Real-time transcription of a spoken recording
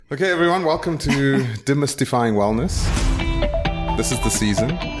Okay, everyone, welcome to Demystifying Wellness. This is the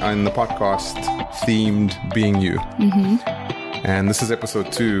season, and the podcast themed Being You. Mm-hmm. And this is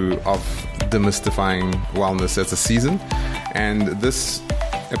episode 2 of Demystifying Wellness as a season. And this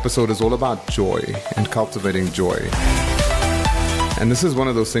episode is all about joy and cultivating joy. And this is one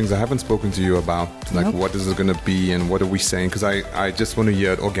of those things I haven't spoken to you about, like what is it going to be and what are we saying? Because I just want to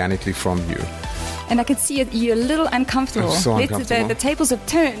hear it organically from you. And I could see it, you're a little uncomfortable. I'm so uncomfortable. The tables have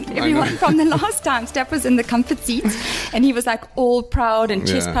turned. Everyone from the last time, Steph was in the comfort seat and he was like all proud and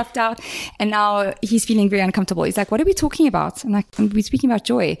chest puffed out. And now he's feeling very uncomfortable. He's like, what are we talking about? I'm like, we're speaking about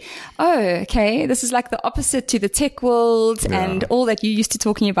joy. Oh, okay. This is like the opposite to the tech world and all that you used to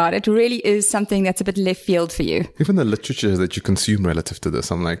talking about. It really is something that's a bit left field for you. Even the literature that you consume relative to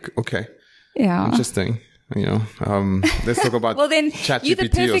this, I'm like, okay. Yeah. Interesting. You know, let's talk about well, then ChatGPT you're the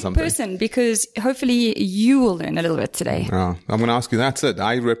perfect or something. person because hopefully you will learn a little bit today. I'm going to ask you, that's it.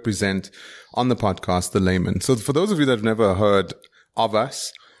 I represent on the podcast, the layman. So for those of you that have never heard of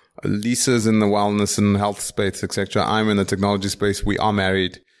us, Lisa's in the wellness and health space, etc. I'm in the technology space. We are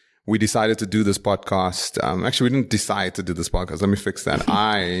married. We decided to do this podcast. Actually, we didn't decide to do this podcast. Let me fix that.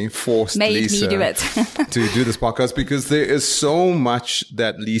 I forced Lisa me do it. to do this podcast because there is so much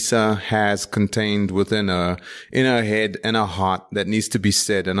that Lisa has contained within her, in her head and her heart that needs to be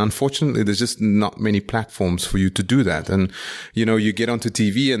said. And unfortunately, there's just not many platforms for you to do that. And, you know, you get onto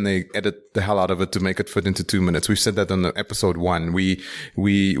TV and they edit the hell out of it to make it fit into 2 minutes. We've said that on the episode 1.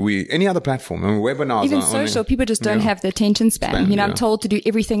 We, any other platform, I mean, webinars. Even social, people just don't have the attention span. You know, I'm told to do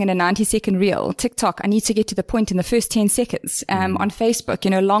everything in a 90-second reel. TikTok, I need to get to the point in the first 10 seconds. On Facebook,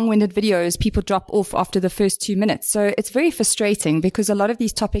 you know, long-winded videos, people drop off after the first 2 minutes. So it's very frustrating because a lot of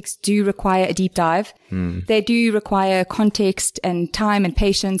these topics do require a deep dive. They do require context and time and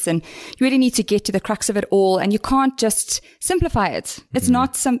patience, and you really need to get to the crux of it all, and you can't just simplify it. It's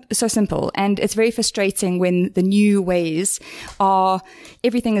not so simple, and it's very frustrating when the new ways are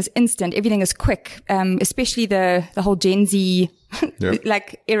everything is instant, everything is quick, especially the whole Gen Z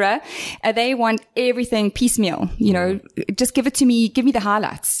like era. They want everything piecemeal, you know, just give it to me, give me the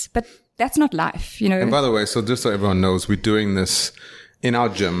highlights. But that's not life, you know. And by the way, so just so everyone knows, we're doing this in our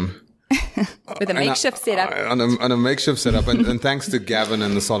gym. With a makeshift setup. On a makeshift setup. And thanks to Gavin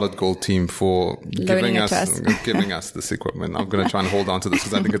and the Solid Gold team for giving us this equipment. I'm going to try and hold on to this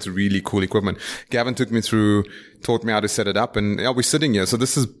because I think it's really cool equipment. Gavin taught me how to set it up, and we're sitting here. So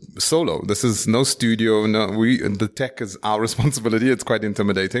this is solo. This is no studio. The tech is our responsibility. It's quite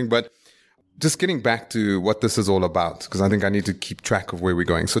intimidating, but just getting back to what this is all about, because I think I need to keep track of where we're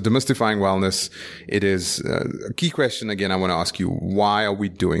going. So demystifying wellness, it is a key question. Again, I want to ask you, why are we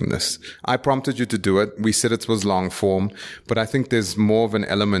doing this? I prompted you to do it. We said it was long form, but I think there's more of an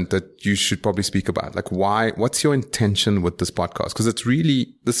element that you should probably speak about. Like what's your intention with this podcast? Because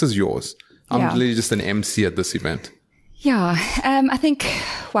this is yours. I'm really just an MC at this event. Yeah. I think,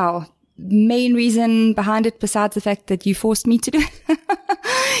 main reason behind it, besides the fact that you forced me to do it,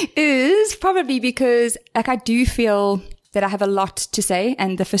 is probably because I do feel that I have a lot to say,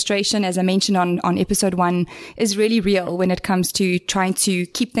 and the frustration, as I mentioned on episode 1, is really real when it comes to trying to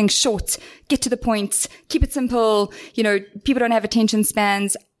keep things short, get to the point, keep it simple. You know, people don't have attention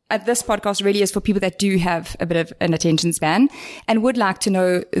spans. This podcast really is for people that do have a bit of an attention span and would like to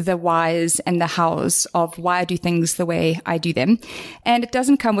know the whys and the hows of why I do things the way I do them. And it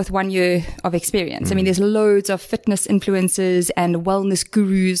doesn't come with 1 year of experience. I mean, there's loads of fitness influencers and wellness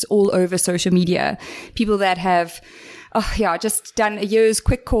gurus all over social media. People that have just done a year's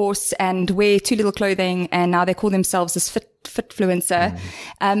quick course and wear too little clothing, and now they call themselves this fitfluencer.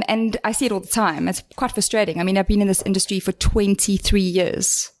 And I see it all the time. It's quite frustrating. I mean, I've been in this industry for 23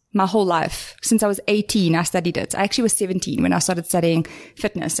 years. My whole life. Since I was 18, I studied it. I actually was 17 when I started studying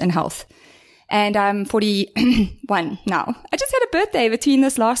fitness and health. And I'm 41 now. I just had a birthday between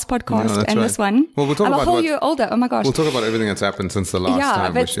this last podcast and this one. Well, we'll talk I'm about a whole year older. Oh my gosh. We'll talk about everything that's happened since the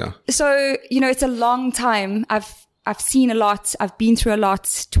last time. So, you know, it's a long time. I've seen a lot. I've been through a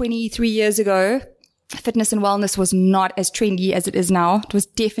lot. 23 years ago, fitness and wellness was not as trendy as it is now. It was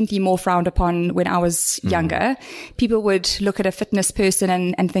definitely more frowned upon when I was younger. People would look at a fitness person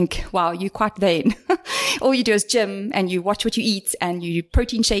and think, wow, you're quite vain. All you do is gym and you watch what you eat and you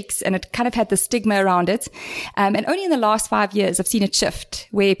protein shakes, and it kind of had the stigma around it. And only in the last 5 years, I've seen it shift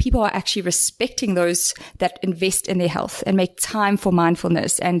where people are actually respecting those that invest in their health and make time for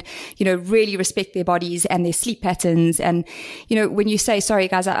mindfulness and, you know, really respect their bodies and their sleep patterns. And, you know, when you say, sorry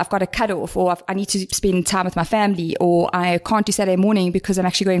guys, I've got a cutoff, or I need to spend time with my family, or I can't do Saturday morning because I'm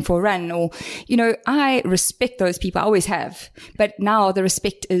actually going for a run, or, you know, I respect those people. I always have. But now the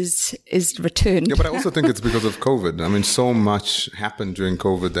respect is returned. Yeah, but I also think think it's because of COVID. I mean, so much happened during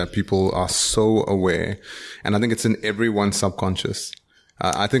COVID that people are so aware. And I think it's in everyone's subconscious.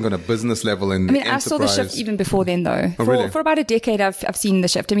 I think on a business level in enterprise. I saw the shift even before then, though. Oh, really? For about a decade, I've seen the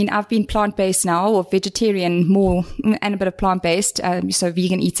shift. I mean, I've been plant-based now, or vegetarian more, and a bit of plant-based, so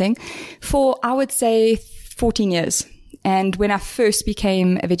vegan eating, for, I would say, 14 years. And when I first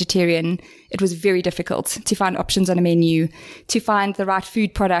became a vegetarian, it was very difficult to find options on a menu, to find the right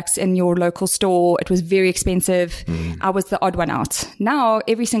food products in your local store. It was very expensive. I was the odd one out. Now,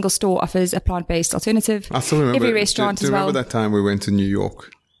 every single store offers a plant-based alternative. I still remember. Every restaurant as well. Do you remember that time we went to New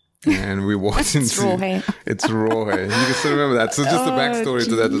York? And we walked into... It's raw, hey? It's raw, hey? You can still remember that. So just the backstory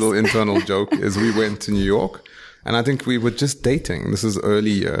to that little internal joke is we went to New York. And I think we were just dating. This is early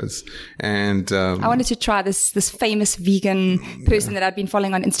years. And I wanted to try this famous vegan person that I'd been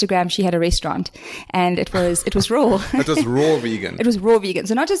following on Instagram. She had a restaurant, and it was raw. It was raw vegan. It was raw vegan.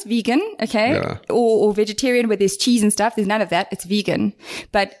 So not just vegan, okay? Yeah. Or vegetarian where there's cheese and stuff. There's none of that. It's vegan.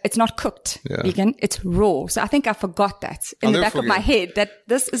 But it's not cooked vegan. It's raw. So I think I forgot that in the back of my head, that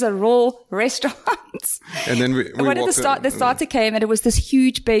this is a raw restaurant. And then we the starter came, and it was this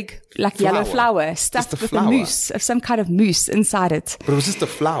huge, big, like yellow flower stuffed with a mousse. Of some kind of mousse inside it. But it was just a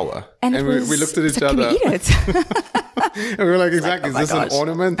flower. And we looked at each other. Can we eat it? And we were like, exactly, is this an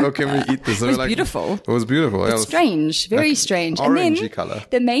ornament or can we eat this? It was beautiful. It was beautiful. It's strange, very strange. Orangey and then color.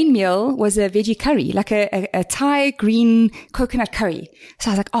 The main meal was a veggie curry, like a Thai green coconut curry. So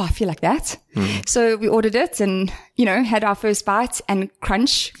I was like, oh, I feel like that. So we ordered it and, had our first bite and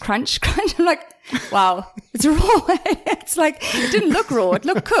crunch. I'm like, wow, it's raw. It's like, it didn't look raw. It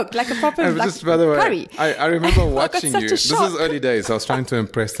looked cooked like a proper by the way, curry. I remember watching you. This shock. is early days. I was trying to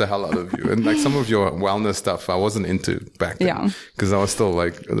impress the hell out of you. And like some of your wellness stuff, I wasn't into back then. Because I was still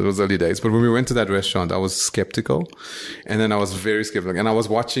like, it was early days. But when we went to that restaurant, I was skeptical. And then I was very skeptical. And I was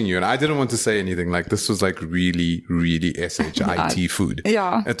watching you. And I didn't want to say anything. Like this was like really, really SHIT food.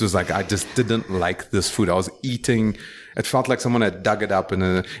 Yeah. It was like, I just didn't like this food. I was eating... It felt like someone had dug it up and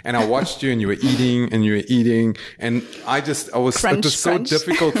I watched you and you were eating and and it was so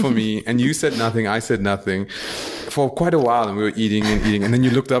difficult for me. And you said nothing. I said nothing for quite a while and we were eating. And then you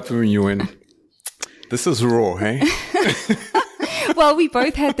looked up at me and you went, this is raw, hey? Well, we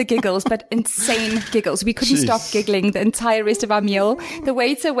both had the giggles, but insane giggles. We couldn't stop giggling the entire rest of our meal. The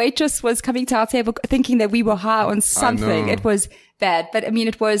waitress was coming to our table thinking that we were high on something. It was bad. But I mean,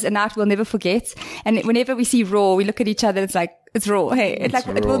 it was a night we'll never forget. And whenever we see raw, we look at each other and it's like, it's raw. Hey, it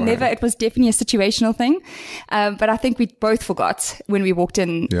was definitely a situational thing. But I think we both forgot when we walked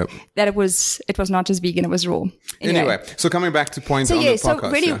in that it was not just vegan, it was raw. Anyway, so coming back to points on the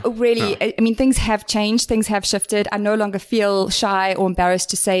podcast. So really, I mean, things have changed. Things have shifted. I no longer feel shy or embarrassed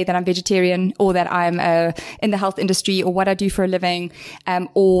to say that I'm vegetarian or that I'm in the health industry or what I do for a living,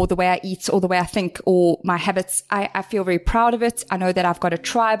 or the way I eat or the way I think or my habits. I feel very proud of it. I know that I've got a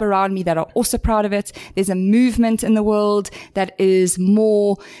tribe around me that are also proud of it. There's a movement in the world that is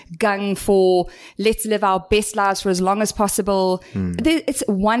more gung for let's live our best lives for as long as possible. It's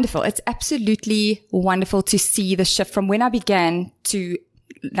wonderful. It's absolutely wonderful to see the shift from when I began to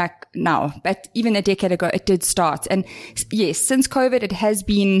like now, but even a decade ago, it did start. And yes, since COVID, it has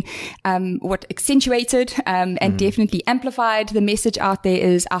been, accentuated, and definitely amplified. The message out there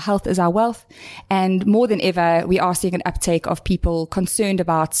is our health is our wealth. And more than ever, we are seeing an uptake of people concerned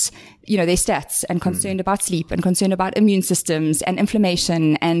about, their stats and concerned about sleep and concerned about immune systems and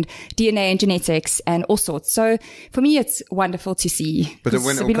inflammation and DNA and genetics and all sorts. So for me, it's wonderful to see. But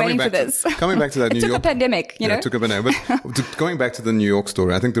when I've been waiting for this. Coming back to that New York. It took a pandemic, It took a pandemic. But going back to the New York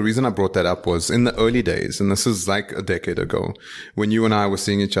story, I think the reason I brought that up was in the early days, and this is like a decade ago, when you and I were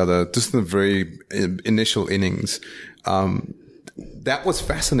seeing each other, just in the very initial innings, that was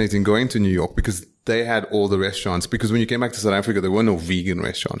fascinating going to New York because they had all the restaurants. Because when you came back to South Africa, there were no vegan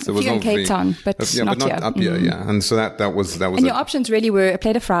restaurants. There was no Cape Town, but not here. Up here. Yeah, and so that was. And your options really were a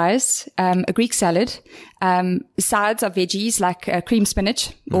plate of fries, a Greek salad, sides of veggies like cream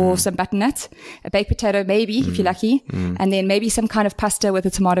spinach or some butternut, a baked potato maybe if you're lucky, and then maybe some kind of pasta with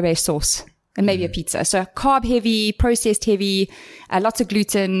a tomato-based sauce. And maybe a pizza. So carb heavy, processed heavy, lots of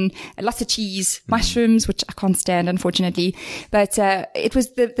gluten, lots of cheese, mushrooms, which I can't stand, unfortunately. But, it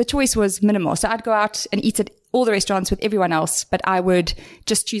was, the choice was minimal. So I'd go out and eat at all the restaurants with everyone else, but I would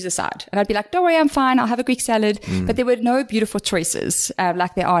just choose a side. And I'd be like, don't worry, I'm fine. I'll have a Greek salad. But there were no beautiful choices,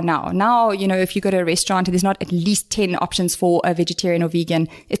 like there are now. Now, if you go to a restaurant and there's not at least 10 options for a vegetarian or vegan,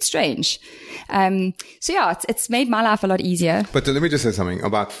 it's strange. So yeah, it's made my life a lot easier. But let me just say something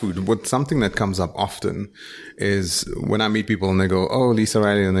about food. Something that comes up often is when I meet people and they go, oh, Lisa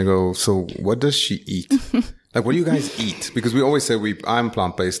Riley, and they go, so what does she eat? Like, what do you guys eat? Because we always say I'm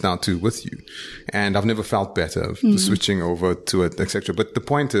plant-based now too with you. And I've never felt better switching over to it, etc. But the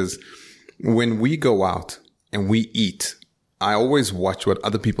point is, when we go out and we eat, I always watch what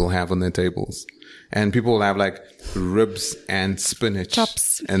other people have on their tables. And people will have like ribs and spinach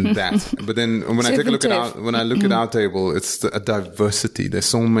chops and that. But then when I take a look at our table, it's a diversity. There's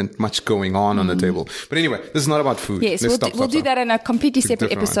so much going on the table. But anyway, this is not about food. Yes, we'll do that in a completely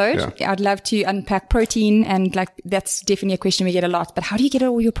separate episode. Yeah. I'd love to unpack protein, and like that's definitely a question we get a lot. But how do you get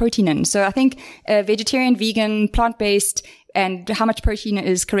all your protein in? So I think vegetarian, vegan, plant-based, and how much protein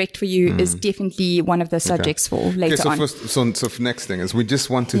is correct for you is definitely one of the subjects for later on. So next thing is we just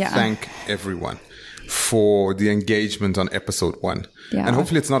want to thank everyone for the engagement on episode 1. Yeah. And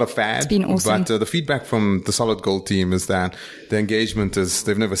hopefully it's not a fad. It's been awesome. But the feedback from the Solid Gold team is that the engagement is,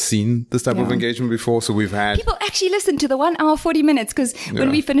 they've never seen this type of engagement before. So we've had... People actually listen to the 1 hour, 40 minutes because when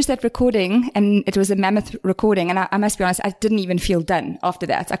we finished that recording, and it was a mammoth recording, and I must be honest, I didn't even feel done after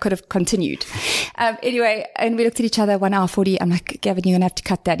that. I could have continued. Anyway, and we looked at each other, 1 hour, 40. I'm like, Gavin, you're going to have to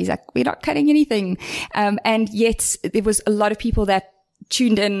cut that. He's like, we're not cutting anything. And yet there was a lot of people that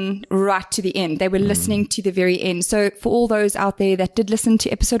tuned in right to the end. They were listening to the very end. So for all those out there that did listen to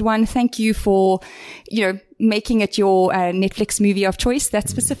episode 1, thank you for, making it your Netflix movie of choice that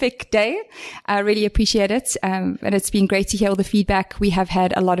specific day. I really appreciate it. And it's been great to hear all the feedback. We have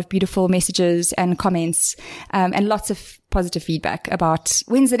had a lot of beautiful messages and comments, and lots of positive feedback about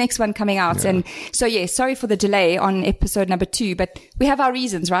when's the next one coming out. And so, sorry for the delay on episode number 2, but we have our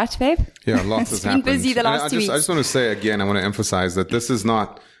reasons, right, babe? Yeah, lots has happened. It's been busy the last 2 weeks. I just want to say again, I want to emphasize that this is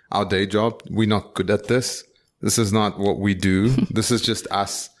not our day job. We're not good at this. This is not what we do. This is just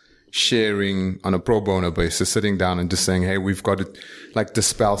us sharing on a pro bono basis, sitting down and just saying, hey, we've got to like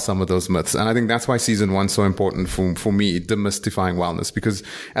dispel some of those myths. And I think that's why season 1 is so important for me, demystifying wellness, because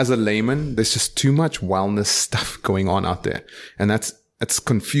as a layman, there's just too much wellness stuff going on out there. And it's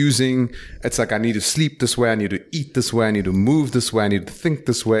confusing. It's like, I need to sleep this way. I need to eat this way. I need to move this way. I need to think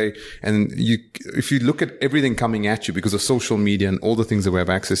this way. And if you look at everything coming at you because of social media and all the things that we have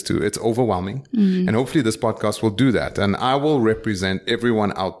access to, it's overwhelming. And hopefully this podcast will do that. And I will represent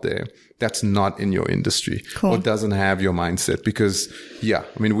everyone out there that's not in your industry or doesn't have your mindset, because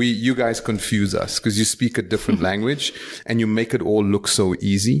you guys confuse us because you speak a different language and you make it all look so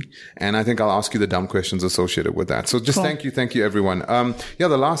easy. And I think I'll ask you the dumb questions associated with that. So just thank you everyone.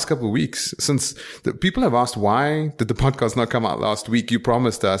 The last couple of weeks, since the people have asked, why did the podcast not come out last week? You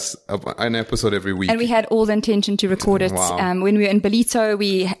promised us an episode every week. And we had all the intention to record it. Wow. When we were in Belito,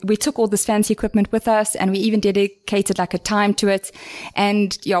 we took all this fancy equipment with us, and we even dedicated like a time to it.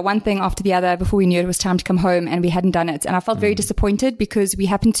 And one thing after the other, before we knew it was time to come home, and we hadn't done it. And I felt very disappointed because we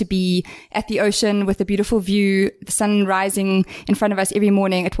happened to be at the ocean with a beautiful view, the sun rising in front of us every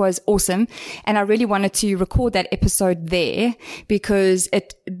morning. It was awesome. And I really wanted to record that episode there because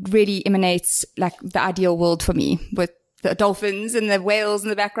it really emanates like the ideal world for me, with the dolphins and the whales in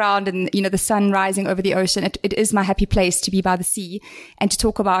the background and, the sun rising over the ocean. It is my happy place to be by the sea, and to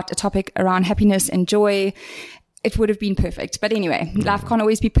talk about a topic around happiness and joy. It would have been perfect. But anyway, life can't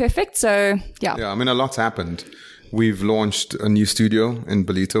always be perfect. So, yeah. Yeah, I mean, a lot's happened. We've launched a new studio in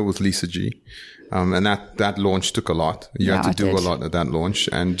Belito with Lisa G. And that launch took a lot. You had to do a lot at that launch.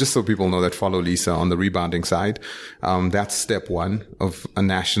 And just so people know that follow Lisa on the rebounding side, that's step 1 of a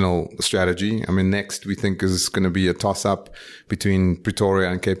national strategy. I mean, next we think is going to be a toss up between Pretoria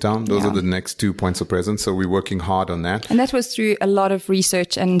and Cape Town. Those are the next 2 points of presence. So we're working hard on that. And that was through a lot of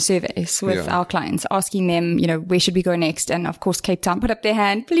research and surveys with our clients, asking them, where should we go next? And of course, Cape Town put up their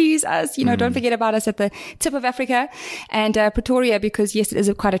hand, please us, don't forget about us at the tip of Africa. And Pretoria, because yes, it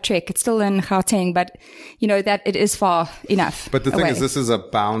is quite a trek. It's still in Gauteng, but that it is far enough. But the thing is, this is a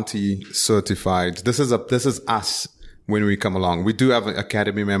bounty certified. This is us when we come along. We do have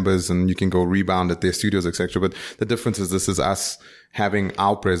academy members, and you can go rebound at their studios, etc. But the difference is, this is us having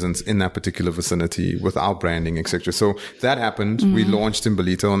our presence in that particular vicinity with our branding, etc. So that happened. We launched in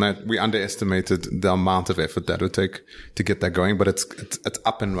Belito, and that we underestimated the amount of effort that would take to get that going. But it's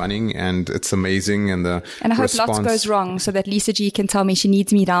up and running, and it's amazing. And I hope lots goes wrong so that Lisa G can tell me she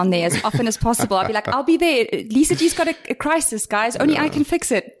needs me down there as often as possible. I'll be like, I'll be there. Lisa G's got a crisis, guys. Only I can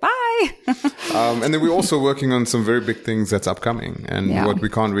fix it. Bye. And then we're also working on some very big things that's upcoming, and what we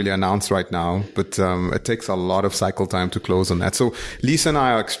can't really announce right now, but it takes a lot of cycle time to close on that. So Lisa and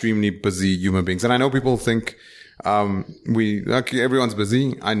I are extremely busy human beings. And I know people think, everyone's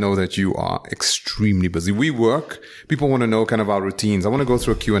busy. I know that you are extremely busy. We work. People want to know kind of our routines. I want to go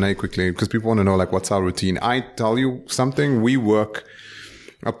through a Q&A quickly because people want to know, like, what's our routine? I tell you something. We work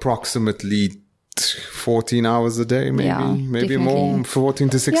approximately 14 hours a day, maybe more, 14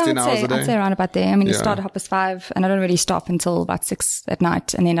 to 16 hours a day. I'd say around about there. I mean, you start at 5:30 and I don't really stop until about 6 at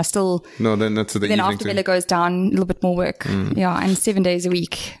night. And then I still... No, then that's the evening. Then after Bella goes down, a little bit more work. And 7 days a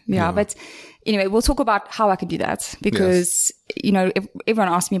week. But anyway, we'll talk about how I could do that because, if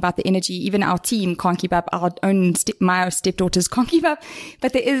everyone asks me about the energy, even our team can't keep up. Our own my stepdaughters can't keep up.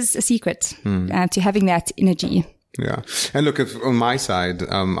 But there is a secret to having that energy. Yeah. And look, on my side,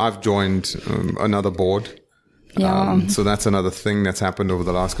 I've joined another board. So that's another thing that's happened over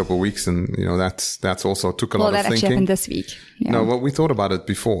the last couple of weeks. And, that's also took a lot of thinking. Well, that actually happened this week. Yeah. No, we thought about it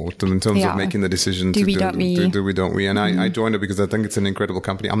before in terms of making the decision do we, don't we. And I joined it because I think it's an incredible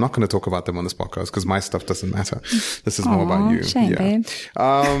company. I'm not going to talk about them on this podcast because my stuff doesn't matter. This is more about you. Shame, babe.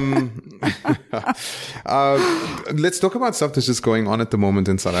 Let's talk about stuff that's just going on at the moment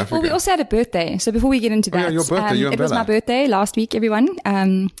in South Africa. Well, we also had a birthday. So before we get into that, your birthday, you and it was Bella. My birthday last week, everyone.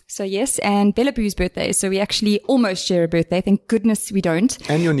 So yes, and Bella Boo's birthday. So we actually almost share a birthday. Thank goodness we don't.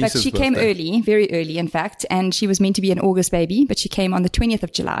 And your niece's But she birthday. came early, very early, in fact. And she was meant to be an August baby, but she came on the 20th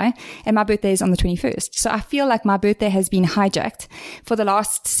of July. And my birthday is on the 21st. So I feel like my birthday has been hijacked for the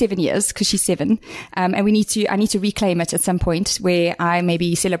last 7 years because she's 7. And I need to reclaim it at some point where I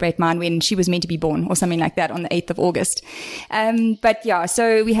maybe celebrate mine when she was meant to be born or something like that on the 8th of August.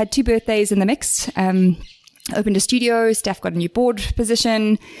 So we had 2 birthdays in the mix. Opened a studio, staff got a new board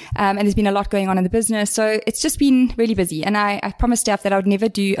position, and there's been a lot going on in the business. So it's just been really busy. And I promised staff that I would never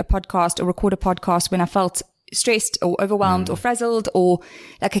do a podcast or record a podcast when I felt stressed or overwhelmed or frazzled or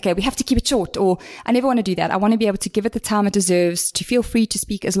like, okay, we have to keep it short, or I never want to do that. I want to be able to give it the time it deserves, to feel free to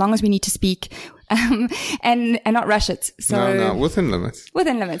speak as long as we need to speak, and not rush it. So No, within limits.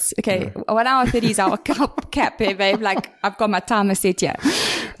 Within limits. Okay. Yeah. 1 hour 30 is our cap here, babe. Like I've got my timer set here.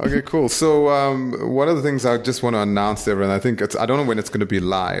 Okay, cool. So, one of the things I just want to announce there, and I think I don't know when it's going to be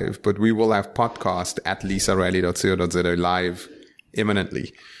live, but we will have podcast at lisarally.co.za live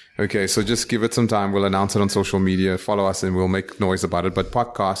imminently. Okay, so just give it some time. We'll announce it on social media. Follow us and we'll make noise about it. But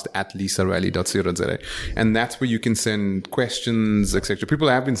podcast at lisarally.co.za. And that's where you can send questions, etc. People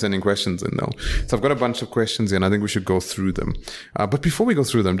have been sending questions in though. So I've got a bunch of questions and I think we should go through them. But before we go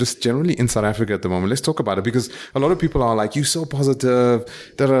through them, just generally in South Africa at the moment, let's talk about it because a lot of people are like, you're so positive,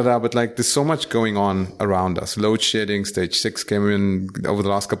 but like there's so much going on around us. Load shedding, stage 6 came in over the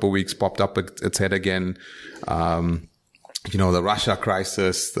last couple of weeks, popped up its head again. The Russia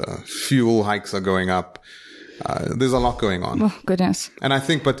crisis, the fuel hikes are going up. There's a lot going on. Oh, goodness. And I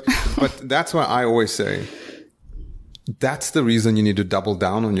think, but that's why I always say, that's the reason you need to double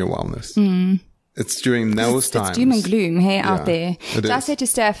down on your wellness. It's during those times. It's doom and gloom out there. So I say to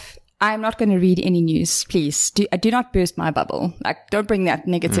staff, I'm not going to read any news, please. Do not burst my bubble. Like, don't bring that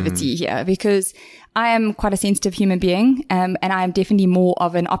negativity here because I am quite a sensitive human being. And I am definitely more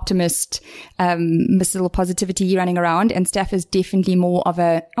of an optimist, Miss Little Positivity running around. And staff is definitely more of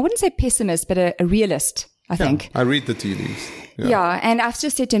I wouldn't say pessimist, but a realist, I think. I read the tea leaves. Yeah. And I've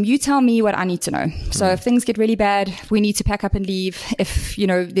just said to him, you tell me what I need to know. So if things get really bad, we need to pack up and leave. If,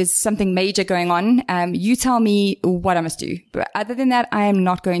 there's something major going on, you tell me what I must do. But other than that, I am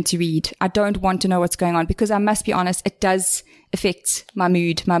not going to read. I don't want to know what's going on because I must be honest, it does affect my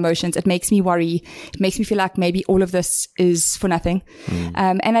mood, my emotions. It makes me worry. It makes me feel like maybe all of this is for nothing.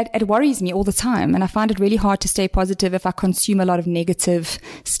 And it worries me all the time. And I find it really hard to stay positive if I consume a lot of negative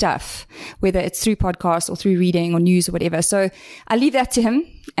stuff, whether it's through podcasts or through reading or news or whatever. So I leave that to him.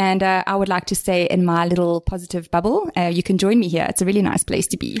 And I would like to stay in my little positive bubble. You can join me here. It's a really nice place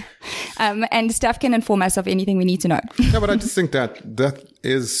to be. And staff can inform us of anything we need to know. Yeah, but I just think that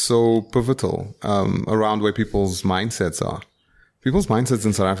is so pivotal around where people's mindsets are. People's mindsets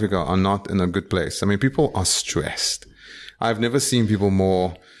in South Africa are not in a good place. I mean, people are stressed. I've never seen people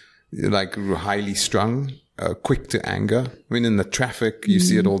more like highly strung, quick to anger. I mean, in the traffic, you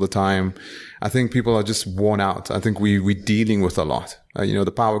see it all the time. I think people are just worn out. I think we're dealing with a lot.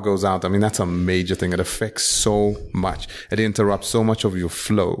 The power goes out. I mean, that's a major thing. It affects so much. It interrupts so much of your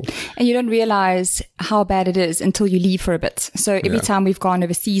flow. And you don't realize how bad it is until you leave for a bit. So every time we've gone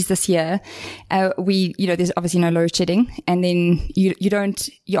overseas this year, there's obviously no load shedding. And then you aren't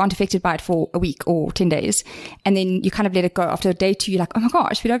affected by it for a week or 10 days. And then you kind of let it go. After day 2, you're like, oh my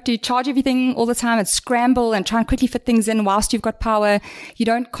gosh, we don't have to charge everything all the time and scramble and try and quickly fit things in whilst you've got power. You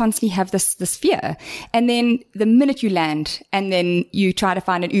don't constantly have this fear. And then the minute you land and then you try to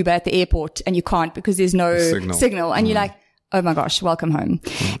find an Uber at the airport and you can't because there's no signal. And you're like, oh my gosh, welcome home.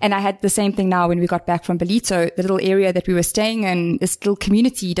 And I had the same thing now when we got back from Belito. The little area that we were staying in, this little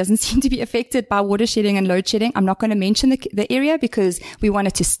community doesn't seem to be affected by water shedding and load shedding. I'm not going to mention the area because we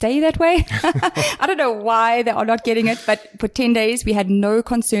wanted to stay that way. I don't know why they are not getting it, but for 10 days, we had no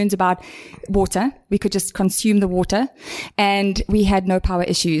concerns about water. We could just consume the water and we had no power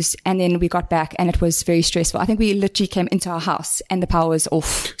issues. And then we got back and it was very stressful. I think we literally came into our house and the power was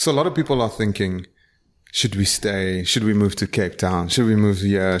off. So a lot of people are thinking, should we stay? Should we move to Cape Town? Should we move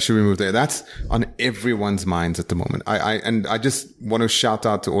here? Should we move there? That's on everyone's minds at the moment. I just want to shout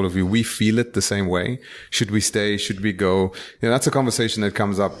out to all of you. We feel it the same way. Should we stay? Should we go? That's a conversation that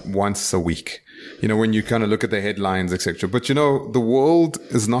comes up once a week. When you kind of look at the headlines, etc. But the world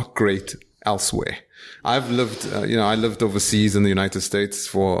is not great elsewhere. I've lived, I lived overseas in the United States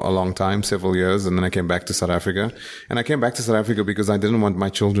for a long time, several years, and then I came back to South Africa. And I came back to South Africa because I didn't want my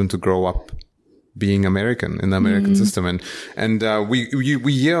children to grow up being American in the American system. And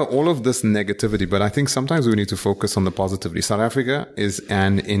we hear all of this negativity, but I think sometimes we need to focus on the positivity. South Africa is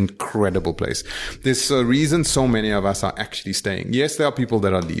an incredible place. There's a reason so many of us are actually staying. Yes, there are people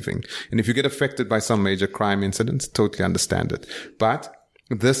that are leaving. And if you get affected by some major crime incidents, totally understand it. But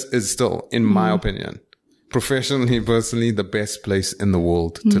this is still, in my opinion, professionally, personally, the best place in the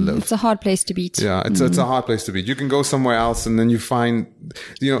world to live. It's a hard place to beat. Yeah, it's a hard place to beat. You can go somewhere else and then you find,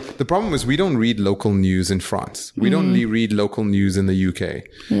 the problem is we don't read local news in France. We don't read local news in the UK.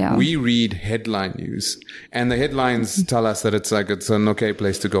 Yeah. We read headline news and the headlines tell us that it's an okay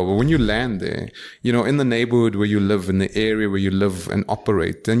place to go. But when you land there, in the neighborhood where you live, in the area where you live and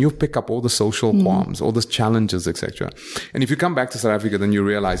operate, then you'll pick up all the social qualms, all the challenges, etc. And if you come back to South Africa, then you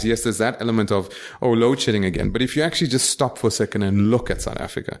realize, yes, there's that element of, load shedding again. But if you actually just stop for a second and look at South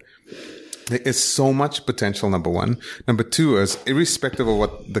Africa, there is so much potential, number one. Number two is, irrespective of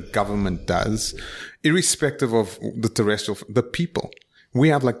what the government does, irrespective of the people, we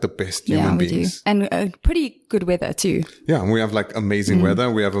have the best human beings. Do. And pretty good weather too. Yeah, we have amazing weather.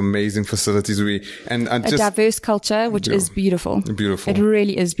 We have amazing facilities. A diverse culture, which is beautiful. Beautiful. It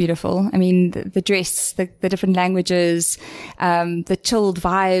really is beautiful. I mean, the dress, the different languages, the chilled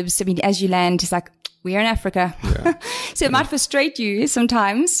vibes. I mean, as you land, it's we're in Africa. Yeah. So it might frustrate you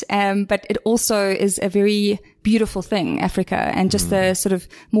sometimes, but it also is a very beautiful thing, Africa, and just the sort of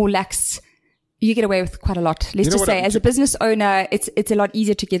more lax. You get away with quite a lot. Let's just say, as a business owner, it's a lot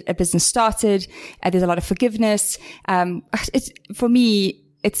easier to get a business started. There's a lot of forgiveness. For me,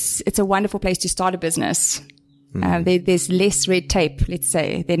 it's a wonderful place to start a business. There's less red tape, let's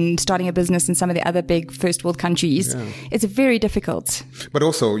say, than starting a business in some of the other big first world countries. Yeah. It's very difficult. But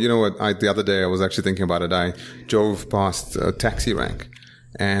also, the other day I was actually thinking about it. I drove past a taxi rank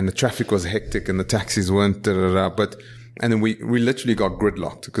and the traffic was hectic and the taxis weren't and then we literally got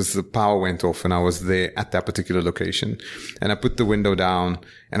gridlocked because the power went off and I was there at that particular location. And I put the window down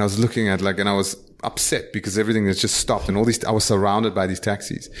and I was looking at and I was upset because everything has just stopped and I was surrounded by these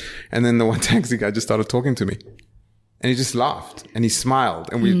taxis. And then the one taxi guy just started talking to me. And he just laughed and he smiled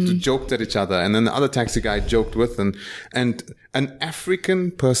and we joked at each other. And then the other taxi guy joked with and an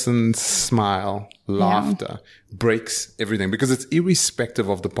African person's smile, laughter breaks everything because it's irrespective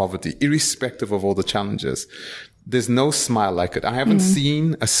of the poverty, irrespective of all the challenges. There's no smile like it. I haven't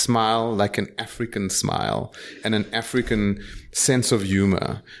seen a smile like an African smile and an African sense of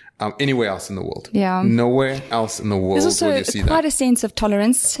humor anywhere else in the world. Yeah. Nowhere else in the world will you see that. There's also quite a sense of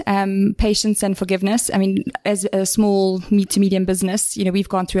tolerance, patience and forgiveness. I mean, as a small to medium business, we've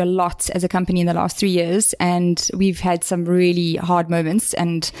gone through a lot as a company in the last 3 years and we've had some really hard moments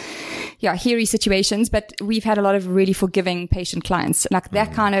and hairy situations, but we've had a lot of really forgiving, patient clients.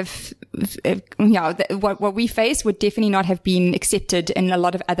 That kind of, what we face would definitely not have been accepted in a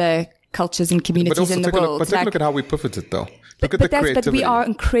lot of other cultures and communities in the world. But take a look at how we pivoted though. But we are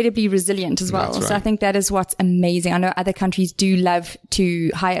incredibly resilient as well. Right. So I think that is what's amazing. I know other countries do love to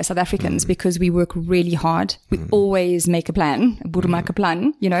hire South Africans because we work really hard. We always make a plan,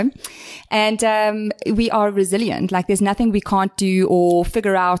 and we are resilient. There's nothing we can't do or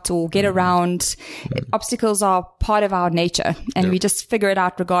figure out or get around. Obstacles are part of our nature and we just figure it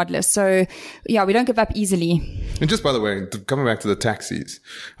out regardless. So we don't give up easily. And just by the way, coming back to the taxis,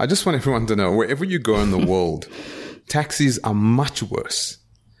 I just want everyone to know, wherever you go in the world, taxis are much worse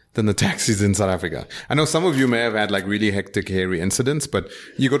than the taxis in South Africa. I know some of you may have had really hectic, hairy incidents, but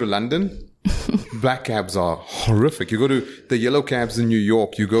you go to London, Black cabs are horrific. You go to the yellow cabs in New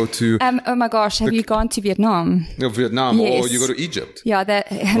York. You go to... oh my gosh, have you gone to Vietnam? Vietnam, yes. Or you go to Egypt. Yeah,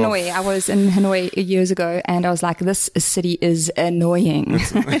 Hanoi. I was in Hanoi years ago and I was like, this city is annoying.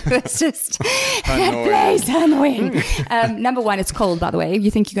 It's just... That place annoying. Number one, it's cold, by the way. You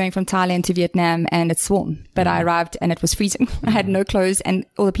think you're going from Thailand to Vietnam and it's warm. But I arrived and it was freezing. I had no clothes and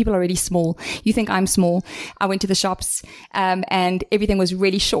all the people are already small. You think I'm small. I went to the shops and everything was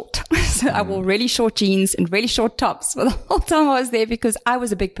really short. So I wore really short jeans and really short tops for the whole time I was there because I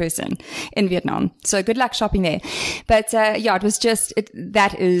was a big person in Vietnam. So good luck shopping there. But it was just,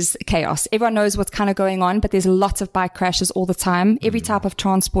 that is chaos. Everyone knows what's kind of going on, but there's lots of bike crashes all the time. Every type of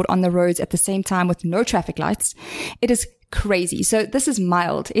transport on the roads at the same time with no traffic lights. It is crazy. So this is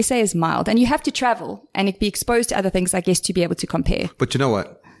mild. SA is mild. And you have to travel and be exposed to other things, I guess, to be able to compare. But you know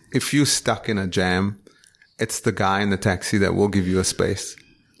what? If you're stuck in a jam, it's the guy in the taxi that will give you a space.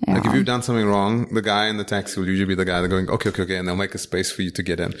 Yeah. Like if you've done something wrong, the guy in the taxi will usually be the guy that's going, okay, and they'll make a space for you to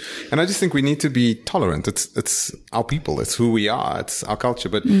get in. And I just think we need to be tolerant. It's our people. It's who we are. It's our culture.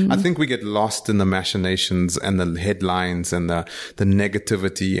 But I think we get lost in the machinations and the headlines and the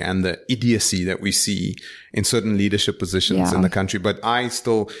negativity and the idiocy that we see in certain leadership positions in the country. But I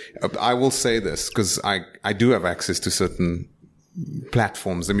will say this because I do have access to certain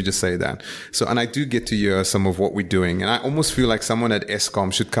platforms. Let me just say that. So, and I do get to hear some of what we're doing. And I almost feel like someone at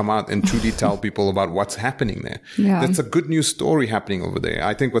Eskom should come out and truly tell people about what's happening there. Yeah. That's a good news story happening over there.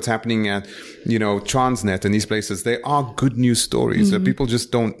 I think what's happening at, Transnet and these places, they are good news stories. That people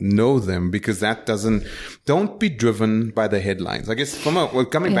just don't know them because don't be driven by the headlines. I guess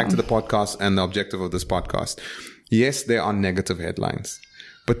coming back to the podcast and the objective of this podcast. Yes, there are negative headlines,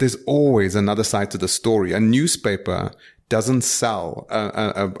 but there's always another side to the story. A newspaper doesn't sell.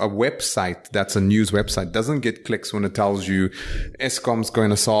 A website that's a news website doesn't get clicks when it tells you Eskom's going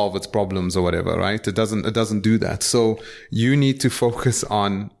to solve its problems or whatever, right? It doesn't do that. So you need to focus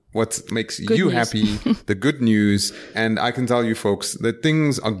on what makes you happy, the good news. And I can tell you folks that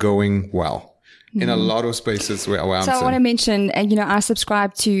things are going well in a lot of spaces where I'm So I want to mention, I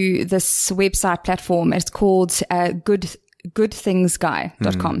subscribe to this website platform. It's called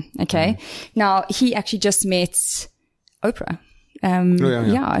goodthingsguy.com. Okay. Now he actually just met Oprah.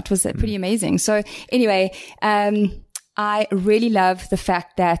 It was pretty amazing. So anyway, I really love the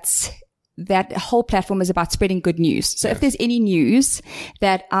fact that whole platform is about spreading good news. So if there's any news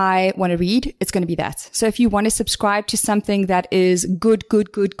that I want to read, it's going to be that. So if you want to subscribe to something that is good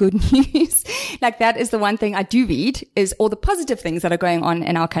news, like that is the one thing I do read, is all the positive things that are going on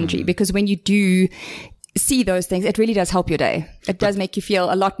in our country. Because when you do see those things, it really does help your day. It does make you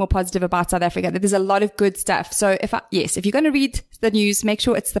feel a lot more positive about South Africa. There's a lot of good stuff. So if you're going to read the news, make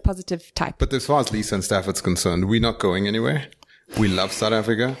sure it's the positive type. But as far as Lisa and Stafford's concerned, we're not going anywhere. We love South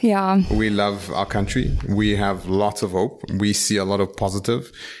Africa. Yeah. We love our country. We have lots of hope. We see a lot of positive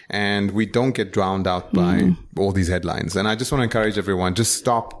and we don't get drowned out by all these headlines. And I just want to encourage everyone, just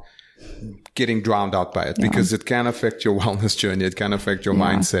stop getting drowned out by it because it can affect your wellness journey. It can affect your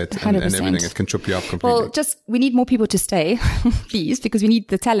mindset and everything. It can trip you up completely. Well, we need more people to stay, please, because we need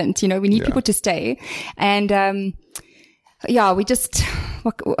the talent, we need people to stay. And,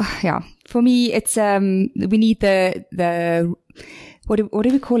 for me, it's, we need the, what do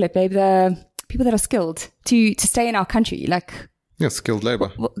we call it, babe? The people that are skilled to stay in our country, like, yeah, skilled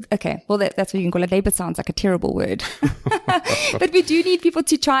labor. Okay. Well, that's what you can call it. Labor sounds like a terrible word. But we do need people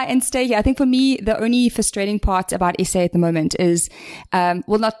to try and stay here. I think for me, the only frustrating part about SA at the moment is,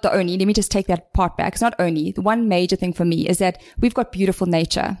 not the only, let me just take that part back. It's not only. The one major thing for me is that we've got beautiful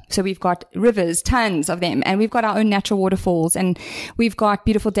nature. So we've got rivers, tons of them, and we've got our own natural waterfalls, and we've got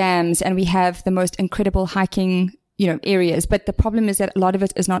beautiful dams, and we have the most incredible hiking areas. But the problem is that a lot of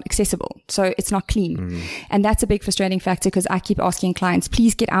it is not accessible. So it's not clean. And that's a big frustrating factor because I keep asking clients,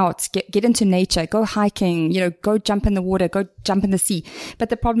 please get out, get into nature, go hiking, go jump in the water, go jump in the sea.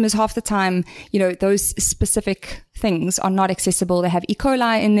 But the problem is half the time, those specific things are not accessible. They have E.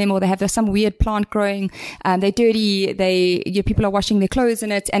 coli in them, or they have some weird plant growing. They're dirty. People are washing their clothes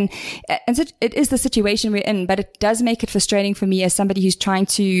in it. And so it is the situation we're in, but it does make it frustrating for me as somebody who's trying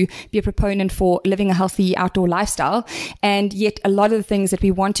to be a proponent for living a healthy outdoor lifestyle. And yet a lot of the things that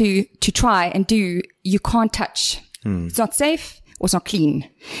we want to try and do, you can't touch. It's not safe. Or it's not clean.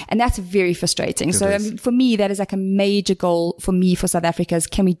 And that's very frustrating. So for me, that is like a major goal for me for South Africa is,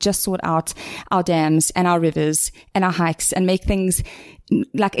 can we just sort out our dams and our rivers and our hikes and make things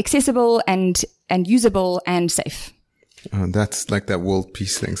like accessible and usable and safe? That's like that world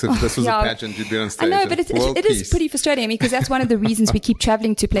peace thing. So if this was a pageant, you'd be on stage. I know, but it is pretty frustrating because that's one of the reasons we keep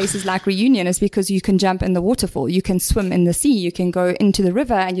traveling to places like Reunion is because you can jump in the waterfall, you can swim in the sea, you can go into the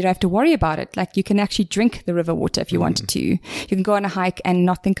river and you don't have to worry about it. Like you can actually drink the river water if you wanted to. You can go on a hike and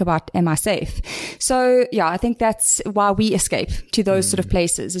not think about, am I safe? So yeah, I think that's why we escape to those sort of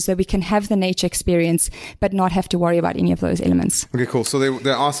places is so we can have the nature experience, but not have to worry about any of those elements. Okay, cool. So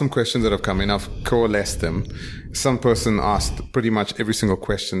there are some questions that have come in. I've coalesced them. Some person asked pretty much every single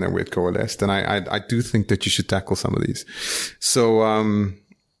question that we had coalesced, and I do think that you should tackle some of these. So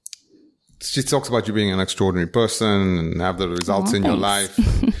she talks about you being an extraordinary person and have the results in your life,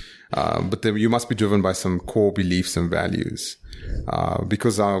 but you must be driven by some core beliefs and values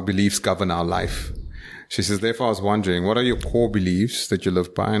because our beliefs govern our life. She says, therefore, I was wondering, what are your core beliefs that you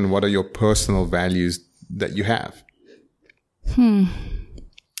live by, and what are your personal values that you have?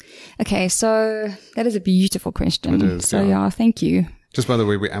 Okay, so that is a beautiful question. Yeah, thank you. Just by the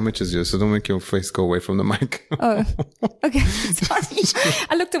way, we're amateurs here, so don't make your face go away from the mic. Oh, okay. Sorry.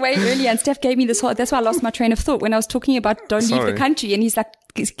 I looked away earlier and Steph gave me this whole, that's why I lost my train of thought when I was talking about don't leave the country. And he's like,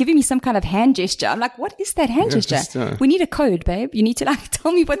 he's giving me some kind of hand gesture. I'm like, what is that hand gesture? We need a code, babe. You need to like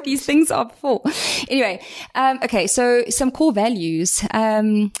tell me what these things are for. Anyway, okay. So some core values.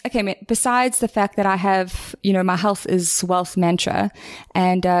 Okay. Besides the fact that I have, my health is wealth mantra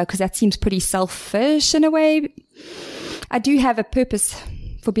and, cause that seems pretty selfish in a way. I do have a purpose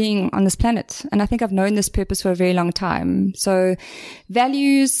for being on this planet. And I think I've known this purpose for a very long time. So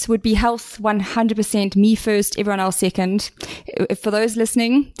values would be health, 100%, me first, everyone else second. For those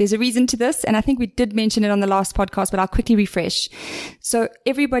listening, there's a reason to this. And I think we did mention it on the last podcast, but I'll quickly refresh. So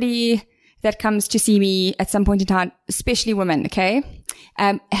everybody that comes to see me at some point in time, especially women, okay,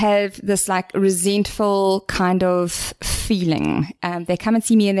 have this like resentful kind of feeling. They come and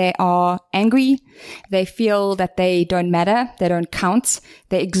see me and they are angry. They feel that they don't matter. They don't count.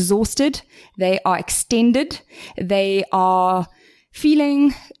 They're exhausted. They are extended. They are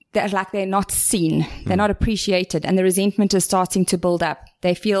feeling that like they're not seen. They're not appreciated. And the resentment is starting to build up.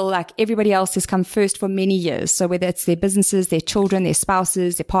 They feel like everybody else has come first for many years. So whether it's their businesses, their children, their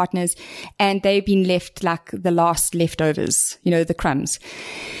spouses, their partners, and they've been left like the last leftovers, the crumbs.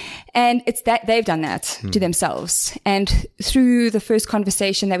 And it's that they've done that to themselves. And through the first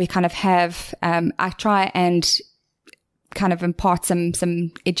conversation that we kind of have, I try and kind of impart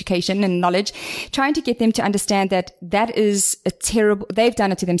some education and knowledge, trying to get them to understand that that is they've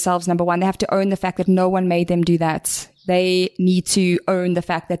done it to themselves. Number one, they have to own the fact that no one made them do that. They need to own the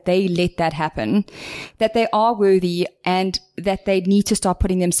fact that they let that happen, that they are worthy, and that they need to start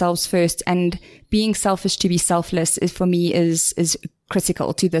putting themselves first. And being selfish to be selfless is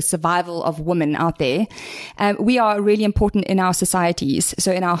critical to the survival of women out there. We are really important in our societies.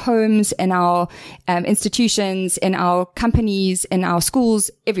 So in our homes, in our institutions, in our companies, in our schools,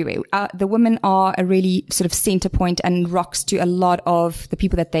 everywhere. The women are a really sort of center point and rocks to a lot of the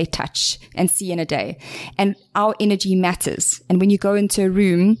people that they touch and see in a day. And our energy matters. And when you go into a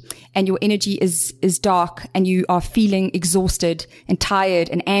room and your energy is dark and you are feeling exhausted and tired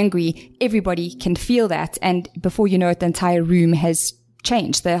and angry, everybody can feel that. And before you know it, the entire room has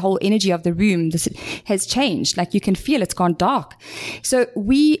changed. The whole energy of the room has changed. Like you can feel it's gone dark. So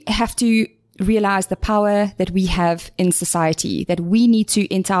we have to realize the power that we have in society, that we need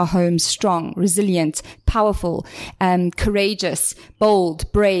to enter our homes strong, resilient, powerful, courageous,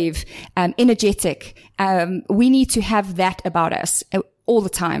 bold, brave, energetic. We need to have that about us all the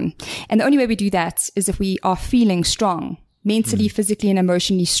time. And the only way we do that is if we are feeling strong, mentally, physically, and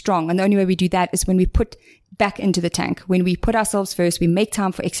emotionally strong. And the only way we do that is when we put back into the tank. When we put ourselves first, we make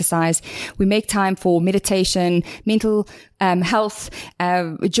time for exercise, we make time for meditation, mental health,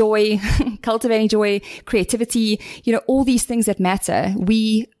 joy, cultivating joy, creativity, all these things that matter.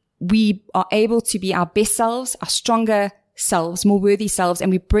 We are able to be our best selves, our stronger selves, more worthy selves,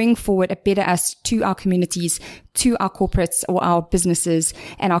 and we bring forward a better us to our communities, to our corporates or our businesses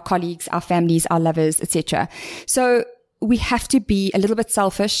and our colleagues, our families, our lovers, etc. So we have to be a little bit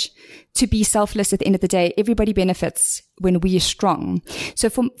selfish to be selfless at the end of the day. Everybody benefits when we are strong. So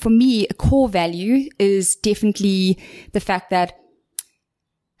for me, a core value is definitely the fact that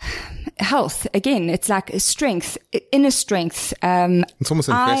health, again, it's like strength, inner strength. It's almost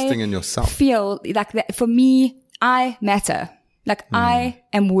investing in yourself. I feel like that for me, I matter. Like I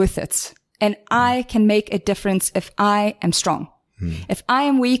am worth it. And I can make a difference if I am strong. If I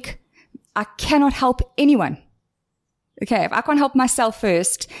am weak, I cannot help anyone. Okay, if I can't help myself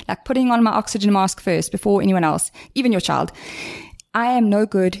first, like putting on my oxygen mask first before anyone else, even your child, I am no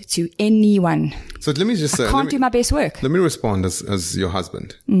good to anyone. So let me just say, I can't do my best work. Let me respond as your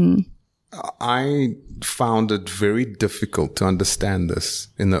husband. I found it very difficult to understand this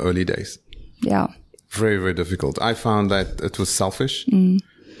in the early days. Yeah. Very, very difficult. I found that it was selfish.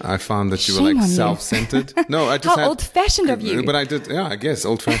 I found that you were like self-centered. No, I just How old-fashioned of you. But I did, yeah, I guess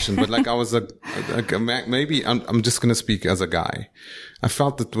old-fashioned. But like I was maybe I'm just going to speak as a guy. I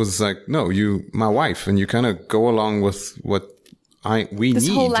felt it was like, no, my wife, and you kind of go along with what we need. This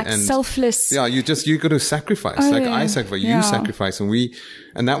whole like selfless. Yeah, you got to sacrifice. I sacrifice, you sacrifice.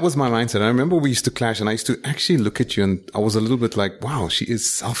 And that was my mindset. I remember we used to clash, and I used to actually look at you, and I was a little bit like, wow, she is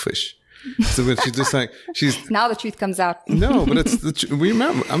selfish. So she's just like, now the truth comes out. No, but we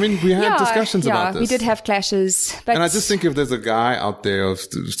remember, I mean, we had discussions about this. We did have clashes. But and I just think if there's a guy out there,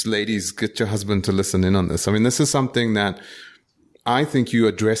 ladies, get your husband to listen in on this. I mean, this is something that I think you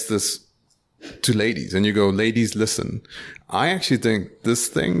address this to ladies and you go, ladies, listen. I actually think this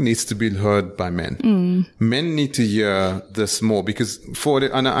thing needs to be heard by men. Men need to hear this more because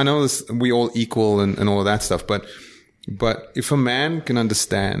I know this, we all equal and all of that stuff, but if a man can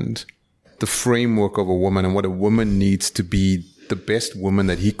understand the framework of a woman and what a woman needs to be the best woman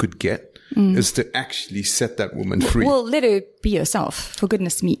that he could get is to actually set that woman free. Well, let her be herself, for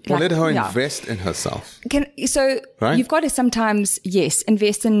goodness me. Well, let her invest in herself. Right? You've got to sometimes, yes,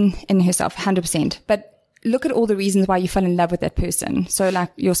 invest in herself 100%. But look at all the reasons why you fell in love with that person. So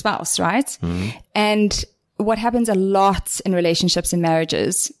like your spouse, right? And what happens a lot in relationships and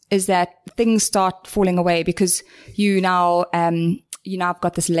marriages is that things start falling away because you now I've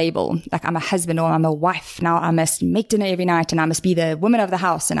got this label, like I'm a husband or I'm a wife. Now I must make dinner every night and I must be the woman of the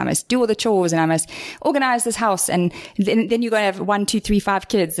house and I must do all the chores and I must organize this house. And then you're going to have 1, 2, 3, 5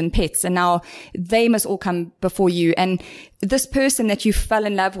 kids and pets. And now they must all come before you. And this person that you fell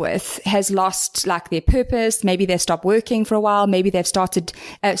in love with has lost like their purpose. Maybe they've stopped working for a while. Maybe they've stopped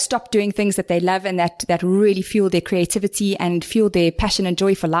doing things that they love and that really fuel their creativity and fuel their passion and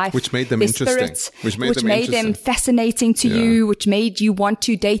joy for life. Which made them interesting. Which made them fascinating to you, which made you want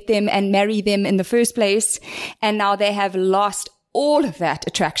to date them and marry them in the first place. And now they have lost all of that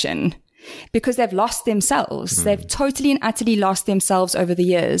attraction because they've lost themselves. They've totally and utterly lost themselves over the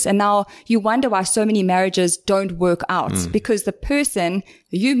years. And now you wonder why so many marriages don't work out because the person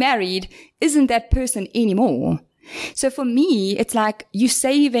you married isn't that person anymore. So for me, it's like you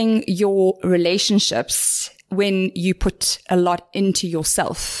saving your relationships when you put a lot into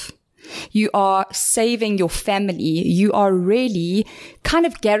yourself. You are saving your family. You are really kind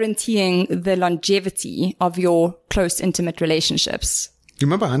of guaranteeing the longevity of your close, intimate relationships. You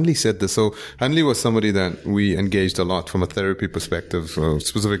remember Hanley said this. So Hanley was somebody that we engaged a lot from a therapy perspective,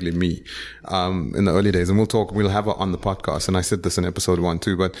 specifically me, in the early days. And we'll have her on the podcast. And I said this in episode 1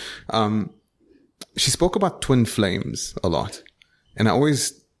 too, but, she spoke about twin flames a lot. And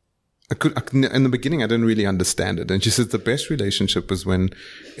in the beginning, I didn't really understand it. And she says the best relationship is when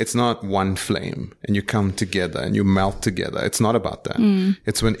it's not one flame and you come together and you melt together. It's not about that.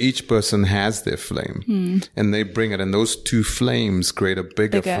 It's when each person has their flame and they bring it. And those two flames create a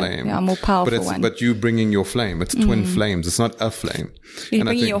bigger flame. Yeah, more powerful one. But you bringing your flame. It's twin flames. It's not a flame. You're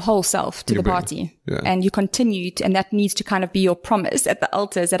bringing your whole self to the party. Yeah. And you continue to, and that needs to kind of be your promise at the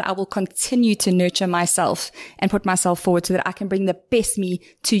altar, is that I will continue to nurture myself and put myself forward so that I can bring the best me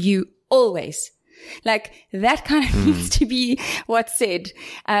to you always. Like that kind of needs to be what's said.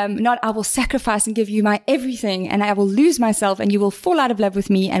 Not I will sacrifice and give you my everything and I will lose myself and you will fall out of love with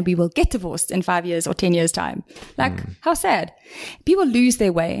me and we will get divorced in 5 years or 10 years time. Like how sad. People lose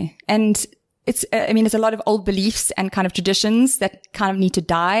their way. And it's a lot of old beliefs and kind of traditions that kind of need to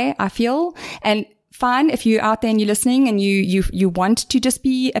die, I feel. And fine, if you're out there and you're listening and you want to just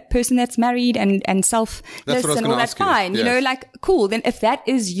be a person that's married and selfless and all that, fine. Yes. You know, like, cool. Then if that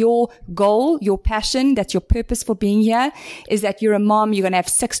is your goal, your passion, that's your purpose for being here, is that you're a mom, you're going to have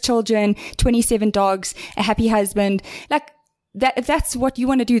 6 children, 27 dogs, a happy husband, like that, if that's what you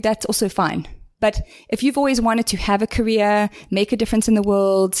want to do, that's also fine. But if you've always wanted to have a career, make a difference in the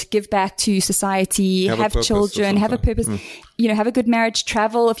world, give back to society, have children, have a purpose, have a good marriage,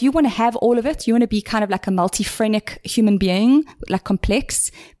 travel. If you want to have all of it, you want to be kind of like a multi-phrenic human being, like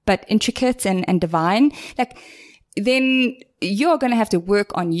complex, but intricate and divine, like, then you're going to have to work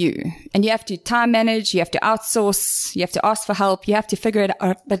on you and you have to time manage, you have to outsource, you have to ask for help, you have to figure it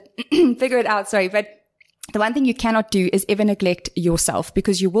out, but the one thing you cannot do is ever neglect yourself,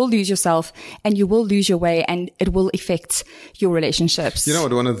 because you will lose yourself and you will lose your way and it will affect your relationships. You know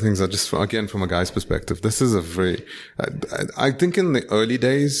what? One of the things again, from a guy's perspective, this is I think in the early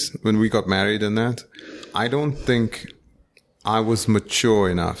days when we got married and that, I don't think I was mature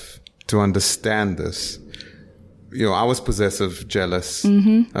enough to understand this. You know, I was possessive, jealous. I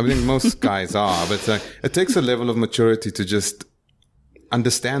think most guys are, but it takes a level of maturity to just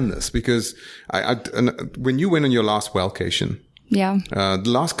understand this because when you went on your last wellcation, the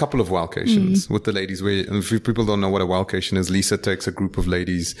last couple of wellcations with the ladies, where, and if people don't know what a wellcation is, Lisa takes a group of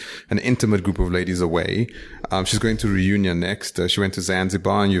ladies, an intimate group of ladies away. She's going to Reunion next. She went to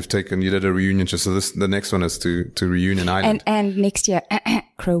Zanzibar and you did a reunion. So the next one is to Reunion Island. And next year,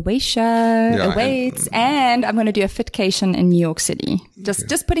 Croatia awaits. And I'm going to do a fitcation in New York City.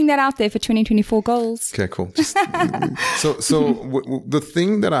 Just putting that out there for 2024 goals. Okay, cool. The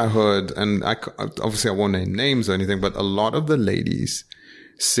thing that I heard, and obviously I won't name names or anything, but a lot of the ladies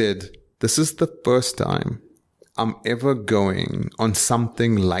said, this is the first time I'm ever going on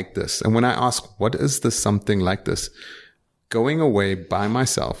something like this. And when I ask, what is this something like this? Going away by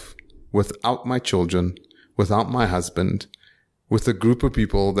myself, without my children, without my husband, with a group of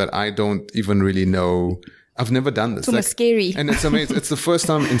people that I don't even really know. I've never done this. It's almost scary. And it's amazing. It's the first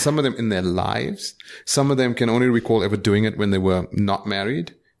time in some of them in their lives. Some of them can only recall ever doing it when they were not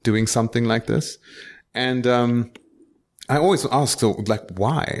married, doing something like this. And I always ask, so like,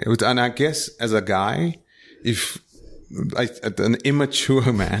 why? And I guess as a guy, if an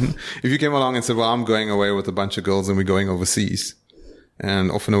immature man, if you came along and said, well, I'm going away with a bunch of girls and we're going overseas,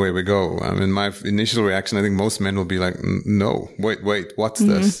 and off and away we go. I mean, my initial reaction, I think most men will be like, no, wait, what's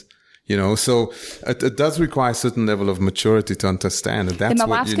this? You know, so it does require a certain level of maturity to understand that that's what you need.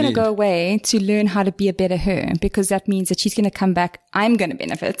 My wife's going to go away to learn how to be a better her, because that means that she's going to come back. I'm going to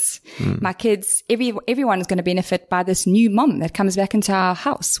benefit. My kids, everyone is going to benefit by this new mom that comes back into our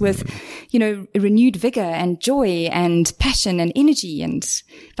house with, renewed vigor and joy and passion and energy and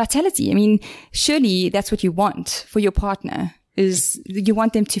vitality. I mean, surely that's what you want for your partner. Is you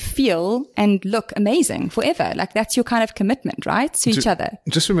want them to feel and look amazing forever. Like that's your kind of commitment, right? To each other.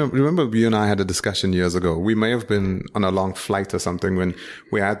 Just remember you and I had a discussion years ago. We may have been on a long flight or something when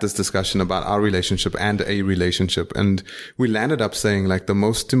we had this discussion about our relationship and a relationship. And we landed up saying like the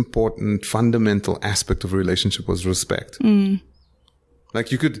most important fundamental aspect of a relationship was respect.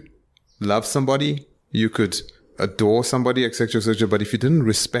 Like you could love somebody, you could adore somebody, etc., but if you didn't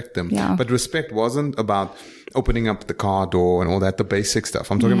respect them, but respect wasn't about opening up the car door and all that, the basic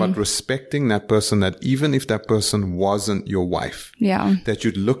stuff. I'm talking about respecting that person, that even if that person wasn't your wife, that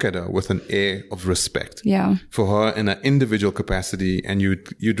you'd look at her with an air of respect for her in an individual capacity, and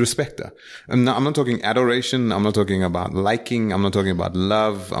you'd respect her. And I'm not talking adoration. I'm not talking about liking. I'm not talking about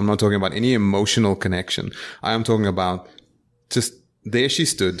love. I'm not talking about any emotional connection. I am talking about just there she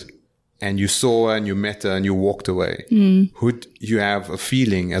stood, and you saw her and you met her and you walked away. Would you have a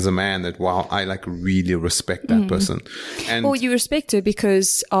feeling as a man that, wow, I like really respect that person? And well, you respect her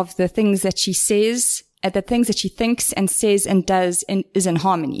because of the things that she says, the things that she thinks and says and does and is in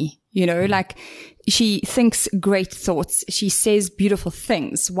harmony. You know, like she thinks great thoughts. She says beautiful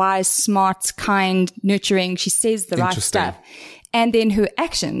things, wise, smart, kind, nurturing. She says the right stuff. And then her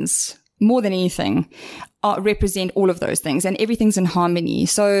actions, more than anything, represent all of those things, and everything's in harmony.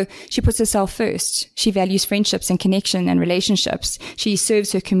 So she puts herself first. She values friendships and connection and relationships. She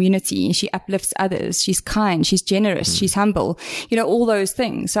serves her community. She uplifts others. She's kind. She's generous. She's humble. All those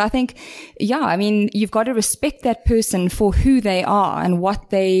things. So I think, you've got to respect that person for who they are and what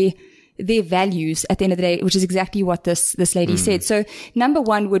their values at the end of the day, which is exactly what this lady said. So number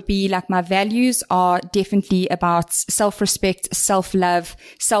one would be like, my values are definitely about self-respect, self-love,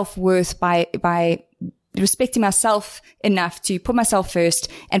 self-worth by respecting myself enough to put myself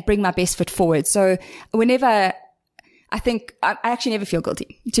first and bring my best foot forward. So whenever I think I actually never feel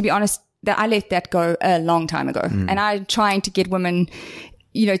guilty, to be honest, that I let that go a long time ago. And I'm trying to get women,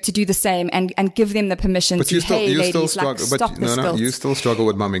 to do the same and give them the permission but to, you still struggle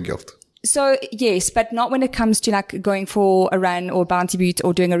with mommy guilt. So yes, but not when it comes to like going for a run or bounty boot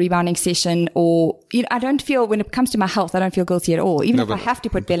or doing a rebounding session, or, I don't feel, when it comes to my health, I don't feel guilty at all. Even if I have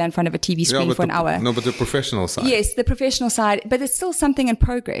to put Bella in front of a TV screen for an hour. No, but the professional side. Yes, the professional side, but it's still something in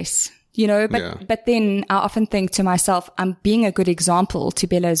progress. But then I often think to myself, I'm being a good example to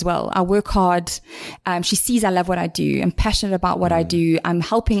Bella as well. I work hard. She sees I love what I do. I'm passionate about what I do. I'm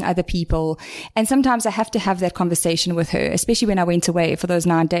helping other people. And sometimes I have to have that conversation with her, especially when I went away for those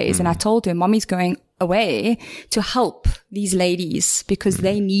 9 days. And I told her, Mommy's going away to help these ladies because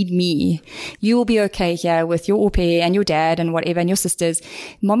they need me. You will be okay here with your au pair and your dad and whatever and your sisters.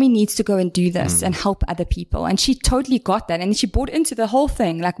 Mommy needs to go and do this and help other people. And she totally got that. And she bought into the whole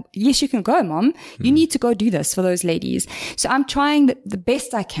thing. Like, yes, you can go, Mom. You need to go do this for those ladies. So I'm trying the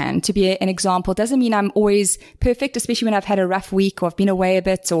best I can to be an example. Doesn't mean I'm always perfect, especially when I've had a rough week or I've been away a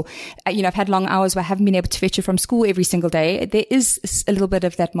bit, or, I've had long hours where I haven't been able to fetch her from school every single day. There is a little bit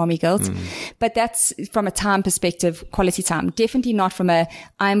of that mommy guilt, but that's not from a time perspective, quality time. Definitely not from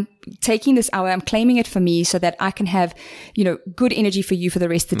I'm taking this hour, I'm claiming it for me so that I can have, good energy for you for the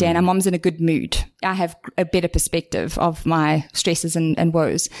rest of the day. And our mom's in a good mood. I have a better perspective of my stresses and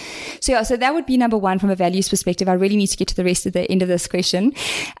woes. So that would be number one from a values perspective. I really need to get to the rest of the end of this question.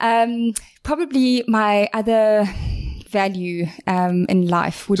 Probably my other value, in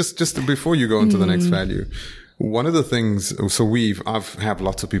life would just before you go into the next value. One of the things, so I've have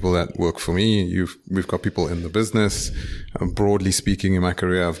lots of people that work for me. We've got people in the business. Broadly speaking, in my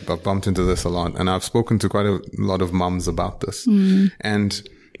career, I've bumped into this a lot, and I've spoken to quite a lot of mums about this. And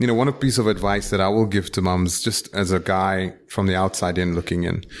one piece of advice that I will give to mums, just as a guy from the outside in looking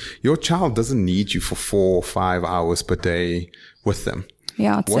in, your child doesn't need you for 4 or 5 hours per day with them.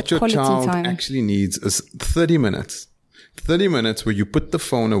 Yeah, it's what your child actually needs is 30 minutes. 30 minutes where you put the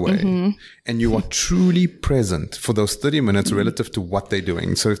phone away and you are truly present for those 30 minutes relative to what they're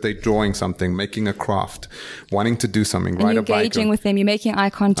doing. So if they're drawing something, making a craft, wanting to do something, ride a bike. You're engaging with them, you're making eye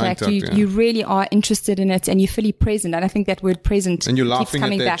contact, you really are interested in it and you're fully present. And I think that word present and you're laughing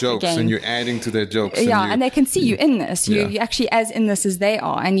keeps at their jokes again. And you're adding to their jokes. Yeah, and they can see you in this. You're actually as in this as they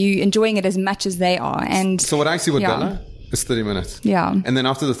are and you're enjoying it as much as they are. And so what I see with Bella, it's 30 minutes. Yeah. And then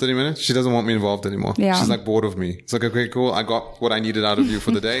after the 30 minutes, she doesn't want me involved anymore. Yeah. She's like bored of me. It's like, okay, cool. I got what I needed out of you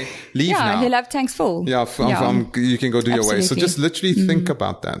for the day. Leave now. Yeah, her love tank's full. Yeah, you can go do your way. So just literally think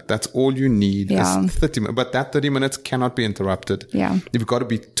about that. That's all you need is 30 minutes. But that 30 minutes cannot be interrupted. Yeah. You've got to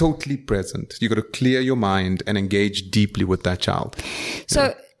be totally present. You've got to clear your mind and engage deeply with that child.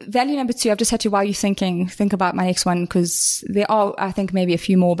 So value number 2, I've just had to, while you're think about my next one, because there are, I think, maybe a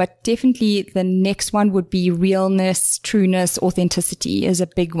few more, but definitely the next one would be realness, trueness, authenticity is a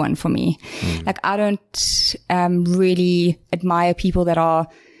big one for me. Like I don't really admire people that are,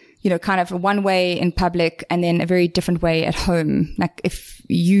 kind of one way in public and then a very different way at home. Like if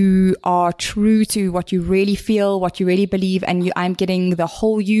you are true to what you really feel, what you really believe, and I'm getting the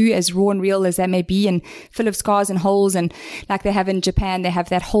whole you, as raw and real as that may be, and full of scars and holes. And like they have in Japan, they have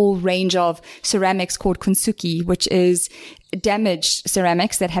that whole range of ceramics called kintsugi, which is damaged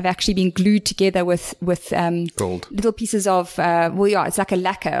ceramics that have actually been glued together with gold, little pieces of it's like a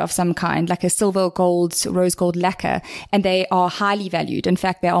lacquer of some kind, like a silver gold, rose gold lacquer, and they are highly valued. In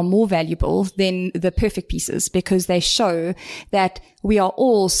fact, they are more valuable than the perfect pieces because they show that we are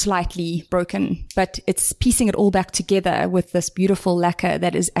all slightly broken, but it's piecing it all back together with this beautiful lacquer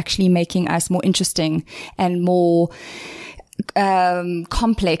that is actually making us more interesting and more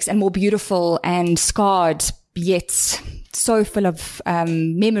complex and more beautiful and scarred, yet so full of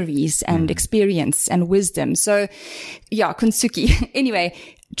memories and experience and wisdom. So yeah, kintsugi. Anyway,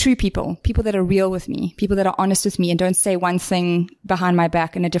 true people that are real with me, people that are honest with me and don't say one thing behind my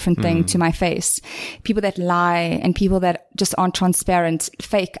back and a different thing to my face, people that lie and people that just aren't transparent,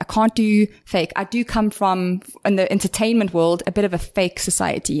 fake. I can't do fake. I do come from, in the entertainment world, a bit of a fake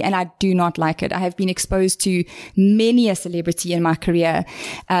society, and I do not like it. I have been exposed to many a celebrity in my career,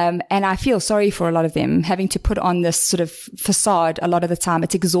 and I feel sorry for a lot of them having to put on this sort of facade a lot of the time.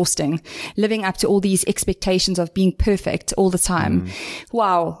 It's exhausting, living up to all these expectations of being perfect all the time.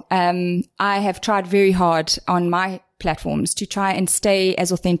 Wow. I have tried very hard on my platforms to try and stay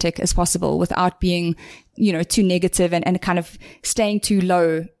as authentic as possible without being, too negative and kind of staying too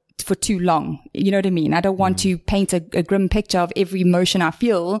low for too long. You know what I mean? I don't want to paint a grim picture of every emotion I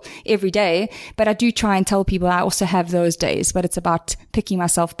feel every day, but I do try and tell people I also have those days, but it's about picking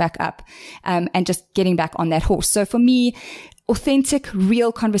myself back up, and just getting back on that horse. So for me, authentic,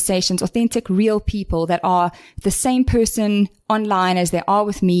 real conversations, authentic, real people that are the same person online as they are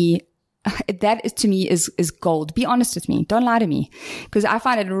with me, that is, to me, is gold. Be honest with me. Don't lie to me. Because I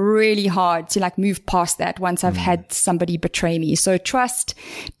find it really hard to move past that once I've had somebody betray me. So trust,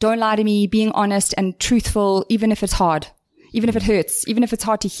 don't lie to me, being honest and truthful, even if it's hard. Even if it hurts, even if it's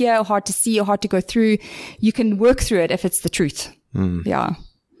hard to hear or hard to see or hard to go through, you can work through it if it's the truth. Yeah.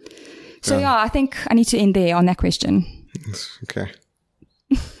 So yeah, I think I need to end there on that question. Okay.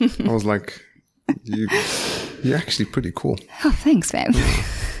 I was like, you're actually pretty cool. Oh, thanks, man.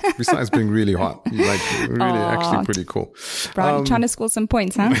 Besides being really hot, you're actually pretty cool. Brian, trying to score some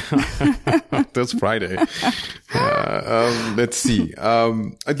points, huh? That's Friday. Let's see.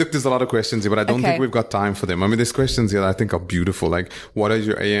 Look, there's a lot of questions here, but I don't think we've got time for them. I mean, there's questions here that I think are beautiful. Like, what are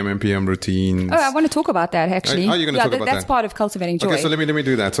your AM and PM routines? Oh, I want to talk about that, actually. Are you going to talk about that? That's part of Cultivating Joy. Okay, so let me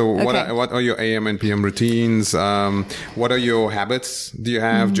do that. So what are your AM and PM routines? What are your habits? Do you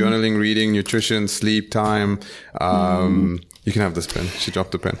have journaling, reading, nutrition, sleep time? You can have this pen. She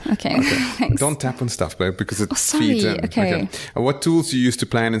dropped the pen. Okay. Thanks. Don't tap on stuff, babe, because it sorry. feeds in. Okay. What tools do you use to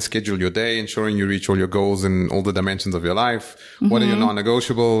plan and schedule your day, ensuring you reach all your goals in all the dimensions of your life? What are your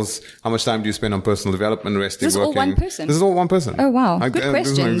non-negotiables? How much time do you spend on personal development, resting, This is working? all one person? This is all one person. Oh, wow. Good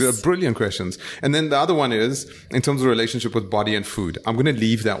questions. These are brilliant questions. And then the other one is, in terms of relationship with body and food. I'm going to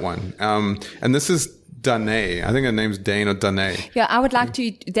leave that one. And this is Danae. I think her name's Dane or Danae. Yeah, I would like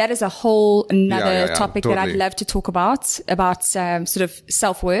to, that is a whole another topic totally. that I'd love to talk about sort of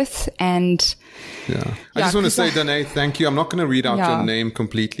self-worth and. Yeah. I just want to say, Danae, thank you. I'm not going to read out your name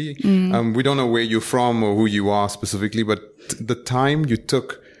completely. We don't know where you're from or who you are specifically, but the time you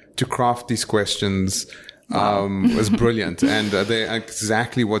took to craft these questions was brilliant. And they're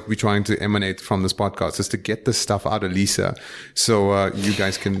exactly what we're trying to emanate from this podcast, is to get this stuff out of Lisa so you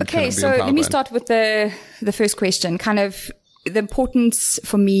guys can Okay, be so empowered. let me start with the first question, kind of the importance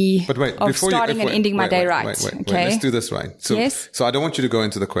for me of starting and ending my day right. Wait. Okay? Let's do this right. So, yes? So I don't want you to go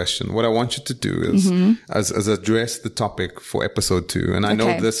into the question. What I want you to do is as address the topic for episode 2. And I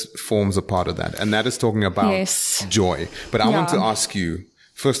know this forms a part of that. And that is talking about joy. But I want to ask you,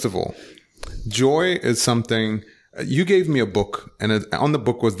 first of all, joy is something, you gave me a book, and on the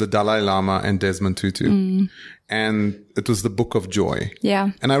book was the Dalai Lama and Desmond Tutu. And it was the Book of Joy. Yeah.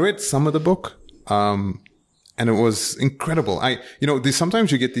 And I read some of the book, and it was incredible.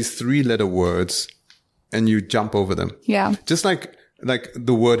 Sometimes you get these 3-letter words and you jump over them. Yeah. Just like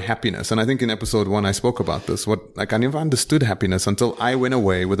the word happiness. And I think in episode 1, I spoke about this. I never understood happiness until I went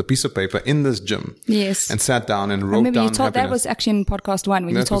away with a piece of paper in this gym. Yes. And sat down and wrote down you told happiness. That was actually in podcast 1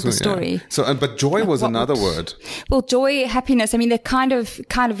 when you told the story. Yeah. So, but joy was another word. Well, joy, happiness, I mean, they're kind of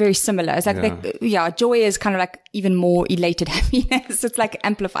very similar. It's like, joy is kind of like even more elated happiness. It's like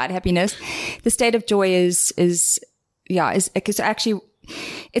amplified happiness. The state of joy is actually,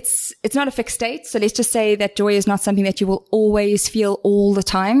 it's not a fixed state. So let's just say that joy is not something that you will always feel all the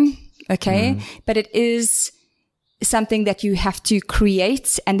time. Okay. But it is something that you have to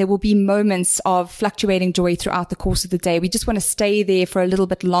create, and there will be moments of fluctuating joy throughout the course of the day. We just want to stay there for a little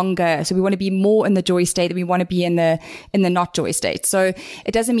bit longer. So we want to be more in the joy state than we want to be in the not joy state. So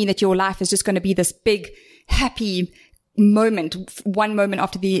it doesn't mean that your life is just going to be this big, happy moment, one moment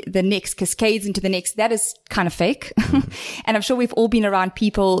after the next, cascades into the next. That is kind of fake. And I'm sure we've all been around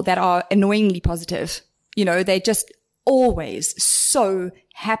people that are annoyingly positive. They're just always so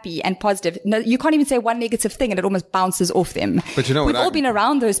happy and positive. No, you can't even say one negative thing and it almost bounces off them. But we've all been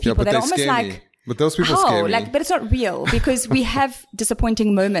around those people that are almost like, but those people scare me. But it's not real, because we have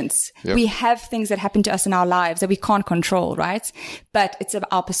disappointing moments. Yep. We have things that happen to us in our lives that we can't control, right? But it's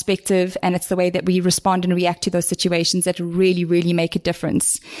our perspective, and it's the way that we respond and react to those situations that really, really make a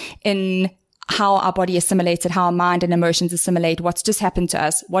difference in how our body assimilates it, how our mind and emotions assimilate what's just happened to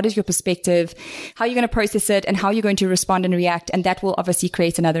us. What is your perspective? How are you going to process it, and how are you going to respond and react? And that will obviously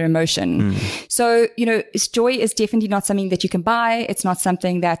create another emotion. So, joy is definitely not something that you can buy. It's not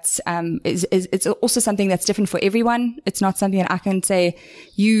something that's, it's also something that's different for everyone. It's not something that I can say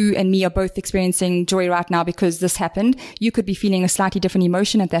you and me are both experiencing joy right now because this happened. You could be feeling a slightly different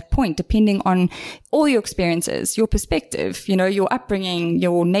emotion at that point, depending on all your experiences, your perspective, your upbringing,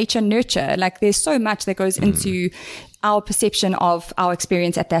 your nature, nurture. Like, there's so much that goes into our perception of our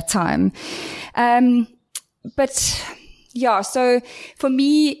experience at that time. So for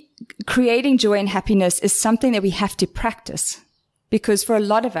me, creating joy and happiness is something that we have to practice, because for a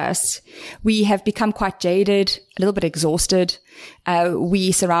lot of us, we have become quite jaded, a little bit exhausted.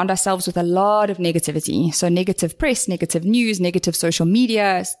 We surround ourselves with a lot of negativity. So negative press, negative news, negative social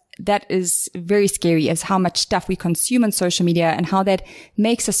media. That is very scary, as how much stuff we consume on social media and how that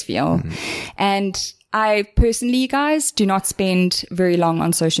makes us feel. And I personally, guys, do not spend very long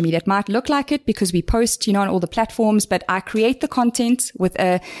on social media. It might look like it because we post, on all the platforms, but I create the content with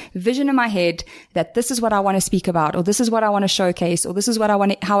a vision in my head that this is what I want to speak about, or this is what I want to showcase, or this is what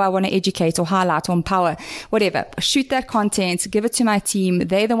how I want to educate or highlight or empower, whatever. Shoot that content, give it to my team.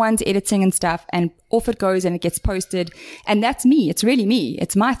 They're the ones editing and stuff, and off it goes and it gets posted. And that's me. It's really me.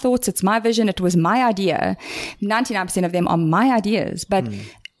 It's my thoughts. It's my vision. It was my idea. 99% of them are my ideas, but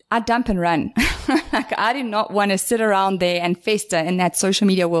I dump and run. Like, I do not want to sit around there and fester in that social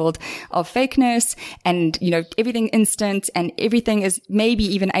media world of fakeness and, everything instant, and everything is maybe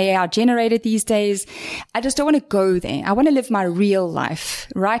even AI generated these days. I just don't want to go there. I want to live my real life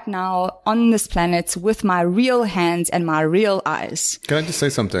right now on this planet with my real hands and my real eyes. Can I just say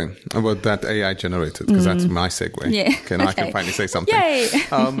something about that AI generated? Because that's my segue. Yeah. Okay. I can finally say something. Yay.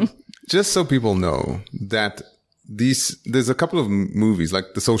 Just so people know that there's a couple of movies,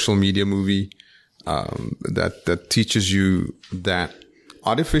 like the social media movie, that teaches you that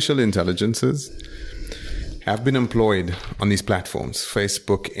artificial intelligences have been employed on these platforms,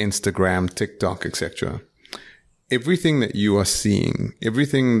 Facebook, Instagram, TikTok, etc., everything that you are seeing,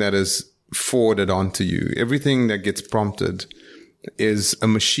 everything that is forwarded onto you, everything that gets prompted is a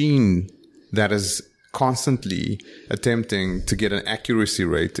machine that is constantly attempting to get an accuracy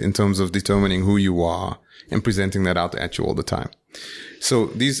rate in terms of determining who you are and presenting that out at you all the time. So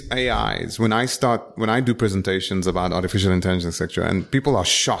these AIs, when I do presentations about artificial intelligence, etc., and people are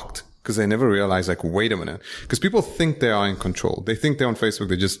shocked because they never realize, like, wait a minute, because people think they are in control. They think they're on Facebook.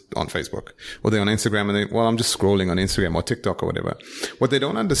 They're just on Facebook, or they're on Instagram and I'm just scrolling on Instagram or TikTok or whatever. What they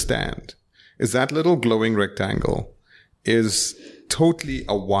don't understand is that little glowing rectangle is totally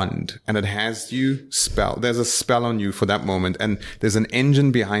a wand, and it has there's a spell on you for that moment, and there's an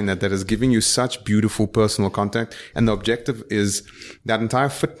engine behind that is giving you such beautiful personal contact, and the objective is that entire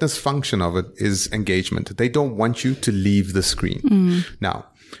fitness function of it is engagement. They don't want you to leave the screen. Now,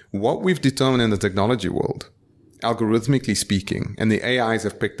 what we've determined in the technology world, algorithmically speaking, and the AIs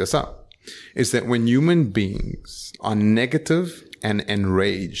have picked this up, is that when human beings are negative and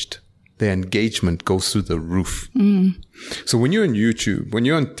enraged, their engagement goes through the roof. So when you're on YouTube, when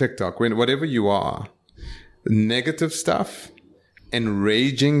you're on TikTok, whatever you are, negative stuff,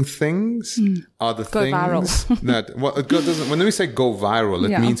 enraging things are the go things viral. that, when we say go viral,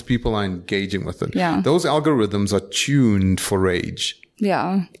 it means people are engaging with it. Yeah. Those algorithms are tuned for rage.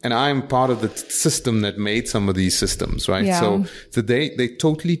 Yeah. And I'm part of the system that made some of these systems, right? Yeah. So they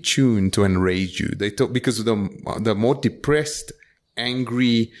totally tune to enrage you. Because the more depressed,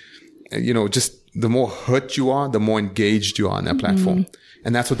 angry, just the more hurt you are, the more engaged you are on that platform.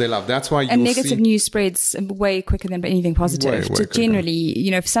 And that's what they love. That's why and negative news spreads way quicker than anything positive. Way generally,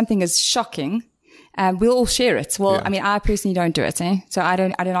 if something is shocking, we'll all share it. Well, I mean, I personally don't do it, so I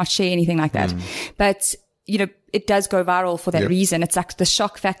do not share anything like that. But it does go viral for that reason. It's like the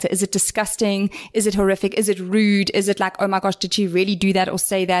shock factor. Is it disgusting? Is it horrific? Is it rude? Is it like, oh my gosh, did she really do that or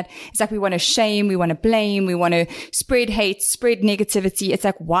say that? It's like we want to shame, we want to blame, we want to spread hate, spread negativity. It's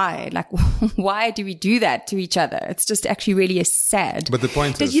like, why? Like, why do we do that to each other? It's just actually really sad. But the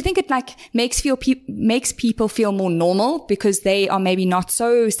point is, do you think it makes people feel more normal because they are maybe not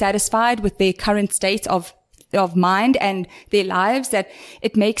so satisfied with their current state of mind and their lives, that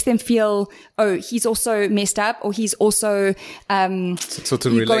it makes them feel, oh, he's also messed up, or he's also going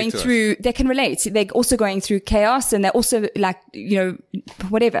through, they can relate. They're also going through chaos, and they're also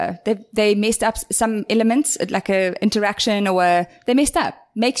whatever. They messed up some elements, like a interaction, or they messed up.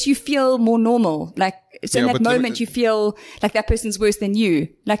 Makes you feel more normal. Like, so in that moment you feel like that person's worse than you.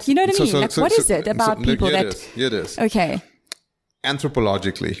 Like, you know what I mean? What is it about people that... It is. Okay.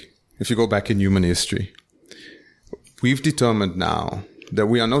 Anthropologically, if you go back in human history, we've determined now that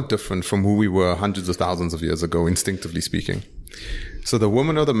we are no different from who we were hundreds of thousands of years ago, instinctively speaking. So the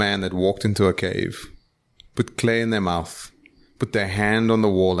woman or the man that walked into a cave, put clay in their mouth, put their hand on the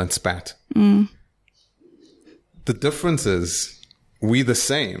wall and spat. The difference is we the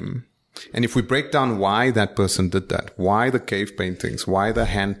same. And if we break down why that person did that, why the cave paintings, why the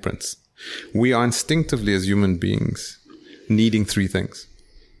handprints, we are instinctively as human beings needing three things.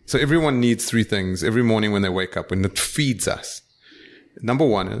 So everyone needs three things every morning when they wake up, and it feeds us. Number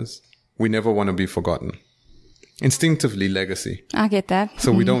one is we never want to be forgotten. Instinctively, legacy. I get that.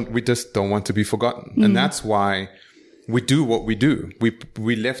 So we just don't want to be forgotten. And that's why we do what we do.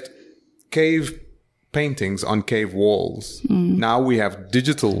 We left cave paintings on cave walls. Now we have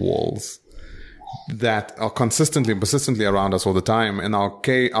digital walls that are consistently and persistently around us all the time. And our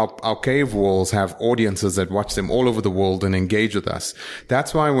cave walls have audiences that watch them all over the world and engage with us.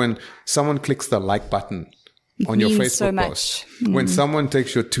 That's why when someone clicks the like button on your Facebook post, when someone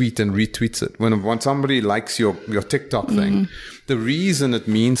takes your tweet and retweets it, when somebody likes your TikTok thing, the reason it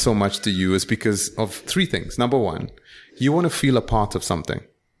means so much to you is because of three things. Number one, you want to feel a part of something.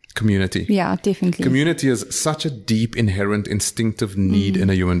 Community. Yeah, definitely. Community is such a deep, inherent, instinctive need in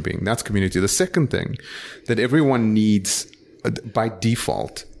a human being. That's community. The second thing that everyone needs by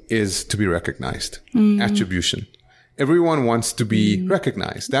default is to be recognized. Attribution. Everyone wants to be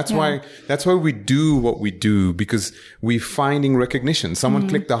recognized. That's why we do what we do, because we're finding recognition. Someone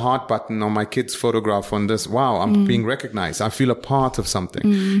clicked the heart button on my kid's photograph on this. Wow, I'm being recognized. I feel a part of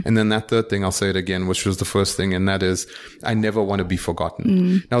something. And then that third thing, I'll say it again, which was the first thing, and that is, I never want to be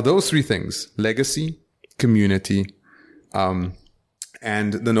forgotten. Now, those three things, legacy, community, and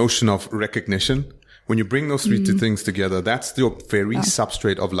the notion of recognition, when you bring those three things together, that's the very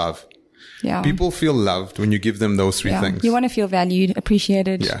substrate of love. Yeah. People feel loved when you give them those three things. You want to feel valued,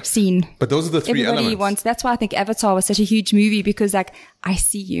 appreciated, seen. But those are the three elements. That's why I think Avatar was such a huge movie, because like, I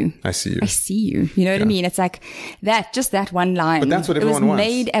see you. I see you. I see you. You know what I mean? It's like just that one line. But that's what everyone wants. It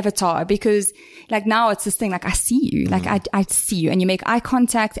was made Avatar because like now it's this thing like, I see you. Like I see you, and you make eye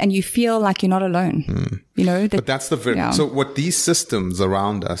contact and you feel like you're not alone. You know? But that's so what these systems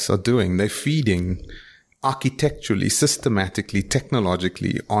around us are doing, they're feeding architecturally, systematically,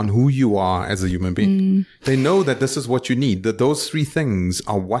 technologically on who you are as a human being. They know that this is what you need, that those three things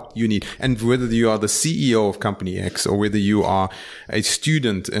are what you need. And whether you are the CEO of company X or whether you are a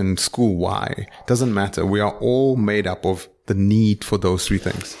student in school Y, doesn't matter. We are all made up of the need for those three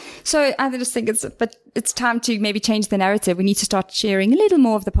things. So I just think it's time to maybe change the narrative. We need to start sharing a little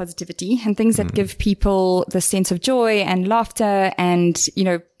more of the positivity and things that give people the sense of joy and laughter and, you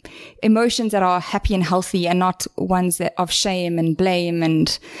know, emotions that are happy and healthy, and not ones that of shame and blame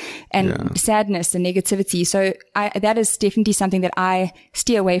and sadness and negativity. So that is definitely something that I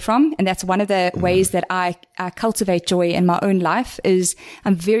steer away from. And that's one of the ways that I cultivate joy in my own life. Is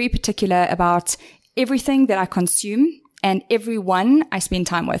I'm very particular about everything that I consume and everyone I spend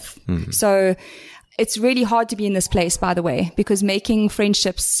time with. So it's really hard to be in this place, by the way, because making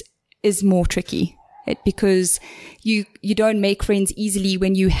friendships is more tricky. Because you don't make friends easily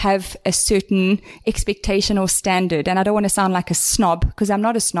when you have a certain expectation or standard. And I don't want to sound like a snob, because I'm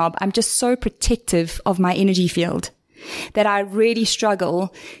not a snob. I'm just so protective of my energy field that I really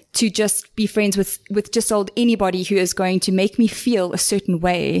struggle to just be friends with just anybody who is going to make me feel a certain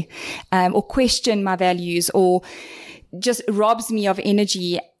way, or question my values, or just robs me of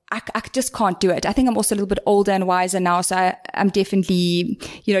energy. I just can't do it. I think I'm also a little bit older and wiser now. So I'm definitely,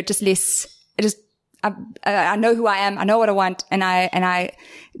 you know, just less, I know who I am. I know what I want. And I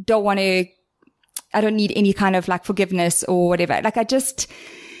don't want to, I don't need any kind of like forgiveness or whatever. Like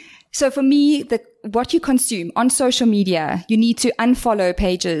so for me, what you consume on social media, you need to unfollow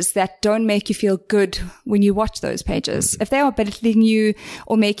pages that don't make you feel good when you watch those pages. If they are belittling you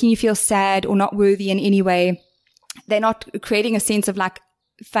or making you feel sad or not worthy in any way, they're not creating a sense of like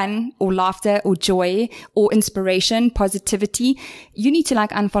fun or laughter or joy or inspiration, positivity, you need to like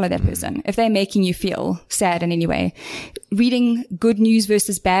unfollow that person if they're making you feel sad in any way. Reading good news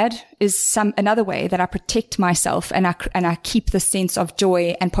versus bad is another way that I protect myself and I keep the sense of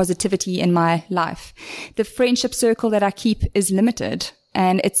joy and positivity in my life. The friendship circle that I keep is limited,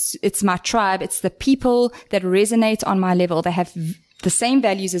 and it's my tribe. It's the people that resonate on my level. They have the same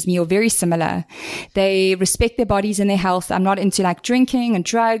values as me or very similar. They respect their bodies and their health. I'm not into like drinking and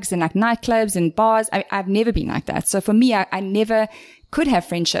drugs and like nightclubs and bars. I've never been like that. So for me, I never could have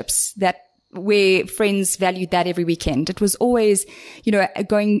friendships where friends valued that every weekend. It was always, you know,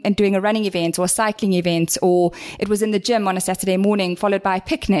 going and doing a running event or a cycling event, or it was in the gym on a Saturday morning followed by a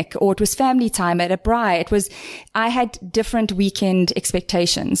picnic, or it was family time at a braai. I had different weekend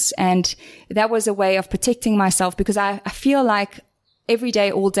expectations, and that was a way of protecting myself, because I feel like every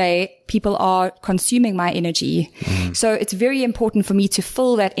day, all day, people are consuming my energy. So it's very important for me to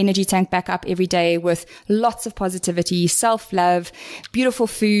fill that energy tank back up every day with lots of positivity, self-love, beautiful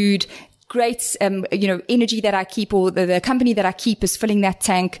food, great, energy that I keep, or the company that I keep is filling that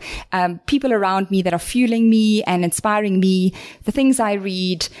tank. People around me that are fueling me and inspiring me, the things I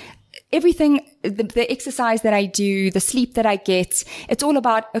read, everything, the exercise that I do, the sleep that I get. It's all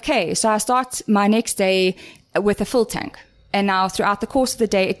about, okay, so I start my next day with a full tank. And now throughout the course of the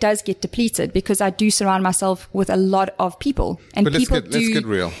day, it does get depleted, because I do surround myself with a lot of people, and but people let's get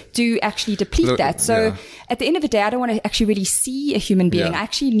real. Do actually deplete that. So at the end of the day, I don't want to actually really see a human being. I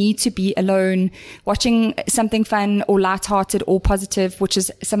actually need to be alone watching something fun or lighthearted or positive, which is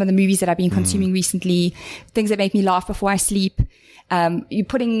some of the movies that I've been consuming recently, things that make me laugh before I sleep.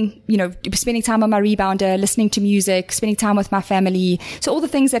 Spending time on my rebounder, listening to music, spending time with my family. So all the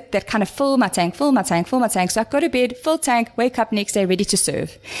things that kind of fill my tank. So I go to bed, full tank, wake up next day, ready to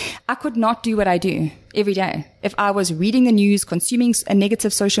serve. I could not do what I do every day if I was reading the news, consuming a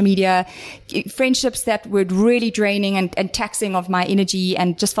negative social media, friendships that were really draining and taxing of my energy,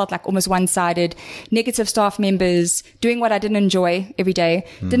 and just felt like almost one-sided, negative staff members, doing what I didn't enjoy every day,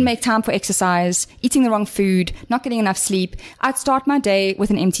 didn't make time for exercise, eating the wrong food, not getting enough sleep. I'd start my day with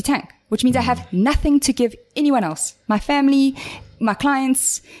an empty tank, which means I have nothing to give anyone else, my family, my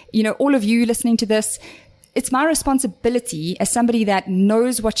clients, all of you listening to this. It's my responsibility as somebody that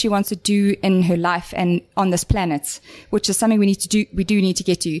knows what she wants to do in her life and on this planet, which is something we do need to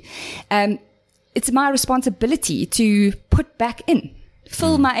get to. It's my responsibility to put back in,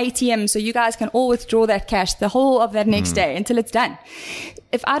 fill my ATM so you guys can all withdraw that cash the whole of that next day until it's done.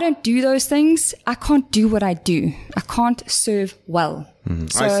 If I don't do those things, I can't do what I do. I can't serve well.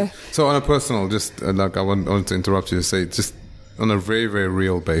 So on a personal, just like I want to interrupt you to say, just on a very, very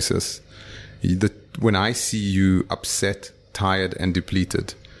real basis, when I see you upset, tired, and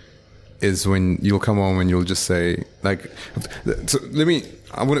depleted, is when you'll come home and you'll just say, like, so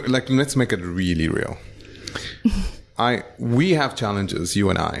let's make it really real. We have challenges, you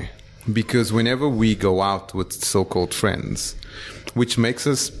and I, because whenever we go out with so-called friends, which makes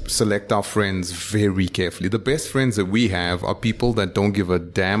us select our friends very carefully. The best friends that we have are people that don't give a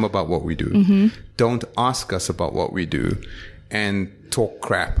damn about what we do, don't ask us about what we do, and talk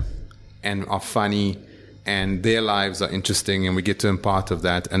crap, and are funny, and their lives are interesting, and we get to impart of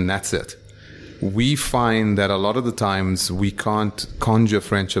that, and that's it. We find that a lot of the times we can't conjure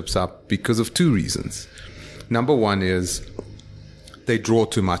friendships up because of two reasons. Number one is they draw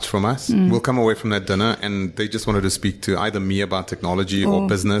too much from us. We'll come away from that dinner and they just wanted to speak to either me about technology or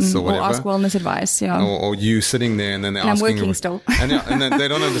business or whatever. Or ask wellness advice, yeah. Or you sitting there and then they're asking. I'm working still. and then they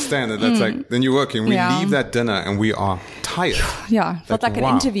don't understand that that's like, then you're working. We leave that dinner and we are tired. Yeah. Felt like an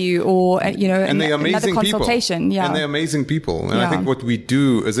interview or, another consultation. People. Yeah. And they're amazing people. And I think what we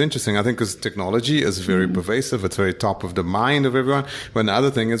do is interesting. I think because technology is very pervasive. It's very top of the mind of everyone. But the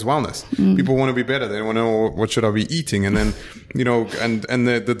other thing is wellness. People want to be better. They want to know what should I be eating. And then, and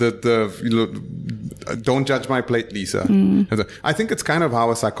don't judge my plate, Lisa. I think it's kind of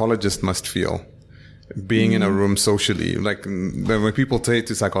how a psychologist must feel being in a room socially. Like when people say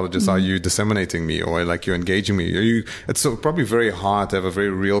to psychologists, are you disseminating me or like you're engaging me? It's probably very hard to have a very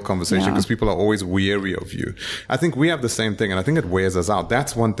real conversation because people are always weary of you. I think we have the same thing and I think it wears us out.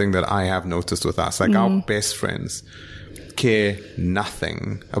 That's one thing that I have noticed with us. Like our best friends care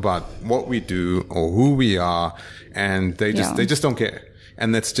nothing about what we do or who we are, and they just don't care.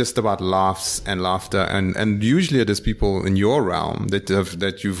 And it's just about laughs and laughter, and usually it is people in your realm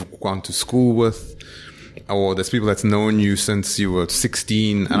that you've gone to school with, or there's people that's known you since you were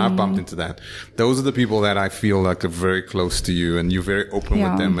 16, and I've bumped into that. Those are the people that I feel like are very close to you, and you're very open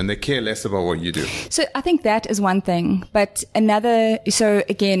with them, and they care less about what you do. So I think that is one thing, but so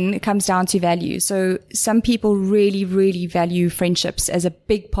again, it comes down to value. So some people really, really value friendships as a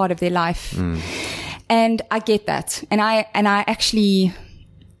big part of their life. And I get that. And I actually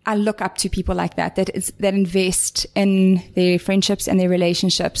look up to people like that invest in their friendships and their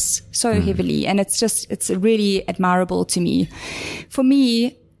relationships so heavily. And it's really admirable to me. For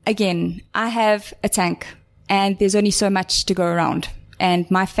me, again, I have a tank and there's only so much to go around. And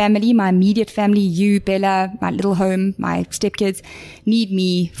my family, my immediate family, you, Bella, my little home, my stepkids need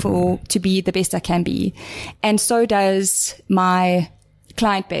me to be the best I can be. And so does my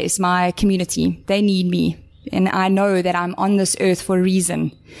client base, my community. They need me. And I know that I'm on this earth for a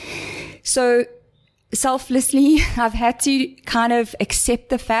reason. So selflessly, I've had to kind of accept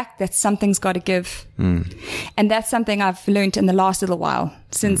the fact that something's got to give. And that's something I've learned in the last little while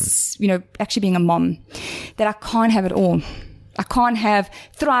since, actually being a mom, that I can't have it all. I can't have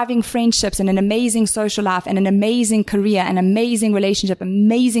thriving friendships and an amazing social life and an amazing career, an amazing relationship,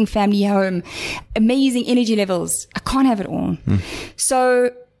 amazing family home, amazing energy levels. I can't have it all.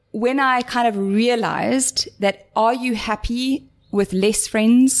 So when I kind of realized that, are you happy with less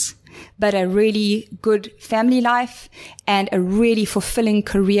friends, but a really good family life and a really fulfilling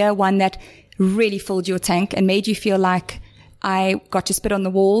career, one that really filled your tank and made you feel like I got to spit on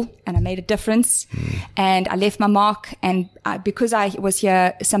the wall and I made a difference and I left my mark, and because I was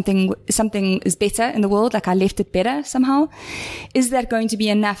here, something is better in the world, like I left it better somehow. Is that going to be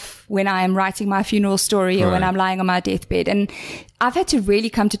enough when I am writing my funeral story or when I'm lying on my deathbed? And I've had to really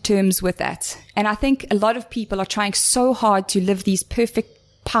come to terms with that. And I think a lot of people are trying so hard to live these perfect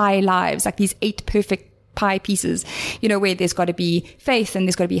pie lives, like these 8 perfect pie pieces, where there's got to be faith and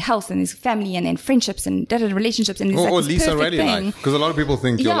there's got to be health and there's family and then friendships and relationships and there's or Lisa Reddy life, because a lot of people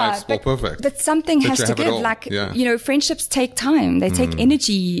think your life's all perfect, but something has to give. Friendships take time, they take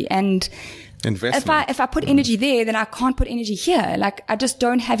energy and investment. If I put energy there, then I can't put energy here. Like I just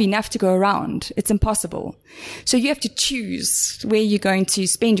don't have enough to go around. It's impossible. So you have to choose where you're going to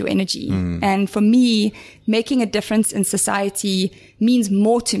spend your energy. And for me, making a difference in society means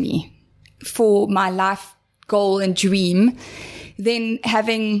more to me for my life goal and dream than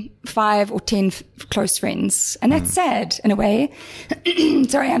having 5 or 10 close friends. And that's sad in a way.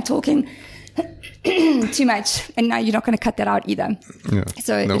 Sorry, I'm talking too much. And now you're not going to cut that out either.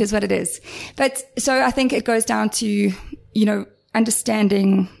 So it is what it is. But so I think it goes down to,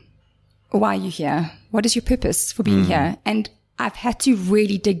 understanding why you're here. What is your purpose for being here? And I've had to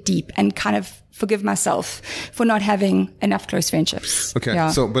really dig deep and kind of forgive myself for not having enough close friendships. Okay.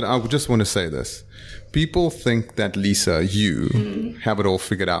 Yeah. So, but I just want to say this. People think that Lisa, you have it all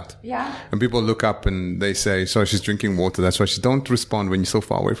figured out. Yeah. And people look up and they say, sorry, she's drinking water. That's why she don't respond when you're so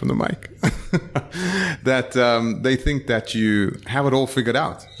far away from the mic. That they think that you have it all figured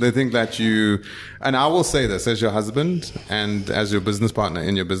out. They think that you, and I will say this, as your husband and as your business partner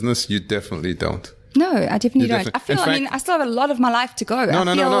in your business, you definitely don't. No, I definitely don't. I mean, I still have a lot of my life to go. No,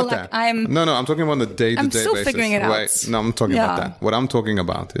 not like that. I'm talking about the day-to-day basis. I'm still figuring it out. Wait, no, I'm talking about that. What I'm talking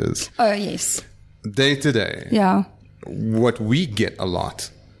about is... Oh, yes. Day to day. Yeah. What we get a lot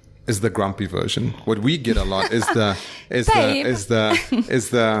is the grumpy version. What we get a lot is the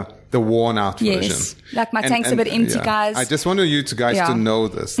worn out version. Yes. Like my tank's a bit empty, guys. I just want you guys to know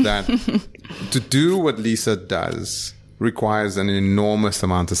this, that to do what Lisa does requires an enormous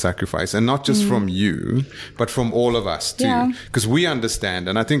amount of sacrifice, and not just from you, but from all of us too. Because we understand,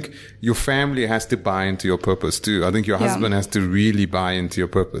 and I think your family has to buy into your purpose too. I think your husband has to really buy into your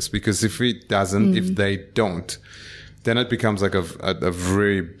purpose, because if he doesn't, if they don't, then it becomes like a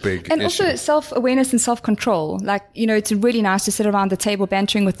very big issue. And also self-awareness and self-control. Like, it's really nice to sit around the table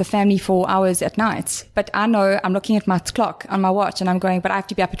bantering with the family for hours at night. But I know I'm looking at my clock on my watch and I'm going, but I have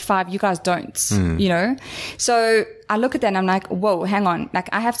to be up at 5. You guys don't, So I look at that and I'm like, whoa, hang on. Like,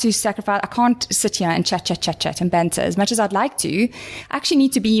 I have to sacrifice. I can't sit here and chat and banter as much as I'd like to. I actually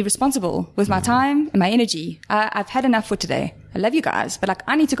need to be responsible with my time and my energy. I've had enough for today. I love you guys, but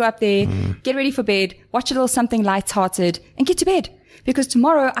I need to go up there, get ready for bed, watch a little something lighthearted and get to bed, because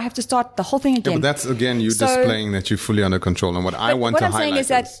tomorrow I have to start the whole thing again. Yeah, but that's again, you displaying that you're fully under control. And what I want to highlight saying is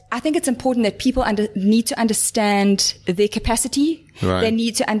that I think it's important that people need to understand their capacity. Right. They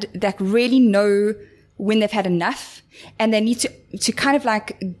need to that really know when they've had enough, and they need to kind of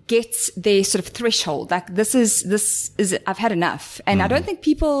like get their sort of threshold. Like, this is I've had enough. And I don't think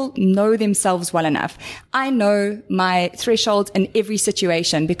people know themselves well enough. I know my threshold in every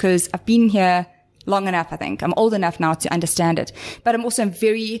situation because I've been here long enough. I think I'm old enough now to understand it, but I'm also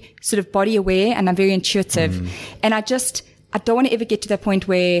very sort of body aware, and I'm very intuitive. And I don't want to ever get to that point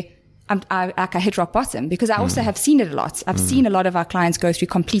where I hit rock bottom, because I also have seen it a lot. I've seen a lot of our clients go through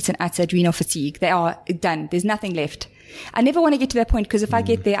complete and utter adrenal fatigue. They are done. There's nothing left. I never want to get to that point, because if I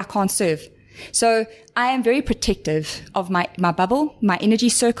get there, I can't serve. So I am very protective of my bubble, my energy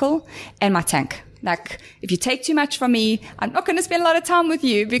circle, and my tank. Like, if you take too much from me, I'm not going to spend a lot of time with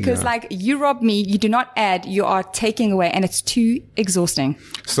you, because like, you rob me, you do not add, you are taking away, and it's too exhausting.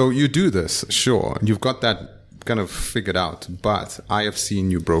 So you do this, sure. You've got that kind of figured out, but I have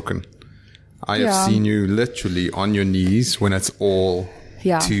seen you broken. I have seen you literally on your knees when it's all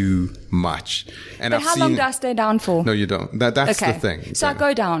too much. And but how long do I stay down for? No, you don't. That's the thing. So I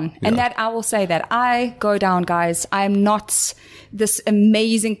go down, and that I will say that I go down, guys. I'm not this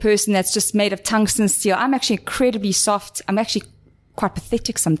amazing person that's just made of tungsten steel. I'm actually incredibly soft. I'm actually quite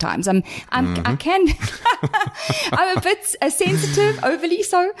pathetic sometimes. I can, I'm a bit sensitive, overly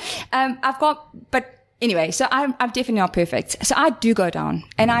so. Anyway, so I'm definitely not perfect. So I do go down,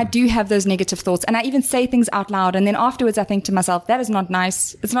 and I do have those negative thoughts, and I even say things out loud. And then afterwards I think to myself, that is not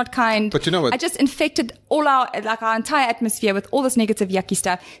nice. It's not kind. But you know what? I just infected our entire atmosphere with all this negative, yucky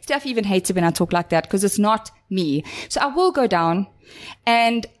stuff. Steph even hates it when I talk like that, because it's not me. So I will go down,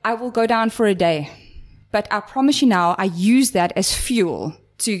 and I will go down for a day. But I promise you now, I use that as fuel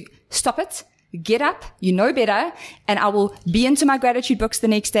to stop it. Get up, you know better, and I will be into my gratitude books the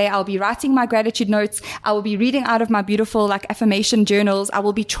next day. I'll be writing my gratitude notes. I will be reading out of my beautiful affirmation journals. I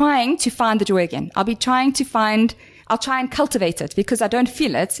will be trying to find the joy again. I'll try and cultivate it, because I don't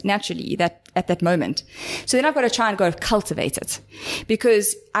feel it naturally at that moment. So then I've got to try and go cultivate it,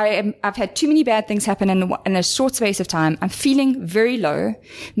 because I've had too many bad things happen in a short space of time. I'm feeling very low.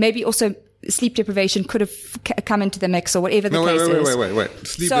 Maybe also sleep deprivation could have come into the mix, or whatever the case is. Wait.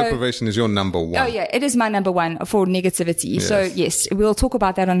 Sleep deprivation is your number one. Oh yeah, it is my number one for negativity. Yes. So yes, we'll talk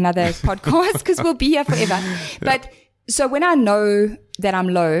about that on another podcast, because we'll be here forever. But so when I know that I'm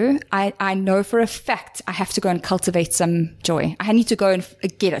low, I know for a fact I have to go and cultivate some joy. I need to go and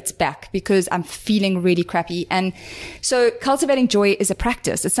get it back, because I'm feeling really crappy. And so cultivating joy is a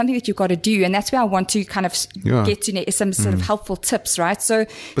practice. It's something that you've got to do. And that's where I want to kind of get to some sort of helpful tips, right? So,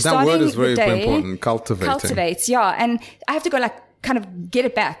 but that word is very important. Cultivates, yeah. And I have to go kind of get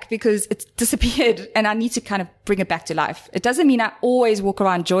it back, because it's disappeared, and I need to kind of bring it back to life. It doesn't mean I always walk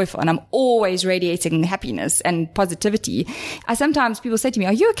around joyful and I'm always radiating happiness and positivity. Sometimes people say to me,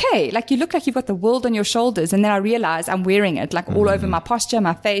 are you okay? Like, you look like you've got the world on your shoulders. And then I realize I'm wearing it all over my posture,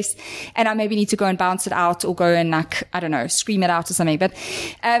 my face, and I maybe need to go and bounce it out, or go and I don't know, scream it out or something. But,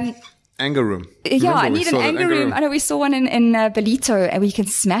 and anger room. Yeah, I need an anger room. I know we saw one in Belito, and we can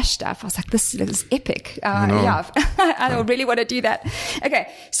smash stuff. I was like, this is epic. Yeah, I don't really want to do that.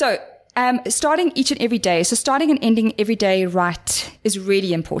 Okay, so starting each and every day. So starting and ending every day right is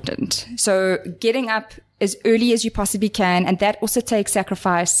really important. So getting up as early as you possibly can. And that also takes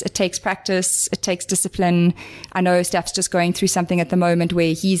sacrifice. It takes practice. It takes discipline. I know Steph's just going through something at the moment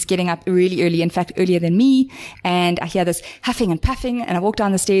where he's getting up really early, in fact, earlier than me. And I hear this huffing and puffing, and I walk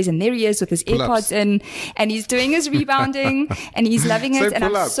down the stairs, and there he is with his AirPods in, and he's doing his rebounding, and he's loving it. And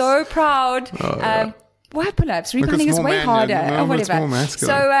I'm so proud. Why pull-ups? Rebounding is way harder or whatever.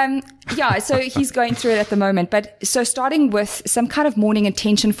 So, so he's going through it at the moment. But so starting with some kind of morning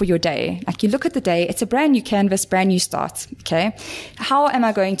intention for your day. Like you look at the day, it's a brand new canvas, brand new start. Okay. How am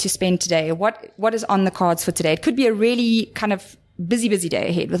I going to spend today? What is on the cards for today? It could be a really kind of busy day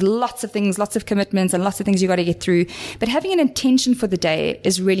ahead with lots of things, lots of commitments and lots of things you got to get through. But having an intention for the day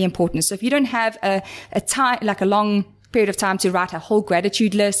is really important. So if you don't have a time, like a long period of time to write a whole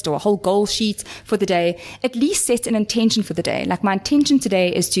gratitude list or a whole goal sheet for the day, at least set an intention for the day. Like my intention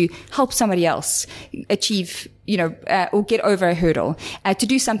today is to help somebody else achieve, or get over a hurdle, to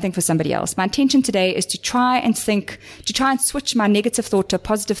do something for somebody else. My intention today is to try and switch my negative thought to a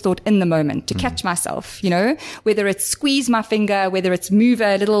positive thought in the moment, to catch myself, whether it's squeeze my finger, whether it's move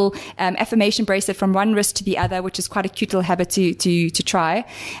a little affirmation bracelet from one wrist to the other, which is quite a cute little habit to try.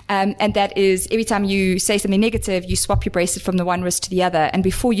 And that is every time you say something negative, you swap your bracelet from the one wrist to the other. And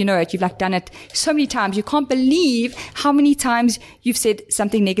before you know it, you've done it so many times. You can't believe how many times you've said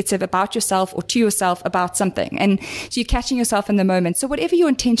something negative about yourself or to yourself about something. And so you're catching yourself in the moment. So whatever your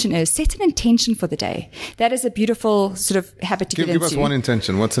intention is, set an intention for the day. That is a beautiful sort of habit to get into. Give us one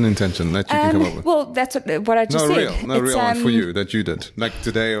intention. What's an intention that you can come up with? Well, that's what I just said. Real one for you that you did. Like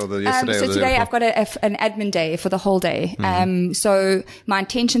today or the yesterday or the day today I've got an admin day for the whole day. Mm-hmm. So my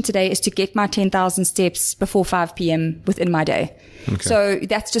intention today is to get my 10,000 steps before 5 p.m. within my day. Okay. So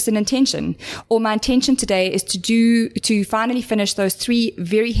that's just an intention. Or my intention today is to finally finish those 3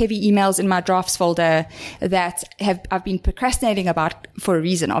 very heavy emails in my drafts folder that I've been procrastinating about for a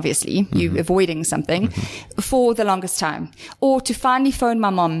reason, obviously. Mm-hmm. You avoiding something for the longest time. Or to finally phone my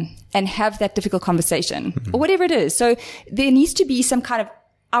mom and have that difficult conversation or whatever it is. So there needs to be some kind of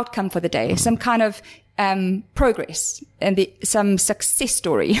outcome for the day, some kind of progress and some success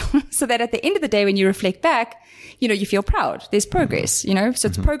story so that at the end of the day, when you reflect back, you feel proud. There's progress, so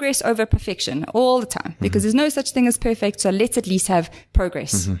it's progress over perfection all the time because there's no such thing as perfect. So let's at least have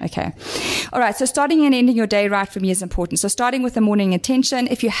progress. Okay. All right. So starting and ending your day right for me is important. So starting with the morning intention,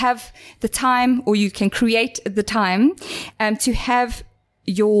 if you have the time or you can create the time, to have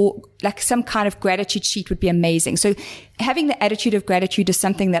some kind of gratitude sheet would be amazing. So having the attitude of gratitude is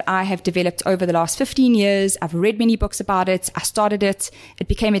something that I have developed over the last 15 years. I've read many books about it. I started it. It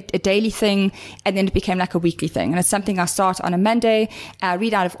became a daily thing, and then it became like a weekly thing. And it's something I start on a Monday. I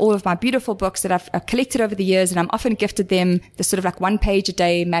read out of all of my beautiful books that I've collected over the years, and I'm often gifted them the sort of like 1 page a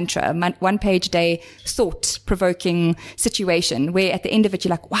day mantra, 1 page a day thought-provoking situation where at the end of it,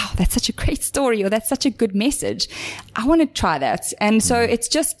 you're like, wow, that's such a great story, or that's such a good message. I want to try that. And so it's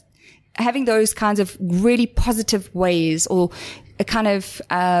just having those kinds of really positive ways, or a kind of,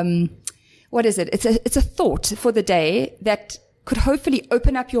 what is it? It's a thought for the day that could hopefully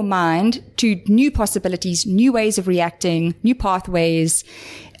open up your mind to new possibilities, new ways of reacting, new pathways,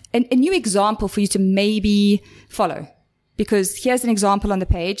 a new example for you to maybe follow. Because here's an example on the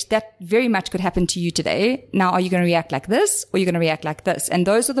page that very much could happen to you today. Now, are you going to react like this, or are you going to react like this? And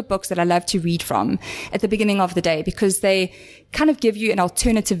those are the books that I love to read from at the beginning of the day because they kind of give you an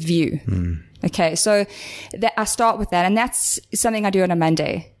alternative view. Okay. So I start with that. And that's something I do on a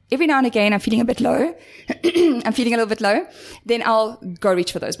Monday. Every now and again, I'm feeling a bit low. I'm feeling a little bit low. Then I'll go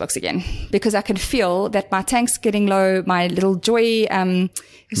reach for those books again because I can feel that my tank's getting low, my little joy,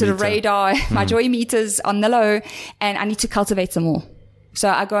 sort of radar, my joy meter's on the low, and I need to cultivate some more. So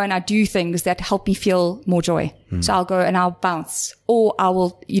I go and I do things that help me feel more joy. So I'll go and I'll bounce, or I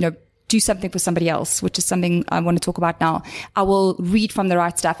will, do something for somebody else, which is something I want to talk about now. I will read from the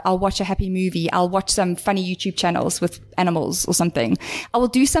right stuff. I'll watch a happy movie. I'll watch some funny YouTube channels with animals or something. I will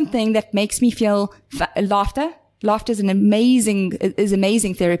do something that makes me feel laughter. Laughter is amazing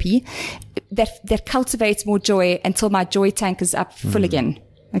therapy that cultivates more joy until my joy tank is up full again.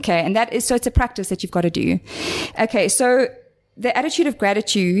 Okay. And so it's a practice that you've got to do. Okay. So the attitude of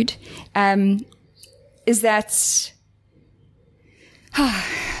gratitude, is that,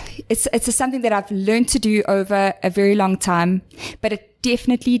 it's something that I've learned to do over a very long time, but it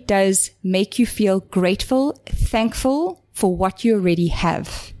definitely does make you feel grateful, thankful for what you already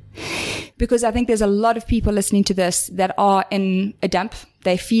have. because I think there's a lot of people listening to this that are in a dump.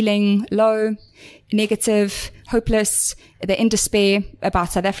 They're feeling low, negative, hopeless. They're in despair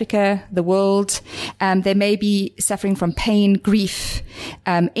about South Africa, the world. They may be suffering from pain, grief,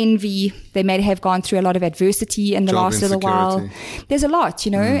 envy. They may have gone through a lot of adversity in the last little while. There's a lot,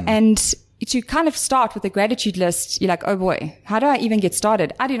 and to kind of start with a gratitude list, you're like, oh boy, how do I even get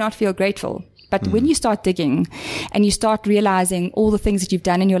started? I do not feel grateful. But when you start digging and you start realizing all the things that you've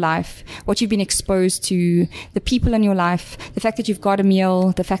done in your life, what you've been exposed to, the people in your life, the fact that you've got a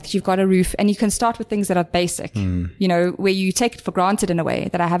meal, the fact that you've got a roof, and you can start with things that are basic, where you take it for granted in a way,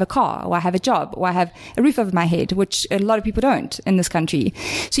 that I have a car, or I have a job, or I have a roof over my head, which a lot of people don't in this country.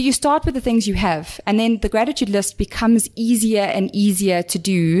 So you start with the things you have, and then the gratitude list becomes easier and easier to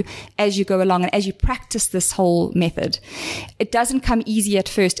do as you go along and as you practice this whole method. It doesn't come easy at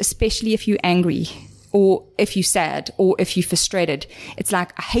first, especially if you're angry, or if you're sad, or if you're frustrated. It's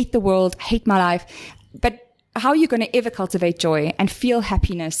like, I hate the world, I hate my life. But how are you going to ever cultivate joy and feel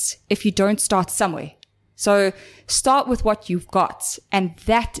happiness if you don't start somewhere? So start with what you've got, and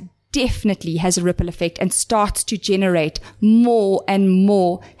that definitely has a ripple effect and starts to generate more and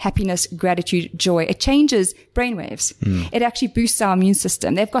more happiness, gratitude, joy. It changes brainwaves. It actually boosts our immune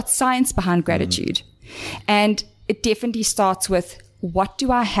system. They've got science behind gratitude. And it definitely starts with, what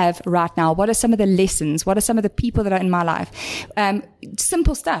do I have right now? What are some of the lessons? What are some of the people that are in my life?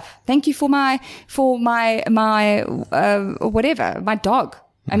 Simple stuff. Thank you for my whatever, my dog.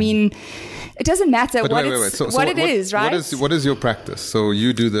 I mean, it doesn't matter what it is, right? What is your practice? So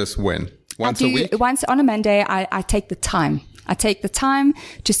you do this when? Once a week? Once on a Monday, I take the time. I take the time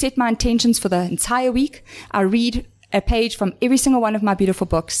to set my intentions for the entire week. I read a page from every single one of my beautiful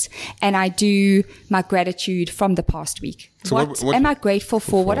books, and I do my gratitude from the past week. So what am I grateful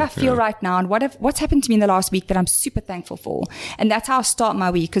for? What I feel right now, and what's happened to me in the last week that I'm super thankful for. And that's how I start my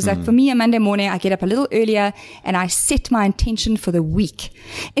week. Because for me, a Monday morning, I get up a little earlier and I set my intention for the week.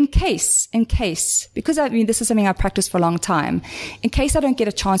 In case, because this is something I've practiced for a long time, in case I don't get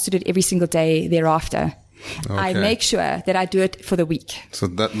a chance to do it every single day thereafter, okay, I make sure that I do it for the week. So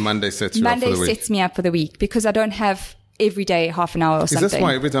that Monday sets you up for the week. Monday sets me up for the week, because I don't have every day half an hour or something. Is this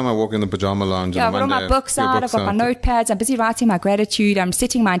why every time I walk in the pajama lounge on Monday, I've got all my books out, I've got my notepads, I'm busy writing my gratitude, I'm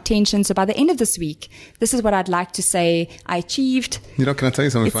setting my intention. So by the end of this week, this is what I'd like to say I achieved. Can I tell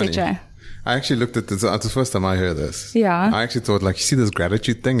you something funny? I actually looked at this. It's the first time I heard this. Yeah. I actually thought, you see, this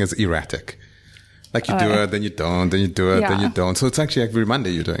gratitude thing is erratic. Like you do it, then you don't, then you do it, then you don't. So it's actually every Monday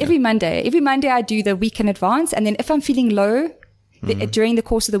you're doing it. Every Monday I do the week in advance. And then if I'm feeling low, during the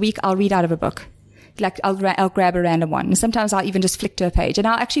course of the week, I'll read out of a book. Like I'll grab a random one. And sometimes I'll even just flick to a page, and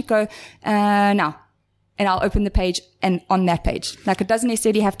I'll actually go, now. And I'll open the page, and on that page. Like, it doesn't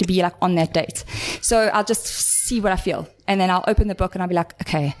necessarily have to be like on that date. So I'll just see what I feel. And then I'll open the book and I'll be like,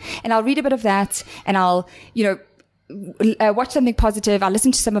 okay. And I'll read a bit of that, and I'll, watch something positive. I'll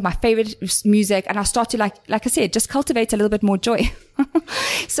listen to some of my favorite music, and I'll start to, like I said, just cultivate a little bit more joy.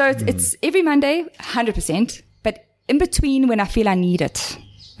 So it's every Monday, 100%. But in between, when I feel I need it,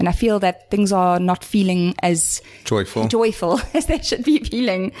 and I feel that things are not feeling as joyful as they should be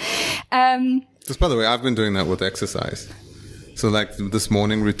feeling. Just by the way, I've been doing that with exercise. So like this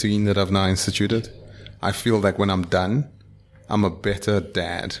morning routine that I've now instituted, I feel like when I'm done, I'm a better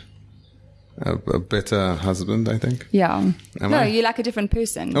dad. A better husband, I think. Yeah. You're like a different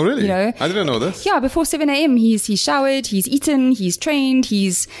person. Oh, really? I didn't know this. Yeah, before 7 a.m., he's showered, he's eaten, he's trained,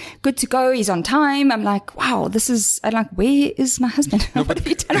 he's good to go, he's on time. I'm like, wow, I'm like, where is my husband? What have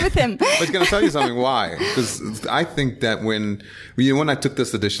you done with him? But can I tell you something? Why? Because I think that when I took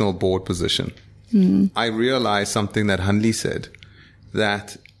this additional board position, I realized something that Hanli said,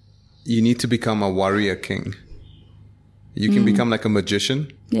 that you need to become a warrior king. You can become like a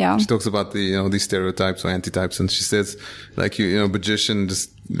magician. Yeah. She talks about these stereotypes or antitypes, and she says magician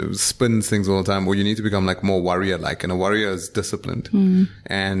just spins things all the time. Or you need to become like more warrior-like, and a warrior is disciplined.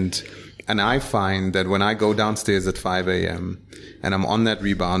 And I find that when I go downstairs at 5 a.m. and I'm on that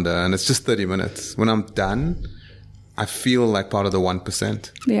rebounder, and it's just 30 minutes, when I'm done, I feel like part of the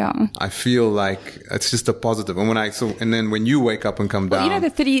 1%. Yeah. I feel like it's just a positive. And then when you wake up and come down. The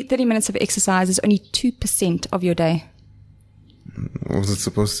 30 minutes of exercise is only 2% of your day. What was it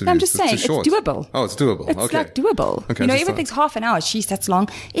supposed to be? I'm just saying, it's doable. Oh, it's doable. It's like doable. Okay, everything's half an hour. Jeez, that's long.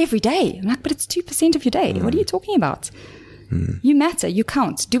 Every day. I'm like, but it's 2% of your day. What are you talking about? You matter. You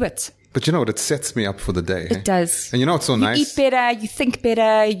count. Do it. But you know what? It sets me up for the day. It does. And it's so nice. You eat better. You think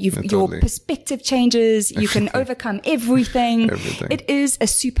better. Your perspective changes. You can overcome everything. It is a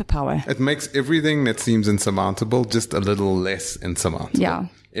superpower. It makes everything that seems insurmountable just a little less insurmountable. Yeah.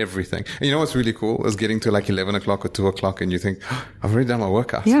 everything. And you know what's really cool is getting to like 11 o'clock or 2 o'clock and you think, oh, I've already done my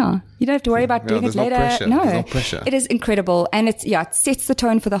workout. Yeah. You don't have to worry about doing it later. There's no pressure. It is incredible. And it sets the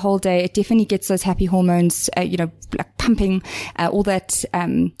tone for the whole day. It definitely gets those happy hormones, like pumping, all that,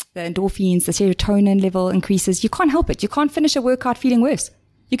 the endorphins, the serotonin level increases. You can't help it. You can't finish a workout feeling worse.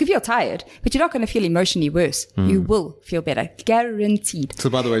 You can feel tired, but you're not going to feel emotionally worse. You will feel better. Guaranteed. So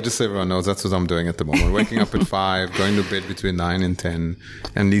by the way, just so everyone knows, that's what I'm doing at the moment. Waking up at 5, going to bed between 9 and 10.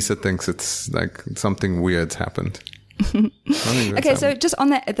 And Lisa thinks it's like something weird's happened. Okay, so just on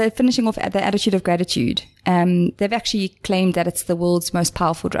the finishing off the attitude of gratitude, they've actually claimed that it's the world's most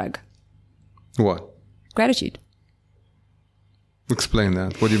powerful drug. What? Gratitude. Explain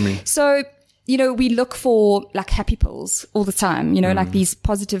that. What do you mean? So, we look for like happy pills all the time, like these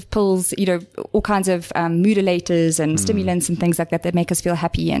positive pills, all kinds of mood elaters and stimulants and things like that make us feel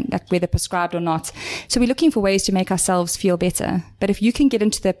happy, and like whether prescribed or not. So we're looking for ways to make ourselves feel better. But if you can get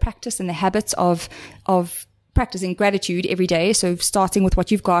into the practice and the habits of practicing gratitude every day, so starting with what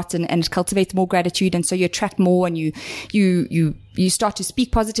you've got and cultivate more gratitude, and so you attract more, and you start to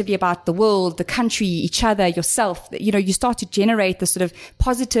speak positively about the world, the country, each other, yourself, you start to generate this sort of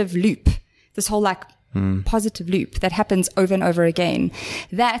positive loop. This whole positive loop that happens over and over again.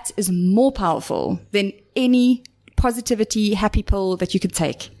 That is more powerful than any positivity happy pill that you could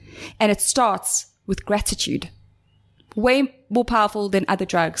take. And it starts with gratitude. Way more powerful than other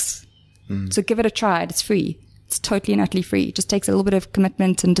drugs. So give it a try. It's free. It's totally and utterly free. It just takes a little bit of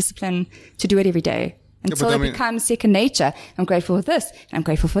commitment and discipline to do it every day. Until it becomes second nature. I'm grateful for this, and I'm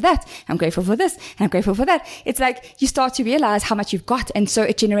grateful for that, I'm grateful for this, and I'm grateful for that. It's like you start to realize how much you've got, and so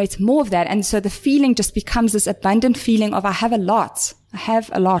it generates more of that. And so the feeling just becomes this abundant feeling of I have a lot. I have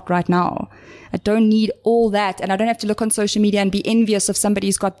a lot right now. I don't need all that, and I don't have to look on social media and be envious of somebody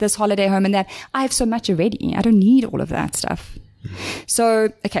who's got this holiday home and that. I have so much already. I don't need all of that stuff. So,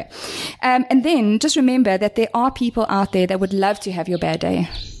 okay. And then just remember that there are people out there that would love to have your bad day.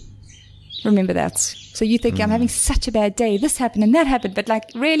 Remember that. So you think, I'm having such a bad day. This happened and that happened. But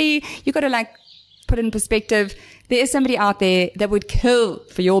like, really, you got to put it in perspective. There is somebody out there that would kill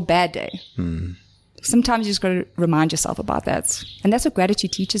for your bad day. Sometimes you just got to remind yourself about that. And that's what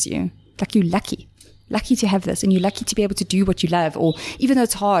gratitude teaches you. Like, you're lucky to have this, and you're lucky to be able to do what you love, or even though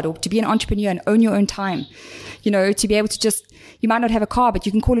it's hard, or to be an entrepreneur and own your own time, to be able to you might not have a car, but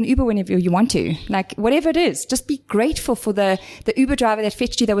you can call an Uber whenever you want to. Like, whatever it is, just be grateful for the Uber driver that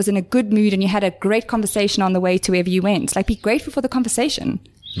fetched you, that was in a good mood, and you had a great conversation on the way to wherever you went. Like, be grateful for the conversation.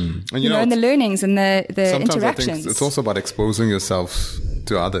 And and the learnings and the interactions. I think it's also about exposing yourself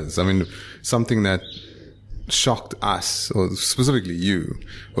to others. I mean, something that shocked us, or specifically you,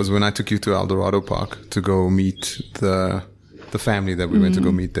 was when I took you to Eldorado Park to go meet the family that we went to go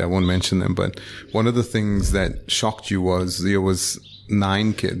meet there. I won't mention them, but one of the things that shocked you was there was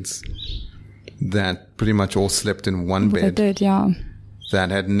 9 kids that pretty much all slept in one bed. They did, yeah.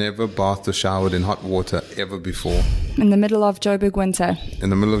 That had never bathed or showered in hot water ever before. In the middle of Joburg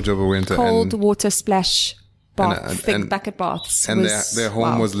winter. Cold water splash bath, big bucket baths. And their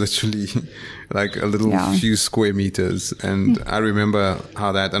home was literally like a little few square meters. And I remember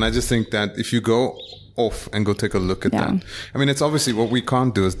how and I just think that if you go off and go take a look at that. I mean, it's obviously what we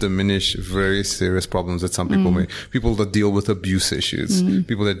can't do is diminish very serious problems that some people may. People that deal with abuse issues,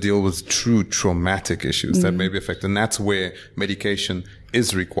 people that deal with true traumatic issues that may be affected. And that's where medication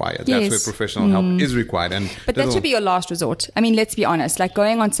is required. Yes. That's where professional help is required. But that should be your last resort. I mean, let's be honest. Like,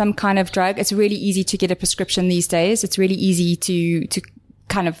 going on some kind of drug, it's really easy to get a prescription these days. It's really easy to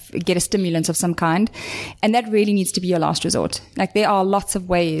kind of get a stimulant of some kind. And that really needs to be your last resort. Like, there are lots of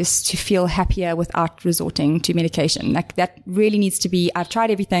ways to feel happier without resorting to medication. Like, that really needs to be, I've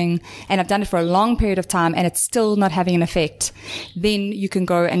tried everything and I've done it for a long period of time and it's still not having an effect. Then you can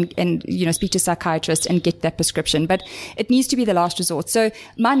go and speak to a psychiatrist and get that prescription. But it needs to be the last resort. So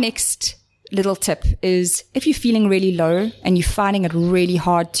my next little tip is, if you're feeling really low and you're finding it really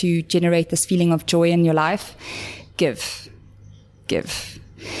hard to generate this feeling of joy in your life, give.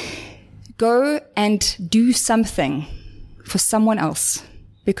 Go and do something for someone else,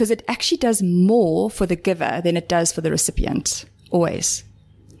 because it actually does more for the giver than it does for the recipient, always.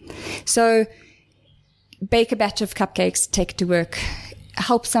 So bake a batch of cupcakes, take it to work.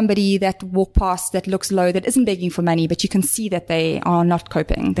 Help somebody that walk past that looks low, that isn't begging for money, but you can see that they are not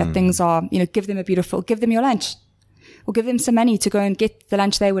coping, that things are, give them your lunch, or give them some money to go and get the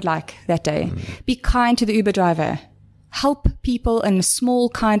lunch they would like that day. Be kind to the Uber driver. Help people in small,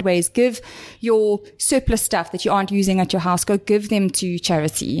 kind ways. Give your surplus stuff that you aren't using at your house. Go give them to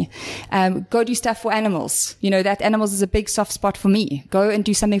charity. Go do stuff for animals. That animals is a big soft spot for me. Go and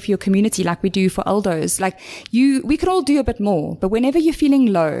do something for your community like we do for Aldos. We could all do a bit more, but whenever you're feeling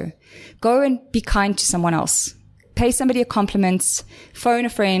low, go and be kind to someone else. Pay somebody a compliment, phone a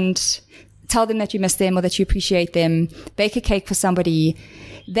friend, tell them that you miss them or that you appreciate them, bake a cake for somebody.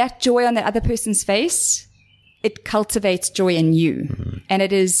 That joy on that other person's face, it cultivates joy in you. Mm-hmm. And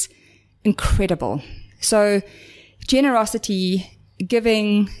it is incredible. So generosity,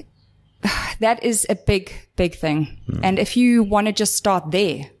 giving, that is a big, big thing. Mm-hmm. And if you want to just start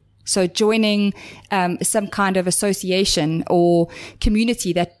there, so joining some kind of association or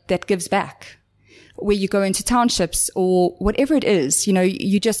community that gives back, where you go into townships or whatever it is,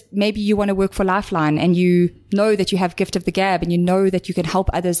 you just, maybe you want to work for Lifeline and you know that you have gift of the gab and you know that you can help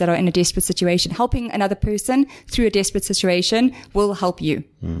others that are in a desperate situation. Helping another person through a desperate situation will help you.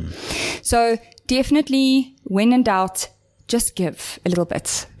 So definitely, when in doubt, just give a little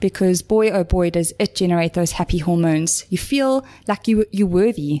bit, because boy, oh boy, does it generate those happy hormones. You feel like you're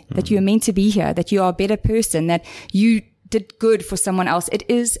worthy, that you are meant to be here, that you are a better person, that you did good for someone else. It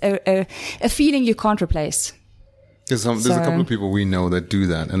is a feeling you can't replace. There's a couple of people we know that do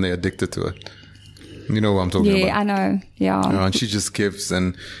that and they're addicted to it. You know what I'm talking about? Yeah, I know. Yeah. And she just gives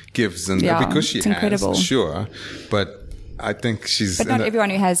and gives and because she has, incredible. Sure. But I think she's... But not everyone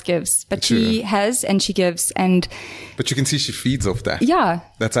who has gives. But she has and she gives. But you can see she feeds off that. Yeah.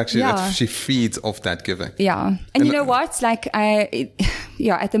 That's actually... she feeds off that giving. Yeah. And you know what?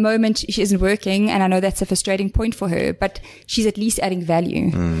 At the moment she isn't working, and I know that's a frustrating point for her, but she's at least adding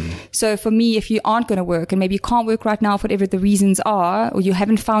value. So for me, if you aren't going to work, and maybe you can't work right now for whatever the reasons are, or you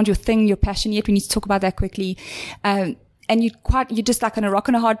haven't found your thing, your passion yet, we need to talk about that quickly. And you're just like on a rock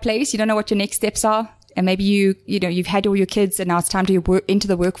and a hard place. You don't know what your next steps are. And maybe you've had all your kids and now it's time to work into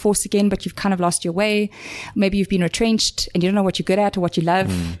the workforce again, but you've kind of lost your way. Maybe you've been retrenched and you don't know what you're good at or what you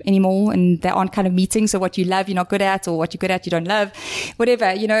love anymore. And there aren't kind of meetings. So what you love, you're not good at, or what you're good at, you don't love,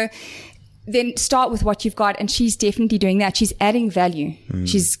 whatever, then start with what you've got. And she's definitely doing that. She's adding value.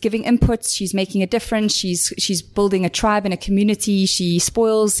 She's giving inputs. She's making a difference. She's building a tribe and a community. She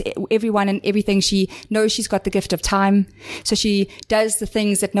spoils everyone and everything. She knows she's got the gift of time. So she does the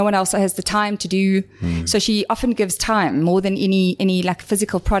things that no one else has the time to do. So she often gives time more than any like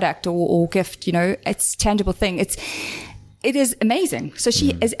physical product or gift, it's a tangible thing. It is amazing. So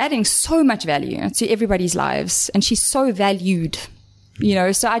she is adding so much value to everybody's lives, and she's so valued.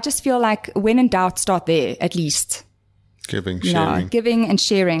 So I just feel like when in doubt, start there at least. Giving, sharing. Giving and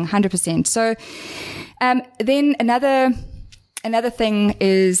sharing, 100%. So, then another thing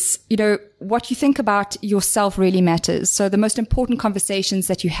is, what you think about yourself really matters. So the most important conversations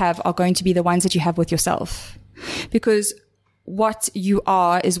that you have are going to be the ones that you have with yourself, because what you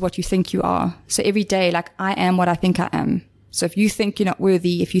are is what you think you are. So every day, like, I am what I think I am. So if you think you're not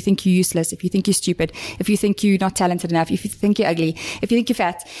worthy, if you think you're useless, if you think you're stupid, if you think you're not talented enough, if you think you're ugly, if you think you're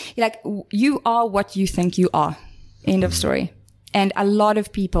fat, you are what you think you are. End of story. And a lot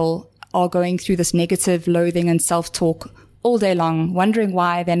of people are going through this negative loathing and self-talk all day long, wondering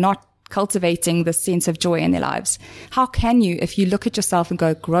why they're not cultivating this sense of joy in their lives. How can you, if you look at yourself and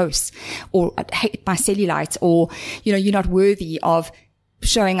go, gross, or I hate my cellulite, or, you're not worthy of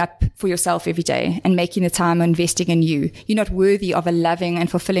showing up for yourself every day and making the time investing in you. You're not worthy of a loving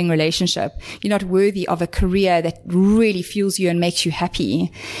and fulfilling relationship. You're not worthy of a career that really fuels you and makes you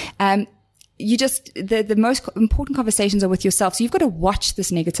happy. The most important conversations are with yourself. So you've got to watch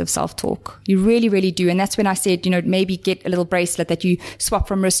this negative self-talk. You really, really do. And that's when I said, maybe get a little bracelet that you swap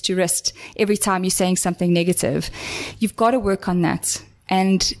from wrist to wrist every time you're saying something negative. You've got to work on that.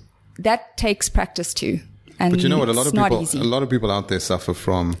 And that takes practice too. But you know what? A lot of people out there suffer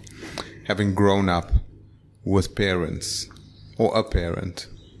from having grown up with parents or a parent,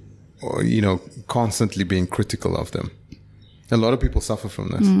 or, constantly being critical of them. A lot of people suffer from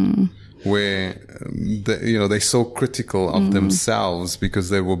this, where, they're so critical of themselves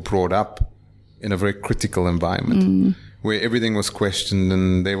because they were brought up in a very critical environment where everything was questioned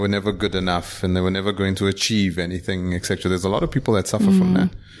and they were never good enough and they were never going to achieve anything, etc. There's a lot of people that suffer from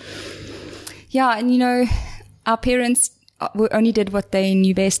that. Yeah, and our parents only did what they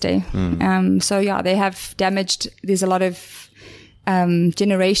knew best. They have damaged. There's a lot of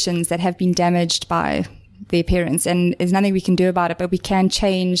generations that have been damaged by their parents, and there's nothing we can do about it. But we can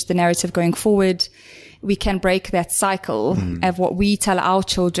change the narrative going forward. We can break that cycle of what we tell our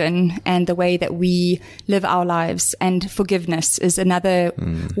children and the way that we live our lives. And forgiveness is another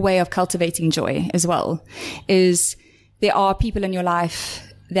way of cultivating joy as well. Is there are people in your life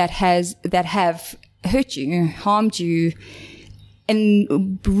that have hurt you, harmed you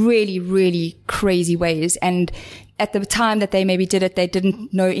in really, really crazy ways. And at the time that they maybe did it, they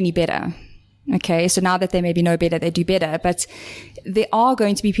didn't know any better. Okay. So now that they maybe know better, they do better. But there are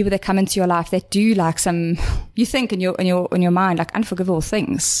going to be people that come into your life that do like some, you think in your mind, like unforgivable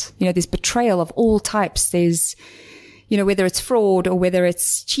things. You know, there's betrayal of all types. There's, you know, whether it's fraud or whether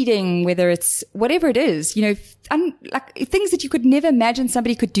it's cheating, whether it's whatever it is, you know, like things that you could never imagine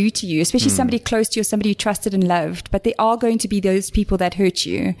somebody could do to you, especially somebody close to you, somebody you trusted and loved. But there are going to be those people that hurt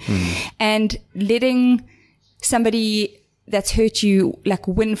you, and letting somebody that's hurt you like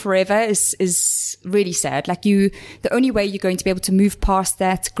win forever is really sad. Like the only way you're going to be able to move past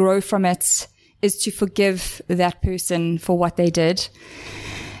that, grow from it, is to forgive that person for what they did.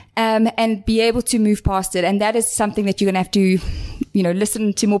 And be able to move past it. And that is something that you're going to have to, you know,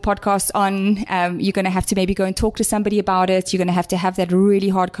 listen to more podcasts on. You're going to have to maybe go and talk to somebody about it. You're going to have that really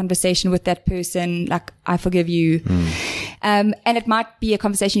hard conversation with that person. Like, I forgive you. And it might be a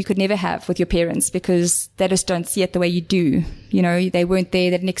conversation you could never have with your parents because they just don't see it the way you do. You know, they weren't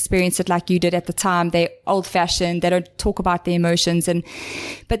there. They didn't experience it like you did at the time. They're old fashioned. They don't talk about their emotions.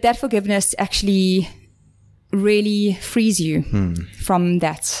 But that forgiveness actually really frees you from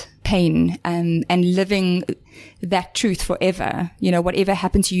that pain and living that truth forever. You know, whatever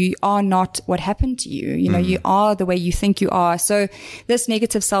happened to you are not what happened to you. You know, you are the way you think you are. So this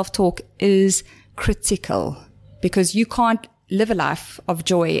negative self-talk is critical because you can't live a life of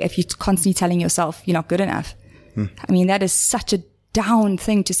joy if you're constantly telling yourself you're not good enough. I mean, that is such a down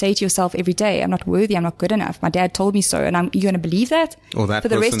thing to say to yourself every day. I'm not worthy. I'm not good enough. My dad told me so. And you're going to believe that or that for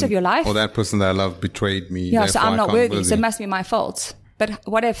the rest of your life? Or that person that I love betrayed me. Yeah, so I'm not worthy. So it must be my fault. But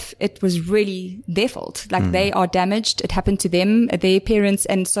what if it was really their fault? Like they are damaged. It happened to them, their parents.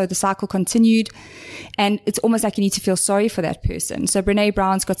 And so the cycle continued. And it's almost like you need to feel sorry for that person. So Brene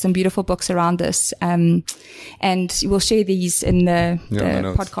Brown's got some beautiful books around this. And we'll share these in the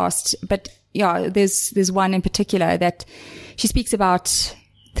podcast. But yeah, there's one in particular that she speaks about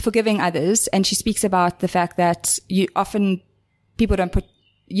forgiving others. And she speaks about the fact that you don't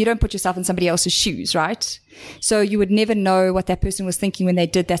put yourself in somebody else's shoes, right? So you would never know what that person was thinking when they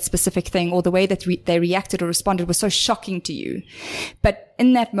did that specific thing, or the way that they reacted or responded was so shocking to you. But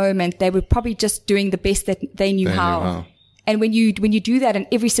in that moment, they were probably just doing the best that they knew how. And when you do that in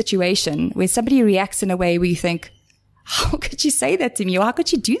every situation, when somebody reacts in a way where you think, how could you say that to me? Or how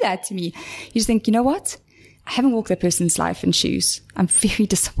could you do that to me? You just think, you know what? I haven't walked that person's life in shoes. I'm very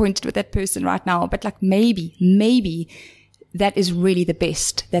disappointed with that person right now. But like maybe that is really the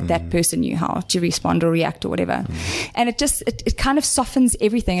best that person knew how to respond or react or whatever. And it kind of softens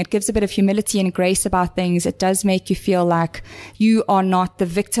everything. It gives a bit of humility and grace about things. It does make you feel like you are not the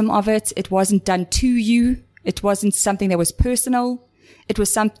victim of it. It wasn't done to you. It wasn't something that was personal. It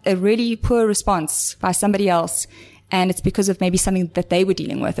was a really poor response by somebody else. And it's because of maybe something that they were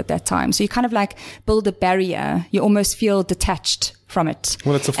dealing with at that time. So you kind of like build a barrier. You almost feel detached from it.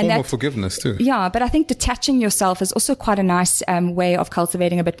 Well, it's a form of forgiveness too. Yeah, but I think detaching yourself is also quite a nice way of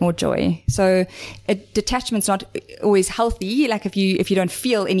cultivating a bit more joy. So detachment's not always healthy, like if you don't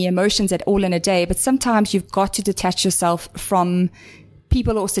feel any emotions at all in a day, but sometimes you've got to detach yourself from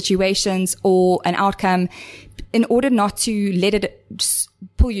people or situations or an outcome in order not to let it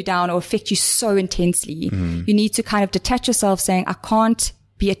pull you down or affect you so intensely. You need to kind of detach yourself, saying, I can't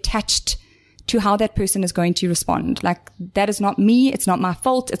be attached to how that person is going to respond. Like, that is not me. It's not my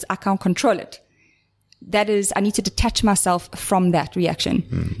fault. I can't control it. I need to detach myself from that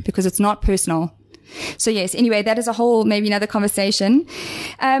reaction because it's not personal. So yes, anyway, that is maybe another conversation.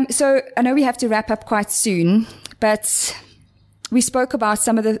 So I know we have to wrap up quite soon, but we spoke about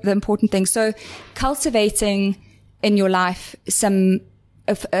some of the important things. So cultivating in your life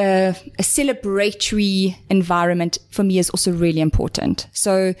a celebratory environment for me is also really important.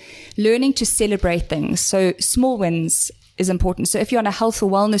 So learning to celebrate things. So small wins is important. So if you're on a health or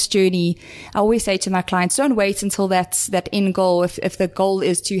wellness journey, I always say to my clients, don't wait until that end goal. If the goal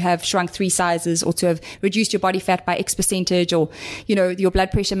is to have shrunk 3 sizes or to have reduced your body fat by X percentage, or, you know, your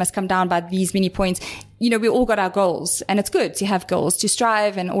blood pressure must come down by these many points. You know, we all got our goals, and it's good to have goals, to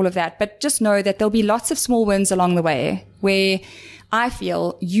strive and all of that. But just know that there'll be lots of small wins along the way where I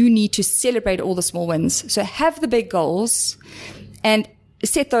feel you need to celebrate all the small wins. So have the big goals and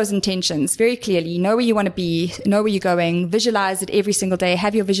set those intentions very clearly. Know where you want to be, know where you're going, visualize it every single day,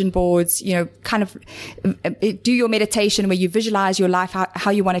 have your vision boards, kind of do your meditation where you visualize your life, how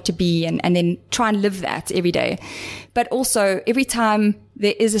you want it to be, and then try and live that every day. But also every time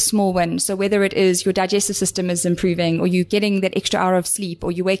there is a small win. So whether it is your digestive system is improving, or you're getting that extra hour of sleep,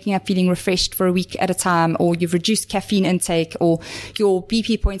 or you're waking up feeling refreshed for a week at a time, or you've reduced caffeine intake, or your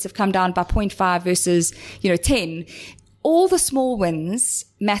BP points have come down by 0.5 versus, 10. All the small wins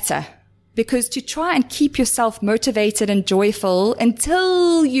matter, because to try and keep yourself motivated and joyful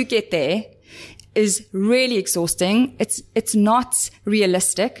until you get there is really exhausting. It's not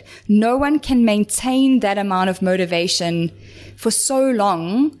realistic. No one can maintain that amount of motivation for so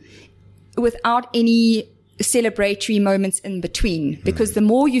long without any celebratory moments in between, because the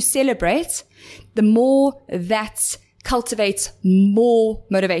more you celebrate, the more that cultivates more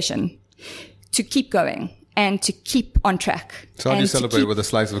motivation to keep going and to keep on track. So how do you celebrate with a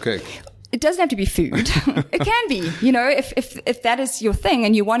slice of cake? It doesn't have to be food. It can be, if that is your thing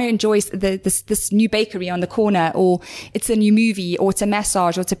and you want to enjoy this new bakery on the corner, or it's a new movie, or it's a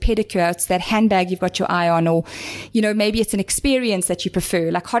massage, or it's a pedicure, it's that handbag you've got your eye on, or, maybe it's an experience that you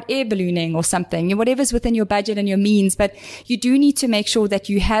prefer, like hot air ballooning or something, whatever's within your budget and your means. But you do need to make sure that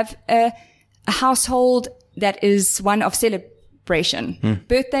you have a household that is one of celebration.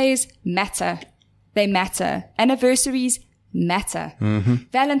 Birthdays matter. They matter. Anniversaries matter.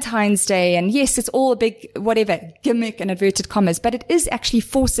 Valentine's Day, and yes, it's all a big, whatever, gimmick in inverted commas, but it is actually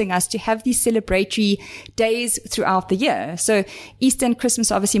forcing us to have these celebratory days throughout the year. So Easter and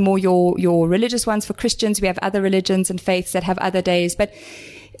Christmas are obviously more your religious ones. For Christians, we have other religions and faiths that have other days, but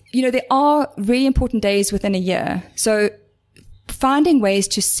there are really important days within a year. So finding ways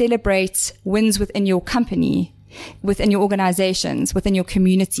to celebrate wins within your company, within your organizations, within your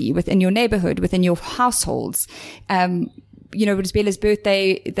community, within your neighborhood, within your households. It was Bella's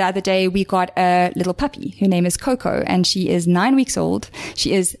birthday the other day. We got a little puppy. Her name is Coco, and she is 9 weeks old.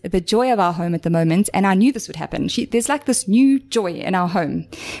 She is the joy of our home at the moment, and I knew this would happen. There's like this new joy in our home,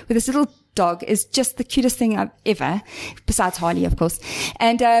 where this little dog is just the cutest thing I've ever, besides Harley, of course.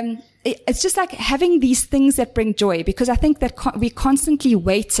 And it's just like having these things that bring joy, because I think that we're constantly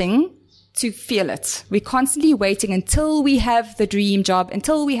waiting to feel it. We're constantly waiting until we have the dream job,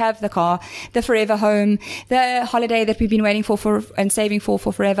 until we have the car, the forever home, the holiday that we've been waiting for and saving for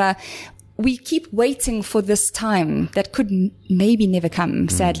forever. We keep waiting for this time that could maybe never come,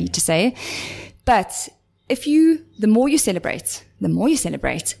 sadly to say. But the more you celebrate,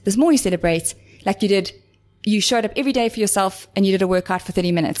 like you did, you showed up every day for yourself and you did a workout for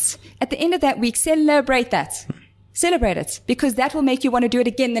 30 minutes. At the end of that week, celebrate that. Celebrate it, because that will make you want to do it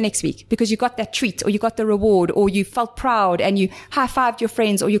again the next week, because you got that treat, or you got the reward, or you felt proud and you high-fived your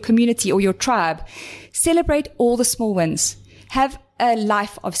friends or your community or your tribe. Celebrate all the small wins. Have a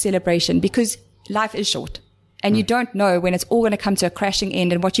life of celebration, because life is short and you don't know when it's all going to come to a crashing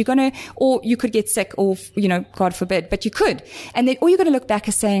end and what you're going to, or you could get sick, or, God forbid, but you could. And then all you're going to look back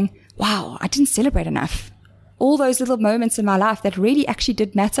is saying, wow, I didn't celebrate enough. All those little moments in my life that really actually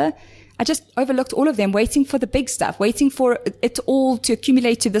did matter, I just overlooked all of them, waiting for the big stuff, waiting for it all to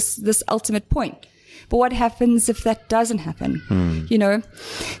accumulate to this ultimate point. But what happens if that doesn't happen?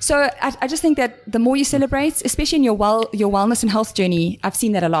 So I just think that the more you celebrate, especially in your wellness and health journey, I've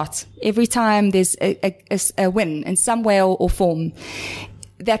seen that a lot. Every time there's a win in some way or form,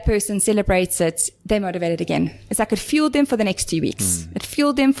 that person celebrates it, they're motivated again. It's like it fueled them for the next 2 weeks. It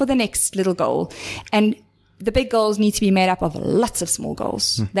fueled them for the next little goal. And the big goals need to be made up of lots of small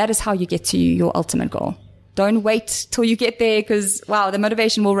goals. That is how you get to your ultimate goal. Don't wait till you get there, because, wow, the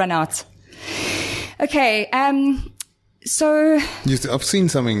motivation will run out. Okay. So I've seen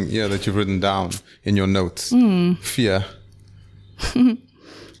something that you've written down in your notes. Fear.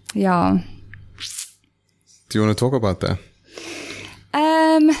 Yeah. Do you want to talk about that?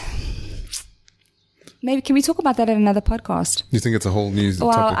 Maybe can we talk about that in another podcast? You think it's a whole new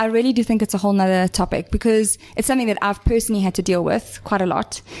topic? Well, I really do think it's a whole nother topic, because it's something that I've personally had to deal with quite a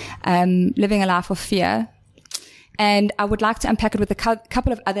lot, living a life of fear. And I would like to unpack it with a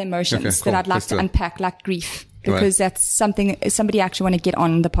couple of other emotions that I'd like to unpack, like grief, because that's something somebody actually want to get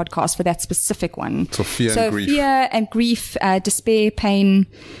on the podcast for that specific one. So fear and grief, despair, pain,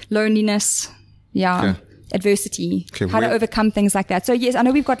 loneliness. Yeah. Okay. Adversity, how to overcome things like that. So yes, I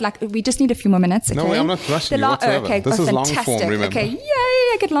know we've got we just need a few more minutes. Okay? No, I'm not rushing you whatsoever. This is long form, remember. Okay, yay,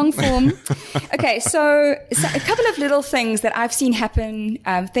 I get long form. Okay, so a couple of little things that I've seen happen,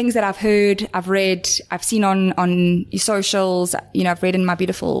 things that I've heard, I've read, I've seen on your socials, I've read in my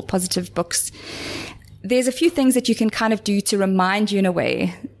beautiful positive books. There's a few things that you can kind of do to remind you in a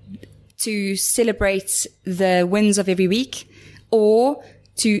way to celebrate the wins of every week, or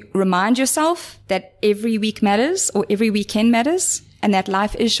to remind yourself that every week matters or every weekend matters and that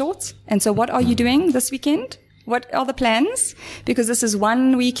life is short. And so what are you doing this weekend? What are the plans? Because this is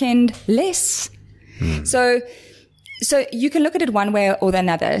one weekend less. So you can look at it one way or the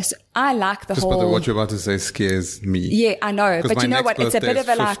other. So I like the whole... But what you're about to say scares me. Yeah, I know. But you know what? It's a bit of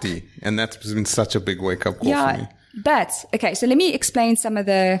a 50, and that's been such a big wake-up call for me. But, okay, so let me explain some of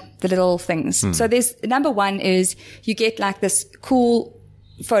the little things. So there's, number one is you get like this cool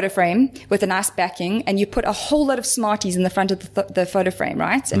photo frame with a nice backing, and you put a whole lot of Smarties in the front of the photo frame,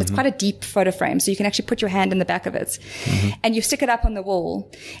 right? And it's quite a deep photo frame, so you can actually put your hand in the back of it. And you stick it up on the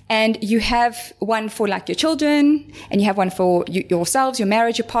wall. And you have one for like your children, and you have one for yourselves, your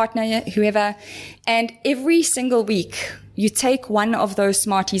marriage, your partner, whoever. And every single week, you take one of those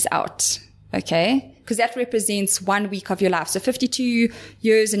Smarties out, okay? Because that represents 1 week of your life. So 52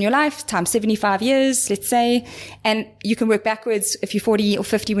 years in your life times 75 years, let's say. And you can work backwards if you're 40 or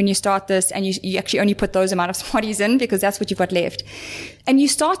 50 when you start this, and you actually only put those amount of Smarties in because that's what you've got left. And you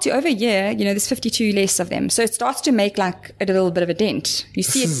start to, over a year, there's 52 less of them. So it starts to make like a little bit of a dent. You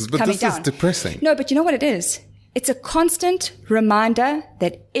see it coming down. But this is depressing. No, but you know what it is? It's a constant reminder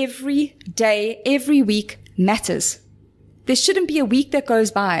that every day, every week matters. There shouldn't be a week that goes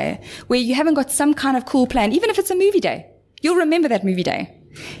by where you haven't got some kind of cool plan, even if it's a movie day. You'll remember that movie day.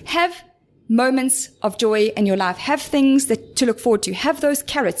 Have moments of joy in your life. Have things to look forward to. Have those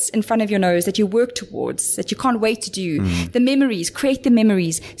carrots in front of your nose that you work towards, that you can't wait to do. The memories, create the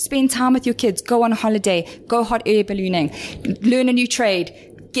memories. Spend time with your kids. Go on a holiday. Go hot air ballooning. Learn a new trade.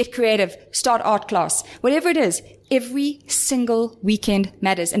 Get creative. Start art class. Whatever it is, every single weekend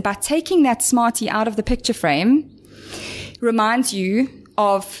matters. And by taking that Smartie out of the picture frame, reminds you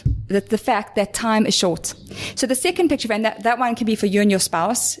of the fact that time is short. So the second picture frame, that one can be for you and your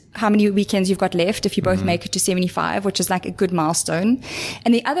spouse, how many weekends you've got left if you both make it to 75, which is like a good milestone.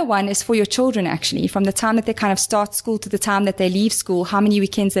 And the other one is for your children, actually, from the time that they kind of start school to the time that they leave school, how many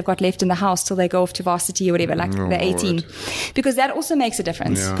weekends they've got left in the house till they go off to varsity or whatever, like they're 18. Because that also makes a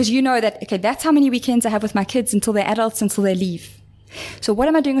difference. Because you know that, okay, that's how many weekends I have with my kids until they're adults, until they leave. So what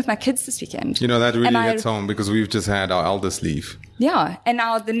am I doing with my kids this weekend? That really hits home because we've just had our eldest leave. Yeah. And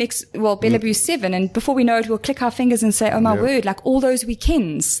now the next, Bellabu's 7. And before we know it, we'll click our fingers and say, oh my word, like all those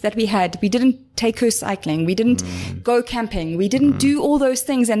weekends that we had, we didn't take her cycling. We didn't go camping. We didn't do all those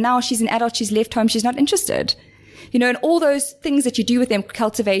things. And now she's an adult. She's left home. She's not interested. And all those things that you do with them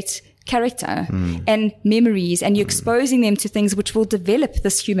cultivate character and memories, and you're exposing them to things which will develop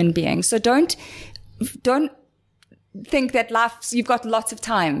this human being. So don't think that you've got lots of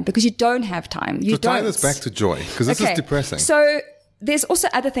time, because you don't have time. You don't. Tie this back to joy, because this is depressing. So there's also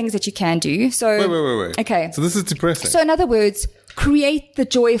other things that you can do. So wait. Okay. So this is depressing. So in other words, create the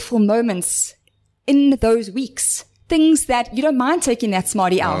joyful moments in those weeks. Things that you don't mind taking that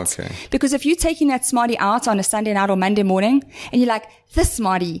Smartie out. Okay. Because if you're taking that Smartie out on a Sunday night or Monday morning and you're like, this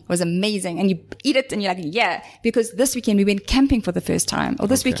Smartie was amazing, and you eat it and you're like, yeah, because this weekend we went camping for the first time, or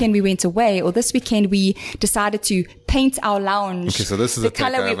this weekend we went away, or this weekend we decided to paint our lounge. Okay, so this is the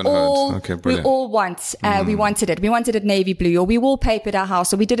color we all want. We wanted it. We wanted it navy blue, or we wallpapered our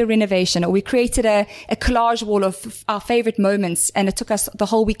house, or we did a renovation, or we created a collage wall of our favorite moments, and it took us the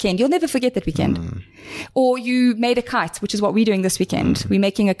whole weekend. You'll never forget that weekend. Or you made a kite, which is what we're doing this weekend. We're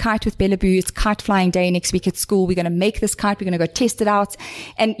making a kite with Bellabu. It's kite flying day next week at school. We're going to make this kite. We're going to go test it out.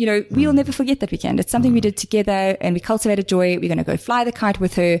 And, we'll never forget that weekend. It's something we did together, and we cultivated joy. We're going to go fly the kite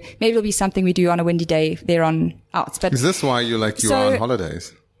with her. Maybe it'll be something we do on a windy day there on out. But is this why you are on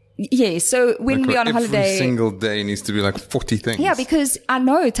holidays? Yeah. So when we're on holiday, every single day needs to be like 40 things. Yeah, because I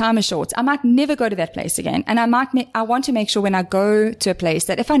know time is short. I might never go to that place again. And I want to make sure when I go to a place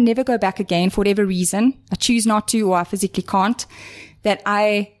that if I never go back again for whatever reason, I choose not to, or I physically can't, that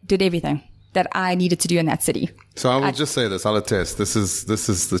I did everything that I needed to do in that city. So I will just say this, I'll attest, this is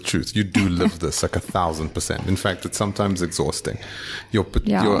the truth. You do live this like 1,000%. In fact, it's sometimes exhausting. Your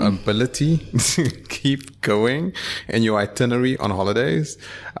ability to keep going and your itinerary on holidays.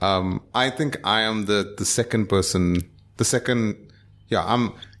 I think I am the second person,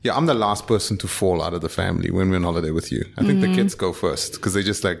 I'm the last person to fall out of the family when we're on holiday with you. I think the kids go first because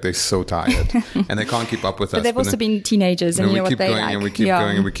they're so tired and they can't keep up with us. But they've also been teenagers, and you know what they like. And we keep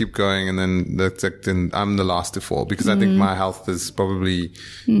going and we keep going, and then then I'm the last to fall because I think my health is probably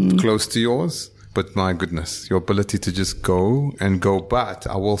close to yours. But my goodness, your ability to just go and go. But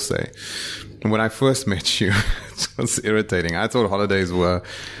I will say, when I first met you, it was irritating. I thought holidays were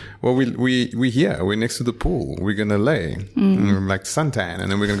well, we here. We're next to the pool. We're going to lay. Like suntan.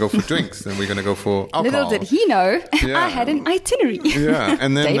 And then we're going to go for drinks. And we're going to go for alcohol. Little did he know, I had an itinerary. Yeah.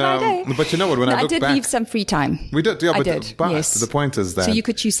 And then, day by day. But you know what? When I look did back, leave some free time. We did. Yeah, I did. But yes. the point is that. So you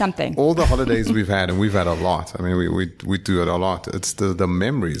could choose something. All the holidays we've had, and we've had a lot. I mean, we do it a lot. It's the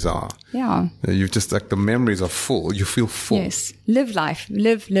memories are. Yeah. You've just like the memories are full. You feel full. Yes. Live life.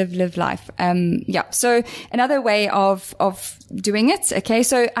 Live life. Yeah. So another way of doing it. Okay.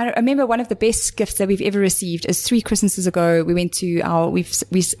 So I remember one of the best gifts that we've ever received is 3 Christmases ago. We went to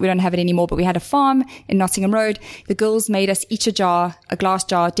we don't have it anymore, but we had a farm in Nottingham Road. The girls made us each a glass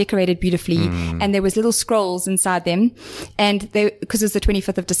jar, decorated beautifully. And there was little scrolls inside them. And because it was the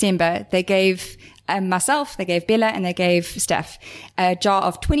 25th of December, they gave myself, they gave Bella, and they gave Steph a jar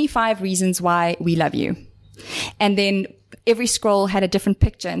of 25 reasons why we love you. And then every scroll had a different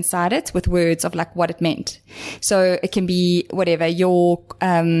picture inside it with words of like what it meant. So it can be whatever, your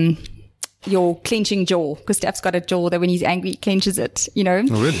clenching jaw, because Steph's got a jaw that when he's angry, he clenches it, you know?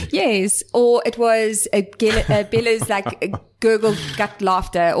 Oh, really? Yes. Or it was Bella's like gurgle gut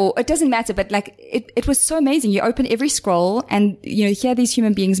laughter, or it doesn't matter, but like it was so amazing. You open every scroll and, you know, here these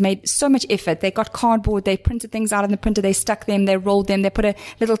human beings made so much effort. They got cardboard, they printed things out in the printer, they stuck them, they rolled them, they put a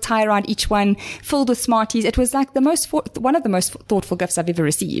little tie around each one, filled with Smarties. It was like one of the most thoughtful gifts I've ever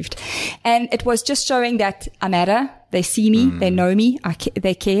received. And it was just showing that I matter. They see me, they know me,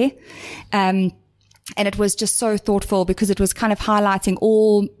 they care. And it was just so thoughtful because it was kind of highlighting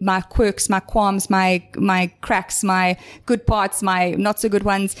all my quirks, my qualms, my cracks, my good parts, my not so good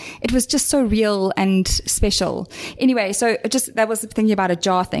ones. It was just so real and special. Anyway, so that was thinking about a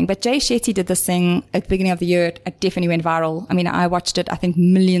jar thing. But Jay Shetty did this thing at the beginning of the year. It definitely went viral. I mean, I watched it. I think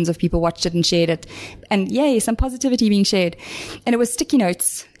millions of people watched it and shared it. And yay, some positivity being shared. And it was sticky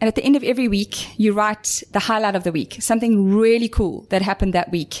notes. And at the end of every week, you write the highlight of the week, something really cool that happened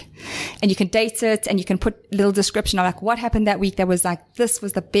that week. And you can date it and you can put a little description of like what happened that week that was like, this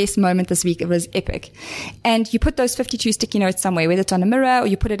was the best moment this week. It was epic. And you put those 52 sticky notes somewhere, whether it's on a mirror or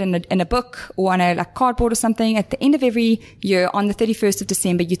you put it in a book or on a like cardboard or something. At the end of every year, on the 31st of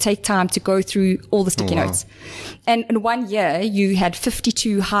December, you take time to go through all the sticky notes. And in 1 year, you had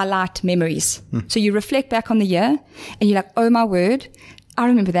 52 highlight memories. So you reflect back on the year and you're like, oh my word, I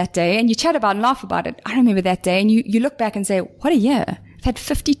remember that day. And you chat about and laugh about it. I remember that day. And you look back and say, what a year. I've had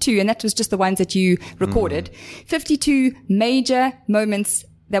 52, and that was just the ones that you recorded. 52 major moments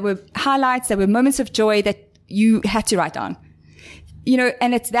that were highlights, that were moments of joy that you had to write down. You know,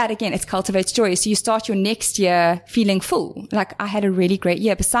 and it's that again, it's cultivates joy. So you start your next year feeling full. Like, I had a really great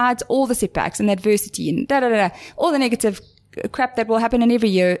year, besides all the setbacks and adversity and all the negative crap that will happen in every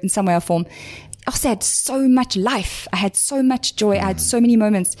year in some way or form. I also had so much life. I had so much joy. I had so many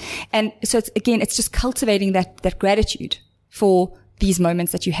moments. And so it's just cultivating that gratitude for these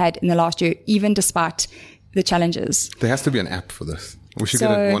moments that you had in the last year, even despite the challenges. There has to be an app for this. We should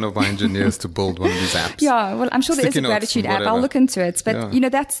get one of our engineers to build one of these apps. Yeah, well, I'm sure there is a gratitude app. I'll look into it. But, you know,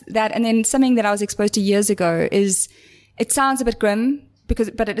 that's that. And then something that I was exposed to years ago is, it sounds a bit grim,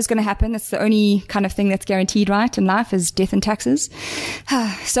 but it is going to happen. It's the only kind of thing that's guaranteed, right, in life, is death and taxes.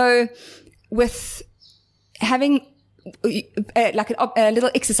 So with having like a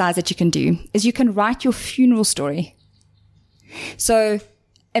little exercise that you can do is you can write your funeral story. So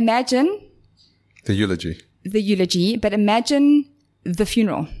imagine the eulogy, but imagine the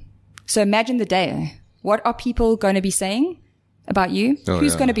funeral. So imagine the day. What are people going to be saying about you?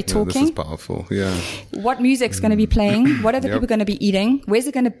 Who's going to be talking? This is powerful. Yeah. What music's going to be playing? What are the people going to be eating? Where's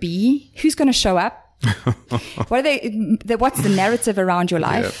it going to be? Who's going to show up? What's the narrative around your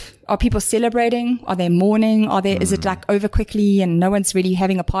life? Are people celebrating? Are they mourning? Is it like over quickly and no one's really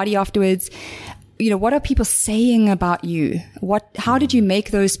having a party afterwards? You know, what are people saying about you? How did you make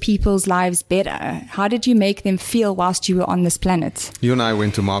those people's lives better? How did you make them feel whilst you were on this planet? You and I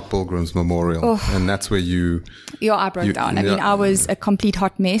went to Mark Pilgrim's memorial, and that's where I broke down. I mean, I was a complete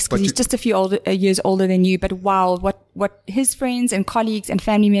hot mess because he's just a few years older than you. But wow, what his friends and colleagues and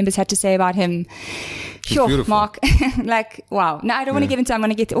family members had to say about him. Sure, Mark. Like, wow. No, I don't want to get into. I'm going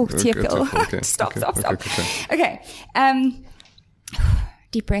to get tearful. Okay. Stop. Okay.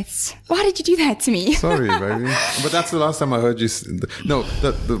 Deep breaths. Why did you do that to me? Sorry, baby. But that's the last time I heard you. No,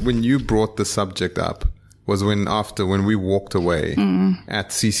 when you brought the subject up was when we walked away at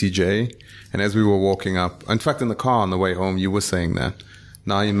CCJ, and as we were walking up, in fact, in the car on the way home, you were saying that.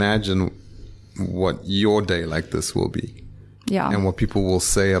 Now imagine what your day like this will be. Yeah. And what people will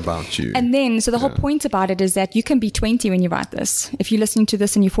say about you. And then, so the whole point about it is that you can be 20 when you write this. If you're listening to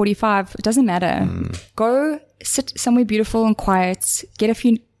this and you're 45, it doesn't matter. Go sit somewhere beautiful and quiet, get a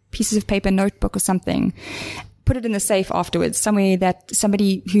few pieces of paper, notebook or something. put it in the safe afterwards, somewhere that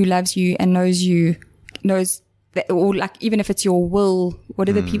somebody who loves you and knows that, or like, even if it's your will, what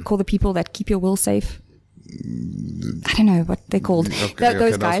do the people call the people that keep your will safe? I don't know what they're called.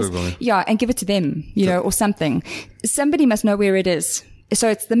 Those guys. Yeah. And give it to them, or something. Somebody must know where it is. So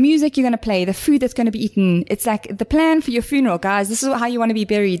it's the music you're going to play, the food that's going to be eaten. It's like the plan for your funeral, guys. This is how you want to be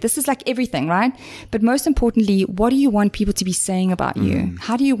buried. This is like everything, right? But most importantly, what do you want people to be saying about you?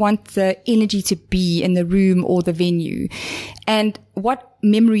 How do you want the energy to be in the room or the venue? And what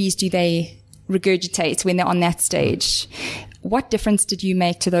memories do they regurgitate when they're on that stage? What difference did you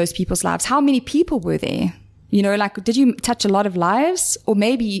make to those people's lives? How many people were there? Like, did you touch a lot of lives? Or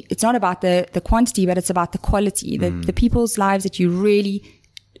maybe it's not about the quantity, but it's about the quality, the people's lives that you really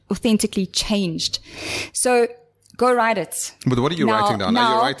authentically changed. So go write it. But what are you writing down?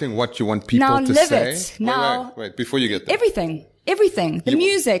 Are you writing what you want people to say? Wait, before you get there. Everything. The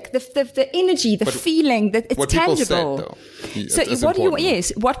music, the energy, the feeling, that it's what tangible. People said, though.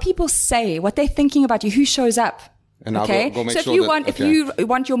 So what people say, what they're thinking about you, who shows up. And okay. Go make so sure if you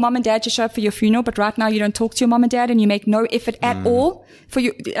want your mom and dad to show up for your funeral, but right now you don't talk to your mom and dad and you make no effort at all for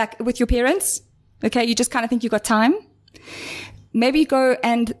you, like with your parents. Okay. You just kind of think you got time. Maybe go,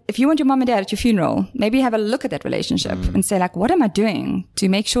 and if you want your mom and dad at your funeral, maybe have a look at that relationship and say, like, what am I doing to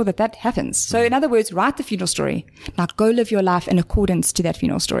make sure that happens? So in other words, write the funeral story. Now go live your life in accordance to that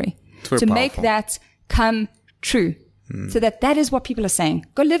funeral story to make that come true. So that is what people are saying.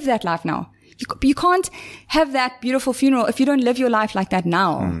 Go live that life now. You can't have that beautiful funeral if you don't live your life like that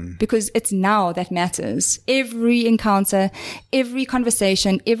now, because it's now that matters. Every encounter, every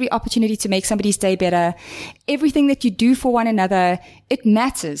conversation, every opportunity to make somebody's day better, everything that you do for one another, it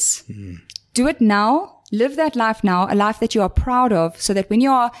matters. Do it now. Live that life now, a life that you are proud of, so that when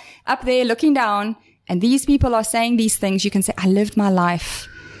you are up there looking down and these people are saying these things, you can say, I lived my life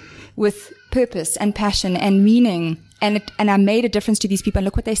with purpose and passion and meaning. And I made a difference to these people. And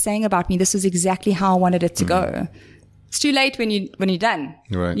look what they're saying about me. This is exactly how I wanted it to go. It's too late when you're done.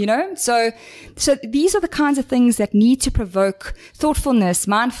 Right. So these are the kinds of things that need to provoke thoughtfulness,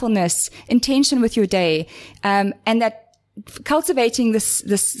 mindfulness, intention with your day. And that cultivating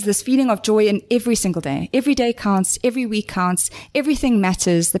this feeling of joy in every single day. Every day counts. Every week counts. Everything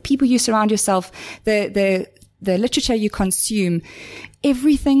matters. The people you surround yourself, the literature you consume,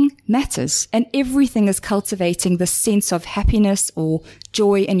 everything matters, and everything is cultivating the sense of happiness or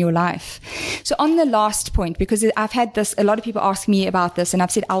joy in your life. So on the last point, because I've had this, a lot of people ask me about this, and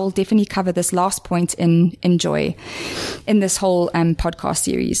I've said I will definitely cover this last point in joy in this whole podcast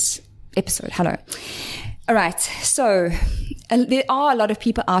series episode. Hello. All right. So there are a lot of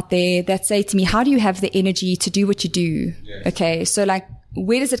people out there that say to me, how do you have the energy to do what you do? Yes. Okay. So like,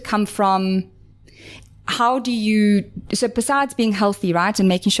 where does it come from? How do you, so besides being healthy, right, and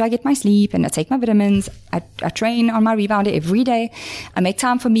making sure I get my sleep and I take my vitamins, I train on my rebounder every day, I make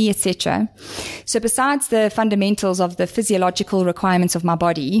time for me, etc. So besides the fundamentals of the physiological requirements of my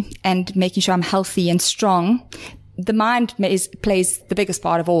body and making sure I'm healthy and strong, the mind plays the biggest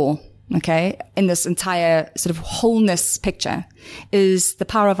part of all, okay, in this entire sort of wholeness picture, is the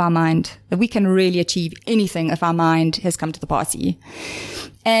power of our mind, that we can really achieve anything if our mind has come to the party.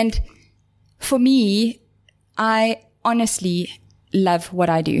 And for me, I honestly love what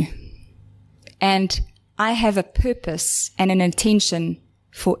I do. And I have a purpose and an intention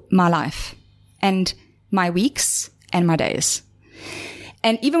for my life and my weeks and my days.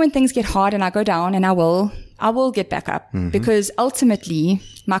 And even when things get hard and I go down, and I will get back up, because ultimately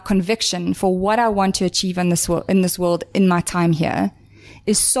my conviction for what I want to achieve in this world, in my time here,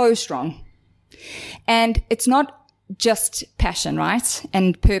 is so strong. And it's not just passion, right?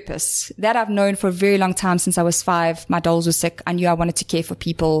 And purpose that I've known for a very long time. Since I was 5, my dolls were sick. I knew I wanted to care for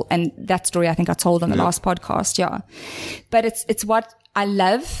people. And that story I think I told on the last podcast. Yeah. But it's what I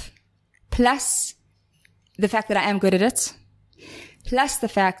love, plus the fact that I am good at it, plus the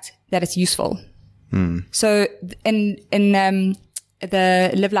fact that it's useful. So in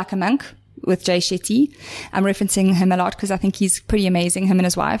the Live Like a Monk with Jay Shetty, I'm referencing him a lot because I think he's pretty amazing, him and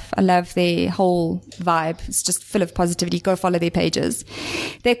his wife. I love their whole vibe. It's just full of positivity. Go follow their pages.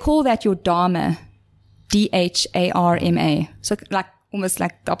 They call that your Dharma, DHARMA. So like almost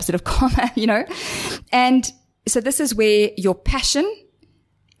like the opposite of karma, And so this is where your passion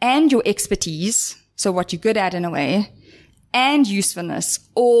and your expertise, so what you're good at in a way, and usefulness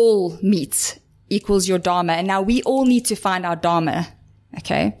all meet, equals your Dharma. And now we all need to find our Dharma.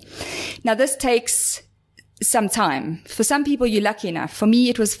 Okay. Now this takes some time. For some people, you're lucky enough. For me,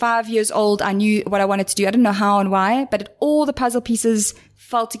 it was 5 years old. I knew what I wanted to do. I didn't know how and why, but all the puzzle pieces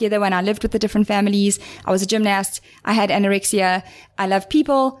fell together when I lived with the different families. I was a gymnast. I had anorexia. I loved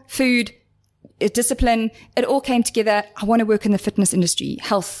people, food, discipline, it all came together. I want to work in the fitness industry,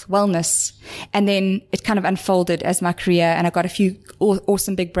 health, wellness. And then it kind of unfolded as my career, and I got a few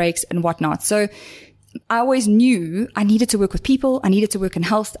awesome big breaks and whatnot. So I always knew I needed to work with people. I needed to work in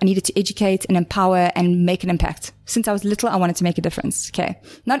health. I needed to educate and empower and make an impact. Since I was little, I wanted to make a difference. Okay.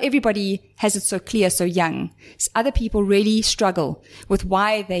 Not everybody has it so clear, so young. Other people really struggle with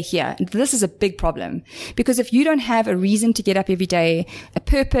why they're here. And this is a big problem, because if you don't have a reason to get up every day, a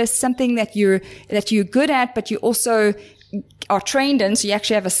purpose, something that you're good at, but you also are trained in, so you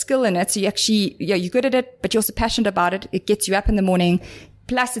actually have a skill in it. So you're good at it, but you're also passionate about it. It gets you up in the morning.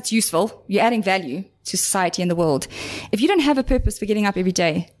 Plus it's useful. You're adding value to society and the world. If you don't have a purpose for getting up every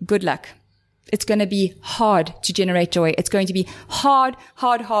day, good luck. It's going to be hard to generate joy. It's going to be hard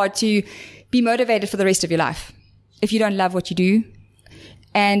to be motivated for the rest of your life if you don't love what you do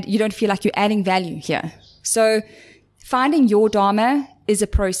and you don't feel like you're adding value here. So finding your Dharma is a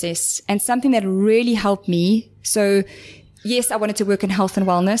process and something that really helped me. So yes, I wanted to work in health and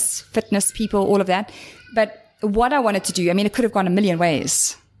wellness, fitness, people, all of that. But what I wanted to do, I mean, it could have gone a million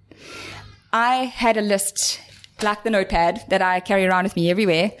ways. I had a list, like the notepad that I carry around with me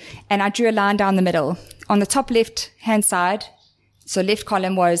everywhere, and I drew a line down the middle. On the top left-hand side, so left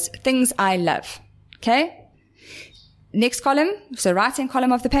column was things I love. Okay? Next column, so right-hand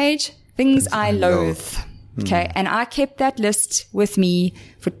column of the page, things I loathe. Okay? And I kept that list with me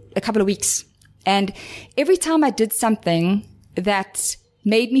for a couple of weeks. And every time I did something that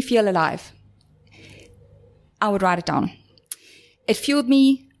made me feel alive, I would write it down. It fueled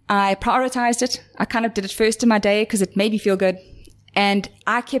me. I prioritized it. I kind of did it first in my day because it made me feel good. And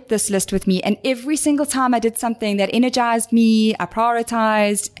I kept this list with me. And every single time I did something that energized me, I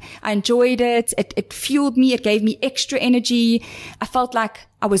prioritized, I enjoyed it. It fueled me. It gave me extra energy. I felt like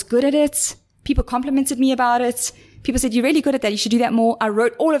I was good at it. People complimented me about it. People said, you're really good at that. You should do that more. I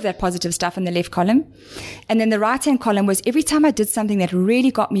wrote all of that positive stuff in the left column. And then the right-hand column was every time I did something that really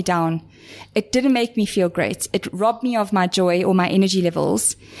got me down, it didn't make me feel great. It robbed me of my joy or my energy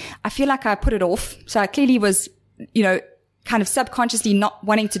levels. I feel like I put it off. So I clearly was, kind of subconsciously not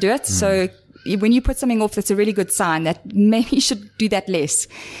wanting to do it. So when you put something off, that's a really good sign that maybe you should do that less.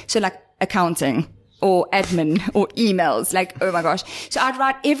 So like accounting or admin or emails, like, oh my gosh. So I'd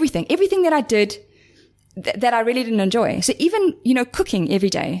write everything that I did that I really didn't enjoy. So even, cooking every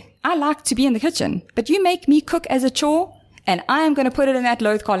day. I like to be in the kitchen, but you make me cook as a chore and I am going to put it in that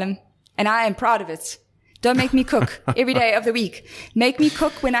loathe column and I am proud of it. Don't make me cook every day of the week. Make me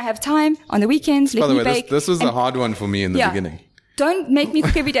cook when I have time on the weekends. Let me bake. This was a hard one for me in the beginning. Don't make me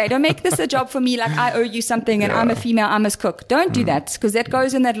cook every day. Don't make this a job for me like I owe you something and I'm a female, I must cook. Don't do that because that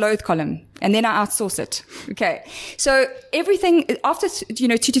goes in that loathe column and then I outsource it. Okay. So everything after,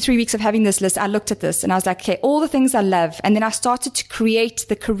 2 to 3 weeks of having this list, I looked at this and I was like, okay, all the things I love. And then I started to create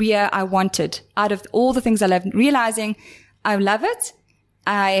the career I wanted out of all the things I love, realizing I love it.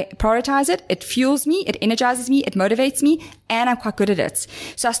 I prioritize it. It fuels me. It energizes me. It motivates me. And I'm quite good at it.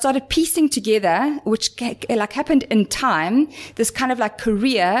 So I started piecing together, which happened in time, this kind of like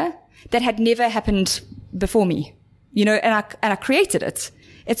career that had never happened before me, and I created it.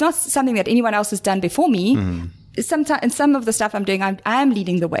 It's not something that anyone else has done before me. Mm-hmm. Sometimes, some of the stuff I'm doing, I am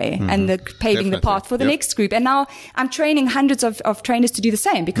leading the way and paving the path for the next group. And now I'm training hundreds of trainers to do the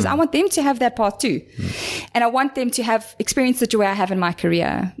same because I want them to have that path too. And I want them to have experienced the joy I have in my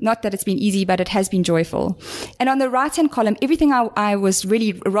career. Not that it's been easy, but it has been joyful. And on the right-hand column, everything I was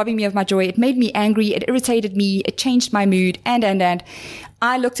really robbing me of my joy. It made me angry. It irritated me. It changed my mood. And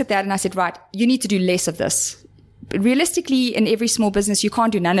I looked at that and I said, right, you need to do less of this. Realistically, in every small business, you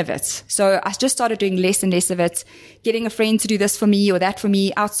can't do none of it. So I just started doing less and less of it, getting a friend to do this for me or that for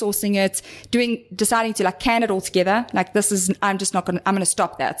me, outsourcing it, deciding to can it all together. Like I'm going to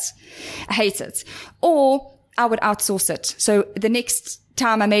stop that. I hate it. Or I would outsource it. So the next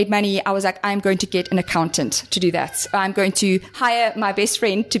time I made money, I was like, I'm going to get an accountant to do that. I'm going to hire my best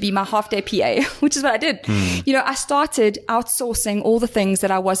friend to be my half-day PA, which is what I did. I started outsourcing all the things that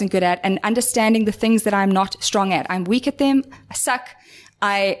I wasn't good at and understanding the things that I'm not strong at. I'm weak at them. I suck.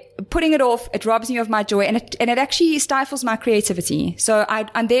 Putting it off, it robs me of my joy and it actually stifles my creativity. So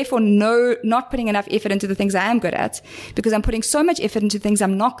I'm therefore not putting enough effort into the things I am good at because I'm putting so much effort into things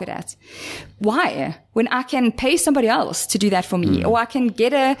I'm not good at. Why? When I can pay somebody else to do that for me, or I can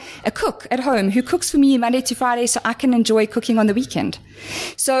get a cook at home who cooks for me Monday to Friday so I can enjoy cooking on the weekend.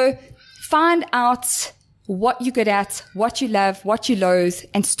 So find out what you're good at, what you love, what you loathe,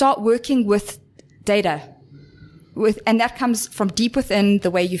 and start working with data. And that comes from deep within,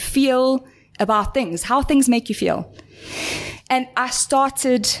 the way you feel about things, how things make you feel. And I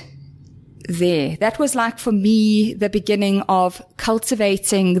started there. That was like, for me, the beginning of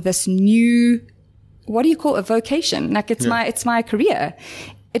cultivating this new, what do you call a vocation? Like it's my career.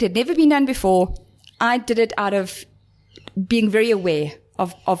 It had never been done before. I did it out of being very aware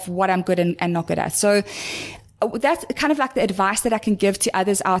of what I'm good and not good at. So that's kind of like the advice that I can give to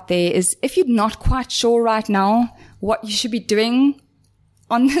others out there is, if you're not quite sure right now what you should be doing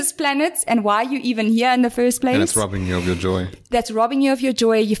on this planet and why you're even here in the first place. And it's robbing you of your joy. That's robbing you of your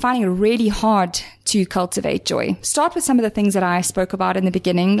joy. You're finding it really hard to cultivate joy. Start with some of the things that I spoke about in the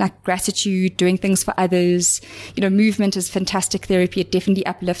beginning, like gratitude, doing things for others. Movement is fantastic therapy. It definitely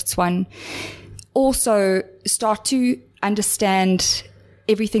uplifts one. Also, start to understand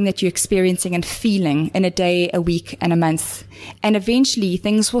everything that you're experiencing and feeling in a day, a week, and a month. And eventually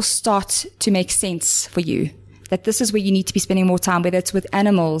things will start to make sense for you. That this is where you need to be spending more time, whether it's with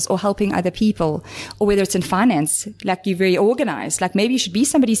animals or helping other people, or whether it's in finance, like you're very organized, like maybe you should be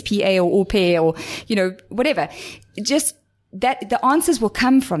somebody's PA or au pair or, whatever. Just that the answers will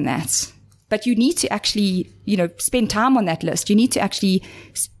come from that. But you need to actually, spend time on that list. You need to actually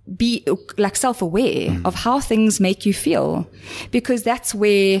be like self-aware of how things make you feel, because that's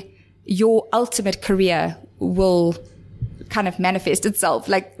where your ultimate career will kind of manifest itself,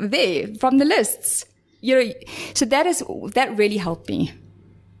 like there from the lists. So that really helped me.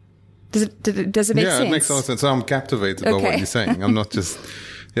 Does it make sense? Yeah, it makes a lot of sense. So I'm captivated by what you're saying. I'm not just,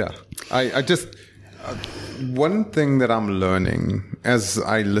 I just, one thing that I'm learning as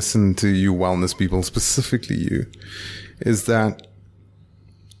I listen to you wellness people, specifically you, is that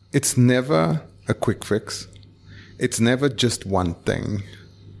it's never a quick fix. It's never just one thing.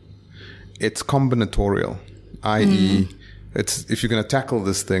 It's combinatorial, i.e., if you're going to tackle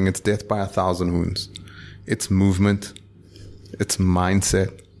this thing, it's death by 1,000 wounds. It's movement. It's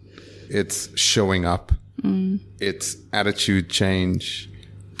mindset. It's showing up. It's attitude change.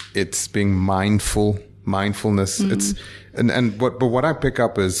 It's being mindfulness. It's, but what I pick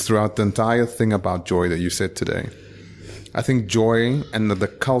up is throughout the entire thing about joy that you said today, I think joy and the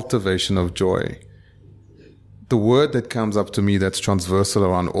cultivation of joy, the word that comes up to me that's transversal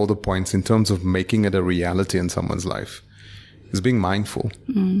around all the points in terms of making it a reality in someone's life, is being mindful.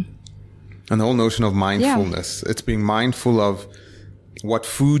 And the whole notion of mindfulness, it's being mindful of what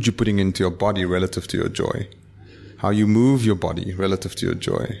food you're putting into your body relative to your joy, how you move your body relative to your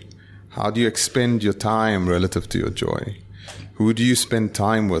joy, how do you expend your time relative to your joy, who do you spend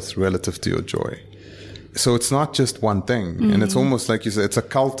time with relative to your joy. So it's not just one thing. And it's almost like you said, it's a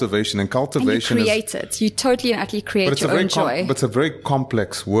cultivation. And cultivation and you create it. You totally and utterly create your own joy. But it's a very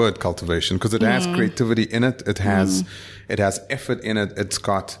complex word, cultivation, because it has creativity in it. It has effort in it. It's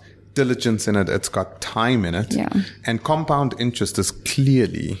got diligence in it. It's got time in it. Yeah. And compound interest is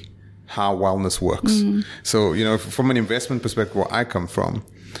clearly how wellness works. So, from an investment perspective, where I come from,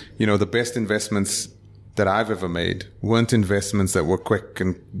 the best investments that I've ever made weren't investments that were quick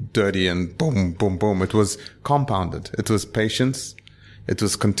and dirty and boom, boom, boom. It was compounded. It was patience. It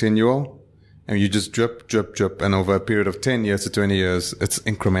was continual. And you just drip, drip, drip. And over a period of 10 years to 20 years, it's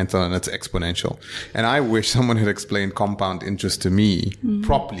incremental and it's exponential. And I wish someone had explained compound interest to me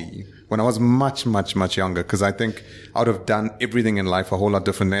properly when I was much, much, much younger. Because I think I would have done everything in life a whole lot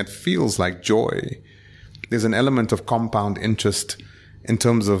different. And it feels like joy. There's an element of compound interest in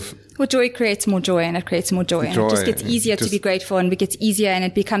terms of... Well, joy creates more joy and it creates more joy. And it just gets easier to be grateful and it gets easier and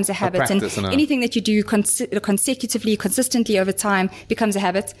it becomes a habit. And anything that you do consecutively, consistently over time becomes a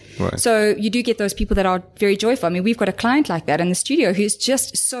habit. Right. So you do get those people that are very joyful. I mean, we've got a client like that in the studio who's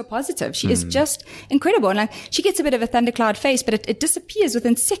just so positive. She is just incredible. And like, she gets a bit of a thundercloud face, but it disappears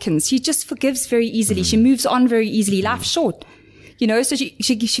within seconds. She just forgives very easily. She moves on very easily. Life's short. So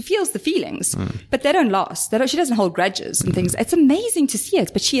she feels the feelings, but they don't last. She doesn't hold grudges and things. It's amazing to see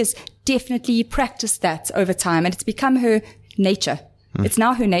it, but she has definitely practiced that over time and it's become her nature. It's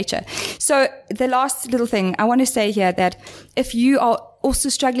now her nature. So the last little thing I want to say here, that if you are also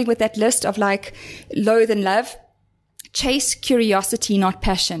struggling with that list of like loathe and love, chase curiosity, not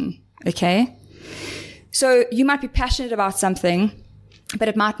passion. Okay. So you might be passionate about something, but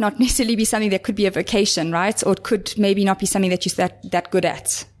it might not necessarily be something that could be a vocation, right? Or it could maybe not be something that you're that good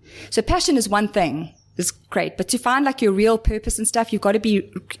at. So passion is one thing, is great, but to find like your real purpose and stuff, you've got to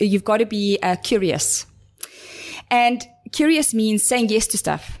be curious. And curious means saying yes to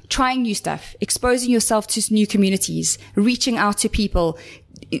stuff, trying new stuff, exposing yourself to new communities, reaching out to people.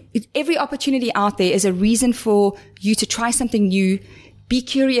 Every opportunity out there is a reason for you to try something new. Be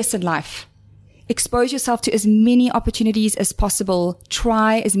curious in life. Expose yourself to as many opportunities as possible.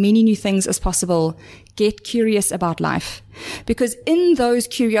 Try as many new things as possible. Get curious about life. Because in those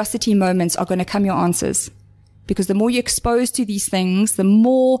curiosity moments are going to come your answers. because the more you're exposed to these things, the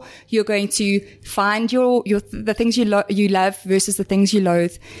more you're going to find the things you love versus the things you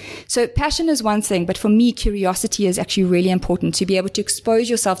loathe. So passion is one thing, but for me, curiosity is actually really important, to be able to expose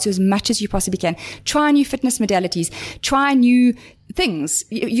yourself to as much as you possibly can. Try new fitness modalities, try new things.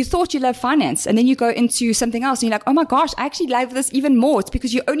 You thought you loved finance, and then you go into something else and you're like, oh my gosh, I actually love this even more. It's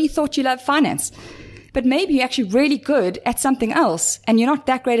because you only thought you loved finance. But maybe you're actually really good at something else and you're not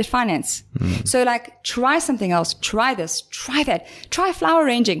that great at finance. So like, try something else, try this, try that, try flower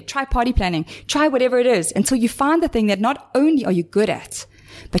arranging, try party planning, try whatever it is until you find the thing that not only are you good at,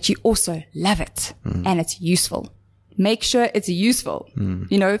 but you also love it and it's useful. Make sure it's useful.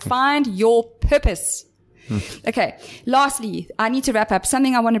 Find your purpose. Okay. Lastly, I need to wrap up.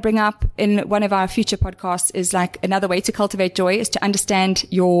 Something I want to bring up in one of our future podcasts is like another way to cultivate joy is to understand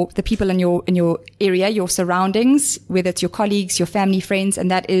the people in your area, your surroundings, whether it's your colleagues, your family, friends, and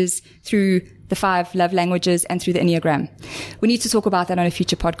that is through the 5 love languages and through the Enneagram. We need to talk about that on a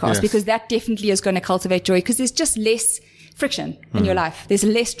future podcast because that definitely is going to cultivate joy because there's just less friction in your life. There's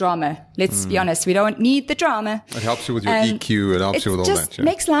less drama. Let's be honest. We don't need the drama. It helps you with your EQ. It helps you with all that. It just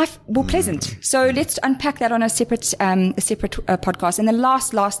makes life more pleasant. So let's unpack that on a separate podcast. And the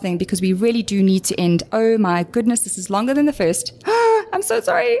last thing, because we really do need to end. Oh my goodness, this is longer than the first. I'm so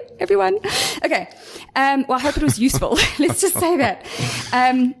sorry, everyone. Okay. Well, I hope it was useful. Let's just say that.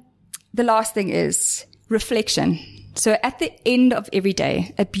 The last thing is reflection. So at the end of every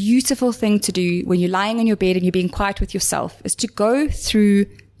day, a beautiful thing to do when you're lying on your bed and you're being quiet with yourself is to go through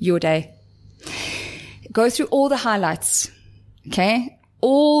your day. Go through all the highlights, okay?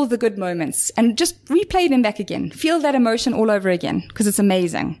 All the good moments and just replay them back again. Feel that emotion all over again because it's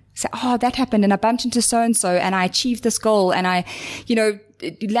amazing. Say, oh, that happened and I bumped into so-and-so and I achieved this goal and I,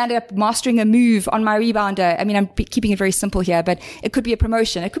 landed up mastering a move on my rebounder. I mean, I'm keeping it very simple here, but it could be a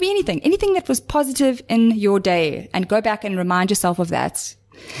promotion. It could be anything that was positive in your day, and go back and remind yourself of that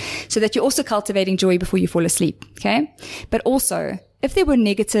so that you're also cultivating joy before you fall asleep. Okay. But also if there were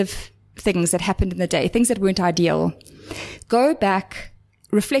negative things that happened in the day, things that weren't ideal, go back,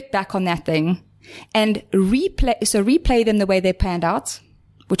 reflect back on that thing and replay them the way they panned out,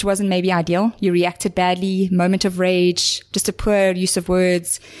 which wasn't maybe ideal. You reacted badly, moment of rage, just a poor use of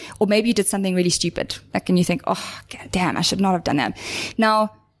words, or maybe you did something really stupid. Like, and you think, oh, God, damn, I should not have done that.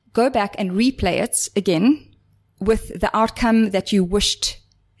 Now, go back and replay it again with the outcome that you wished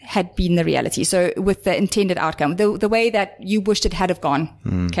had been the reality. So with the intended outcome, the way that you wished it had have gone.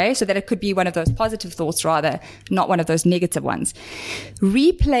 Okay. So that it could be one of those positive thoughts rather, not one of those negative ones.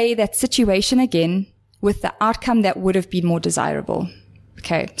 Replay that situation again with the outcome that would have been more desirable.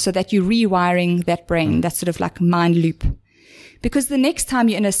 Okay. So that you're rewiring that brain, that sort of like mind loop. Because the next time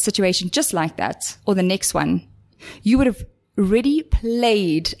you're in a situation just like that, or the next one, you would have already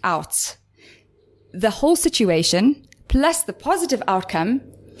played out the whole situation plus the positive outcome,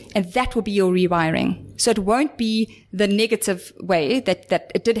 and that will be your rewiring. So it won't be the negative way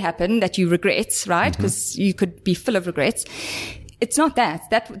that it did happen that you regret, right? Because you could be full of regrets. It's not that.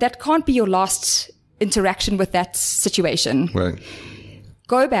 That can't be your last interaction with that situation. Right.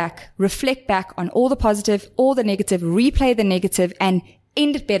 Go back, reflect back on all the positive, all the negative, replay the negative, and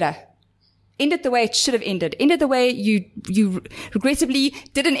end it better. End it the way it should have ended. End it the way you regrettably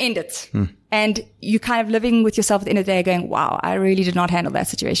didn't end it. And you kind of living with yourself at the end of the day going, wow, I really did not handle that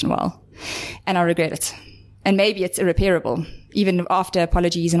situation well. And I regret it. And maybe it's irreparable, even after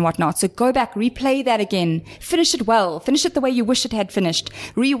apologies and whatnot. So go back, replay that again. Finish it well. Finish it the way you wish it had finished.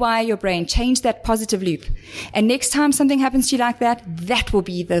 Rewire your brain. Change that positive loop. And next time something happens to you like that, that will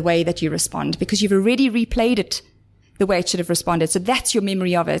be the way that you respond because you've already replayed it the way it should have responded. So that's your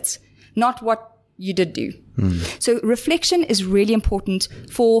memory of it, not what you did do. So reflection is really important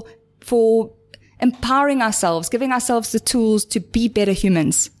for empowering ourselves, giving ourselves the tools to be better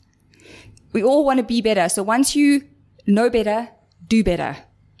humans. We all want to be better. So once you know better, do better.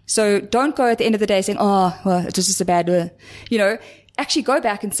 So don't go at the end of the day saying, oh, well, it's just a bad, actually go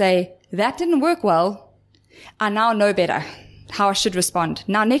back and say, that didn't work well. I now know better how I should respond.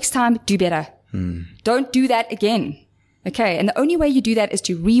 Now next time, do better. Don't do that again. Okay. And the only way you do that is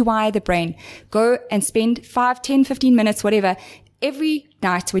to rewire the brain. Go and spend 5, 10, 15 minutes, whatever, every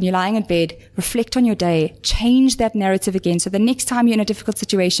night when you're lying in bed, reflect on your day, change that narrative again. So the next time you're in a difficult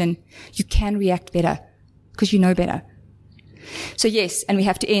situation, you can react better because you know better. So yes, and we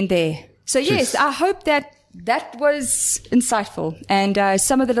have to end there. So yes, I hope that was insightful. And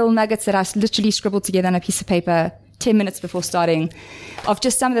some of the little nuggets that I literally scribbled together on a piece of paper 10 minutes before starting of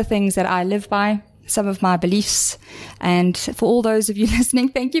just some of the things that I live by, some of my beliefs. And for all those of you listening,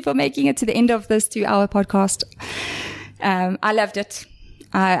 thank you for making it to the end of this 2-hour podcast. I loved it.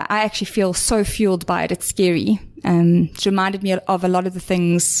 I actually feel so fueled by it. It's scary. It reminded me of a lot of the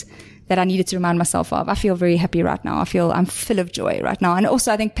things that I needed to remind myself of. I feel very happy right now. I'm full of joy right now. And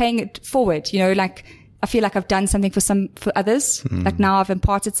also I think paying it forward, like I feel like I've done something for others. Like now I've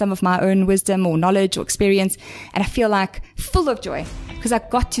imparted some of my own wisdom or knowledge or experience. And I feel like full of joy because I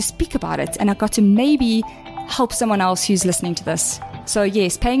got to speak about it and I got to maybe help someone else who's listening to this. So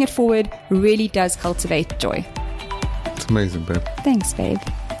yes, paying it forward really does cultivate joy. It's amazing, babe. Thanks, babe.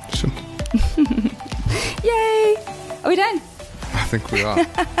 Sure. Yay! Are we done? I think we are.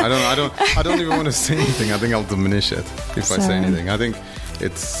 I don't even want to say anything. I think I'll diminish it if I say anything. I think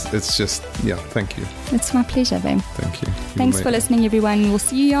it's just, thank you. It's my pleasure, babe. Thank you. Thanks for listening, everyone. We'll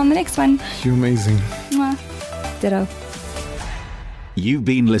see you on the next one. You're amazing. Mwah. Ditto. You've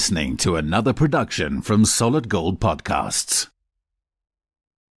been listening to another production from Solid Gold Podcasts.